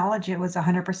 To my knowledge, it was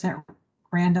 100%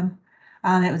 random.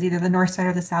 It was either the north side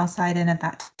or the south side, and at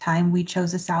that time we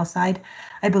chose the south side.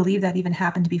 I believe that even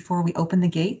happened before we opened the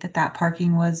gate, that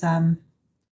parking was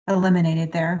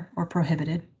eliminated there or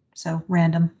prohibited. So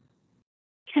random.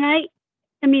 I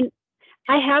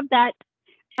have a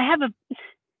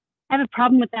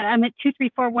problem with that. I'm at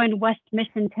 2341 West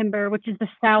Mission Timber, which is the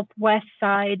southwest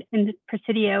side in the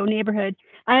Presidio neighborhood.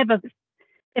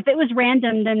 If it was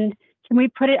random, then can we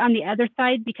put it on the other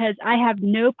side? Because I have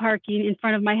no parking in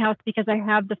front of my house because I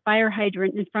have the fire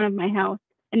hydrant in front of my house.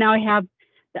 And now I have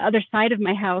the other side of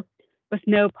my house with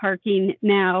no parking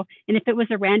now. And if it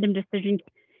was a random decision,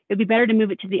 it'd be better to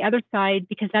move it to the other side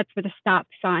because that's where the stop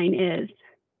sign is.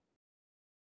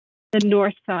 The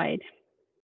north side.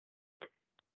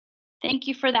 Thank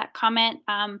you for that comment.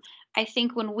 I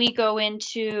think when we go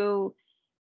into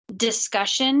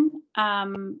discussion,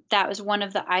 that was one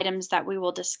of the items that we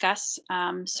will discuss.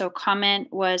 So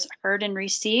comment was heard and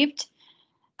received.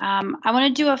 I want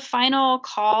to do a final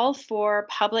call for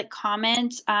public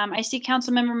comment. I see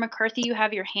Councilmember McCarthy, you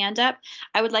have your hand up.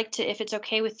 I would like to, if it's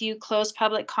okay with you, close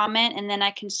public comment, and then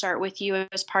I can start with you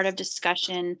as part of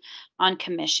discussion on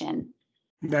commission.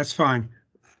 That's fine.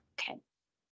 Okay.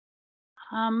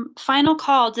 Final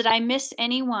call. Did I miss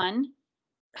anyone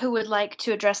who would like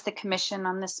to address the commission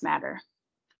on this matter?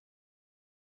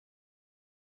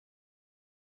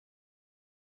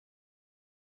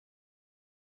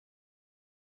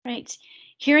 Right.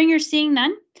 Hearing or seeing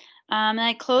none, and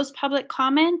I close public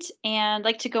comment and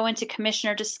like to go into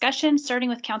commissioner discussion, starting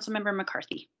with Councilmember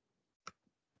McCarthy.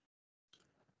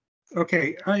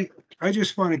 Okay, I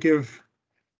just want to give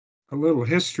a little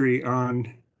history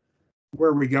on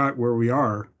where we got where we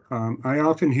are. I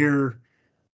often hear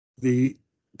the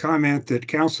comment that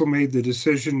council made the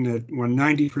decision that when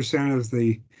 90% of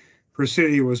the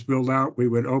Presidio was built out, we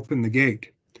would open the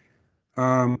gate.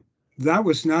 That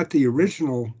was not the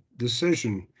original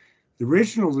decision. The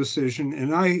original decision,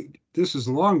 and this is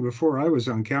long before I was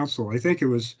on council. I think it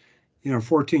was,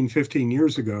 14, 15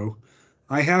 years ago.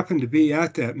 I happened to be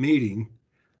at that meeting,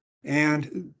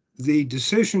 and the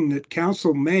decision that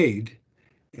council made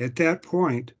at that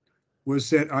point was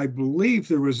that I believe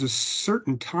there was a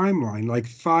certain timeline, like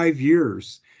 5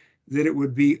 years, that it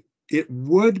would be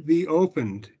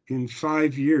opened in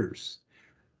 5 years.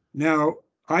 Now,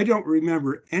 I don't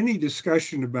remember any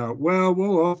discussion about, well,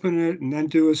 we'll open it and then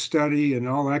do a study and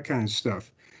all that kind of stuff.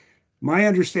 My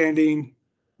understanding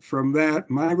from that,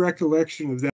 my recollection of that